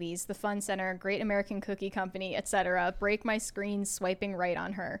 the movies, the Fun Center, Great American Cookie Company, etc. Break my screen swiping right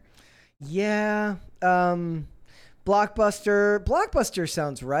on her. Yeah. Blockbuster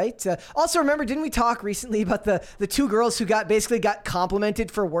sounds right. Also, remember, didn't we talk recently about the two girls who got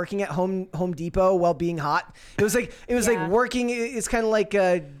complimented for working at Home Depot while being hot? It was like working. It's kind of like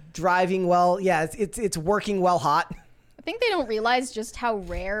driving well. Yeah, it's working well hot. I think they don't realize just how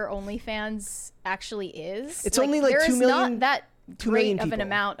rare OnlyFans actually is. It's only 2 million. There's not that 2 million great of an people.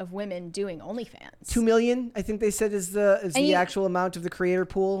 amount of women doing OnlyFans. 2 million, I think they said is the actual amount of the creator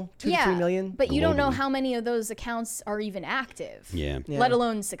pool. 2 to 3 million. But you don't know how many of those accounts are even active. Yeah. Let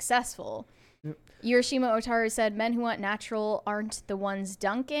alone successful. Hiroshima Otaru said, men who want natural aren't the ones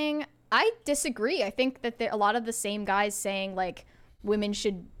dunking. I disagree. I think that a lot of the same guys saying women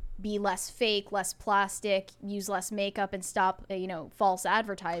should be less fake, less plastic, use less makeup, and stop, false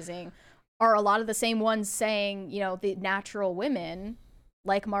advertising, are a lot of the same ones saying, the natural women,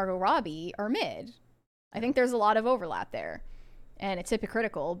 like Margot Robbie, are mid. I think there's a lot of overlap there. And it's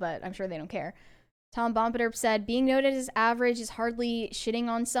hypocritical, but I'm sure they don't care. Tom Bompadurp said, being noted as average is hardly shitting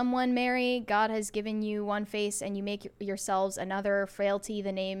on someone, Mary. God has given you one face, and you make yourselves another. Frailty,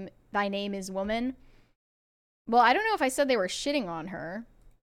 thy name is woman. Well, I don't know if I said they were shitting on her.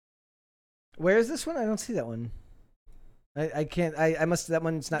 Where is this one? I don't see that one. I can't. I must. That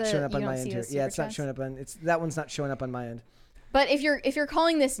one's not showing up on my end here. Yeah, it's not showing up on. That one's not showing up on my end. But if you're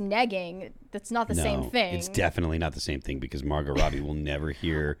calling this negging, that's not the same thing. It's definitely not the same thing because Margot Robbie will never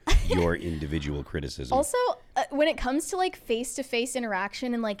hear your individual criticism. Also, when it comes to face-to-face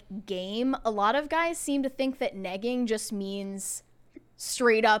interaction and game, a lot of guys seem to think that negging just means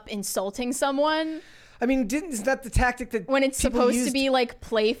straight up insulting someone. I mean, is that the tactic that when it's supposed to be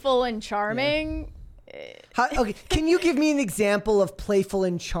playful and charming? Yeah. Okay, can you give me an example of playful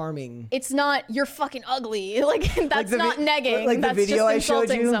and charming? It's not you're fucking ugly. That's not negging. That's the video just I showed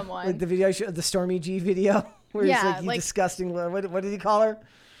you. Someone. The video I showed, the Stormy G video, where he's you disgusting. What did he call her?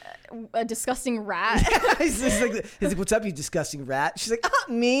 A disgusting rat. Yeah, he's like, what's up, you disgusting rat? She's like,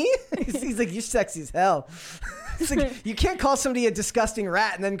 me? He's like, you're sexy as hell. It's like, you can't call somebody a disgusting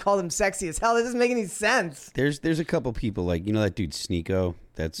rat and then call them sexy as hell. That doesn't make any sense. There's a couple people like that dude Sneeko.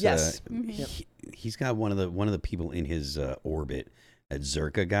 That's yes. He's got one of the people in his orbit. That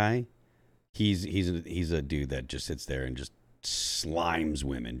Zerka guy. He's a dude that just sits there and just slimes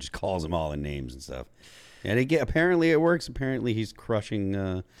women, just calls them all in names and stuff. And apparently it works. Apparently he's crushing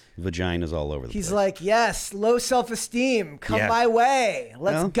vaginas all over the place. He's like, yes, low self-esteem. Come my way.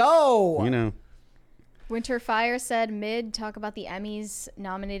 Let's go. Winter Fire said mid. Talk about the Emmys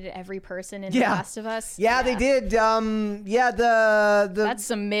nominated every person in The Last of Us. Yeah, they did. That's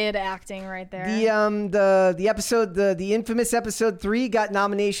some mid acting right there. The episode, the infamous episode 3 got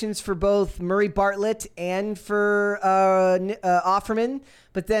nominations for both Murray Bartlett and for Offerman.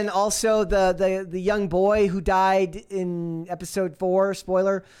 But then also the young boy who died in episode 4,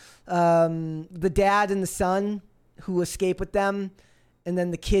 spoiler, the dad and the son who escape with them, and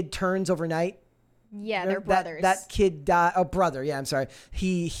then the kid turns overnight. Yeah, they're brothers. That kid died. Oh, brother. Yeah, I'm sorry.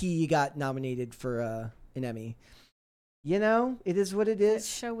 He got nominated for an Emmy. It is what it is. That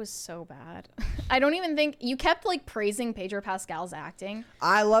show was so bad. I don't even think you kept praising Pedro Pascal's acting.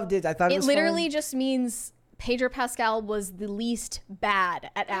 I loved it. I thought it was literally fun. just means Pedro Pascal was the least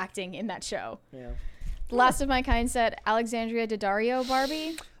bad at acting in that show. Yeah. The Last of My Kind said Alexandria Daddario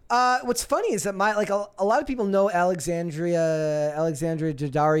Barbie. What's funny is that a lot of people know Alexandria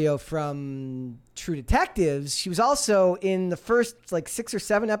Daddario from True Detectives. She was also in the first 6 or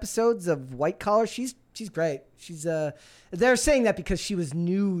 7 episodes of White Collar. She's great. She's they're saying that because she was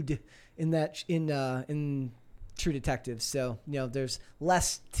nude in True Detectives. So there's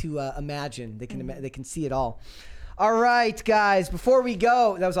less to imagine. They can see it all. All right, guys. Before we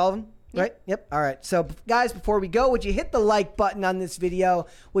go, that was all of them. Right? Yep. All right. So, guys, before we go, would you hit the like button on this video?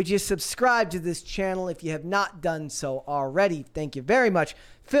 Would you subscribe to this channel if you have not done so already? Thank you very much.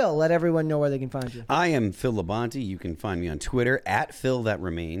 Phil, let everyone know where they can find you. I am Phil Labonte. You can find me on Twitter at Phil That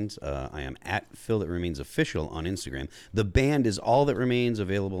Remains. I am at Phil That Remains Official on Instagram. The band is All That Remains,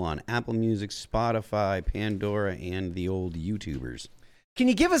 available on Apple Music, Spotify, Pandora, and the old YouTubers. Can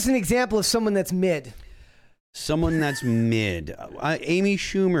you give us an example of someone that's mid? Someone that's mid. Amy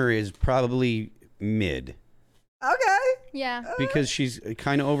Schumer is probably mid. Okay. Yeah. Because she's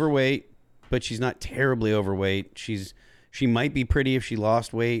kind of overweight, but she's not terribly overweight. She might be pretty if she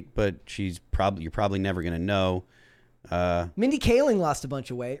lost weight, but you're probably never gonna know. Mindy Kaling lost a bunch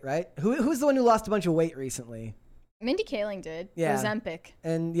of weight, right? Who's the one who lost a bunch of weight recently? Mindy Kaling did. Yeah. Ozempic.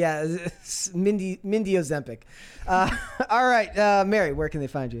 And Mindy Ozempic. All right, Mary, where can they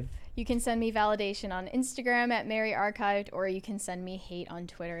find you? You can send me validation on Instagram at Mary Archived, or you can send me hate on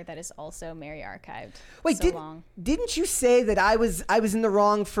Twitter. That is also Mary Archived. Wait, didn't you say that I was in the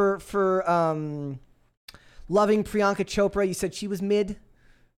wrong for loving Priyanka Chopra? You said she was mid.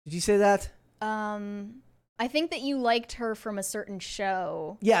 Did you say that? I think that you liked her from a certain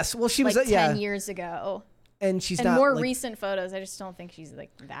show. Yes. Well, she was 10 years ago. And she's and not more recent photos. I just don't think she's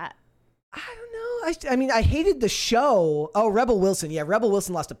like that. I don't know. I mean, I hated the show. Oh, Rebel Wilson. Yeah, Rebel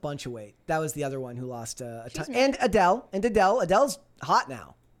Wilson lost a bunch of weight. That was the other one who lost a ton. And Adele. Adele's hot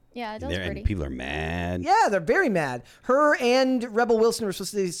now. Yeah, Adele's pretty. And people are mad. Yeah, they're very mad. Her and Rebel Wilson were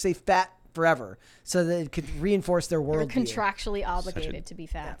supposed to say fat forever so that it could reinforce their world. They're contractually obligated to be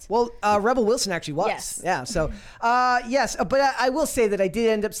fat. Well, Rebel Wilson actually was. Yes. Yeah. So, yes. But I will say that I did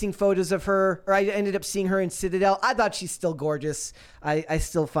end up seeing photos of her, or I ended up seeing her in Citadel. I thought she's still gorgeous. I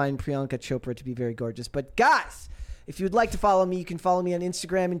still find Priyanka Chopra to be very gorgeous. But guys, if you'd like to follow me, you can follow me on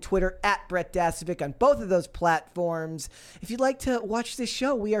Instagram and Twitter at Brett Dasovic on both of those platforms. If you'd like to watch this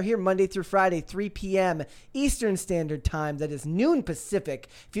show, we are here Monday through Friday, 3 p.m. Eastern Standard Time. That is noon Pacific.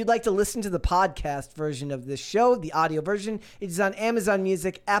 If you'd like to listen to the podcast version of this show, the audio version, it is on Amazon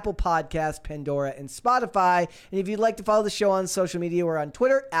Music, Apple Podcasts, Pandora, and Spotify. And if you'd like to follow the show on social media, we're on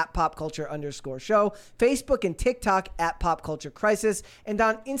Twitter at popculture_show, Facebook and TikTok at popculturecrisis, and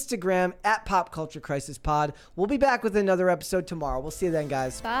on Instagram at popculturecrisispod. We'll be back with another episode tomorrow. We'll see you then,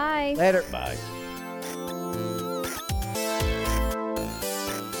 guys. Bye. Later. Bye.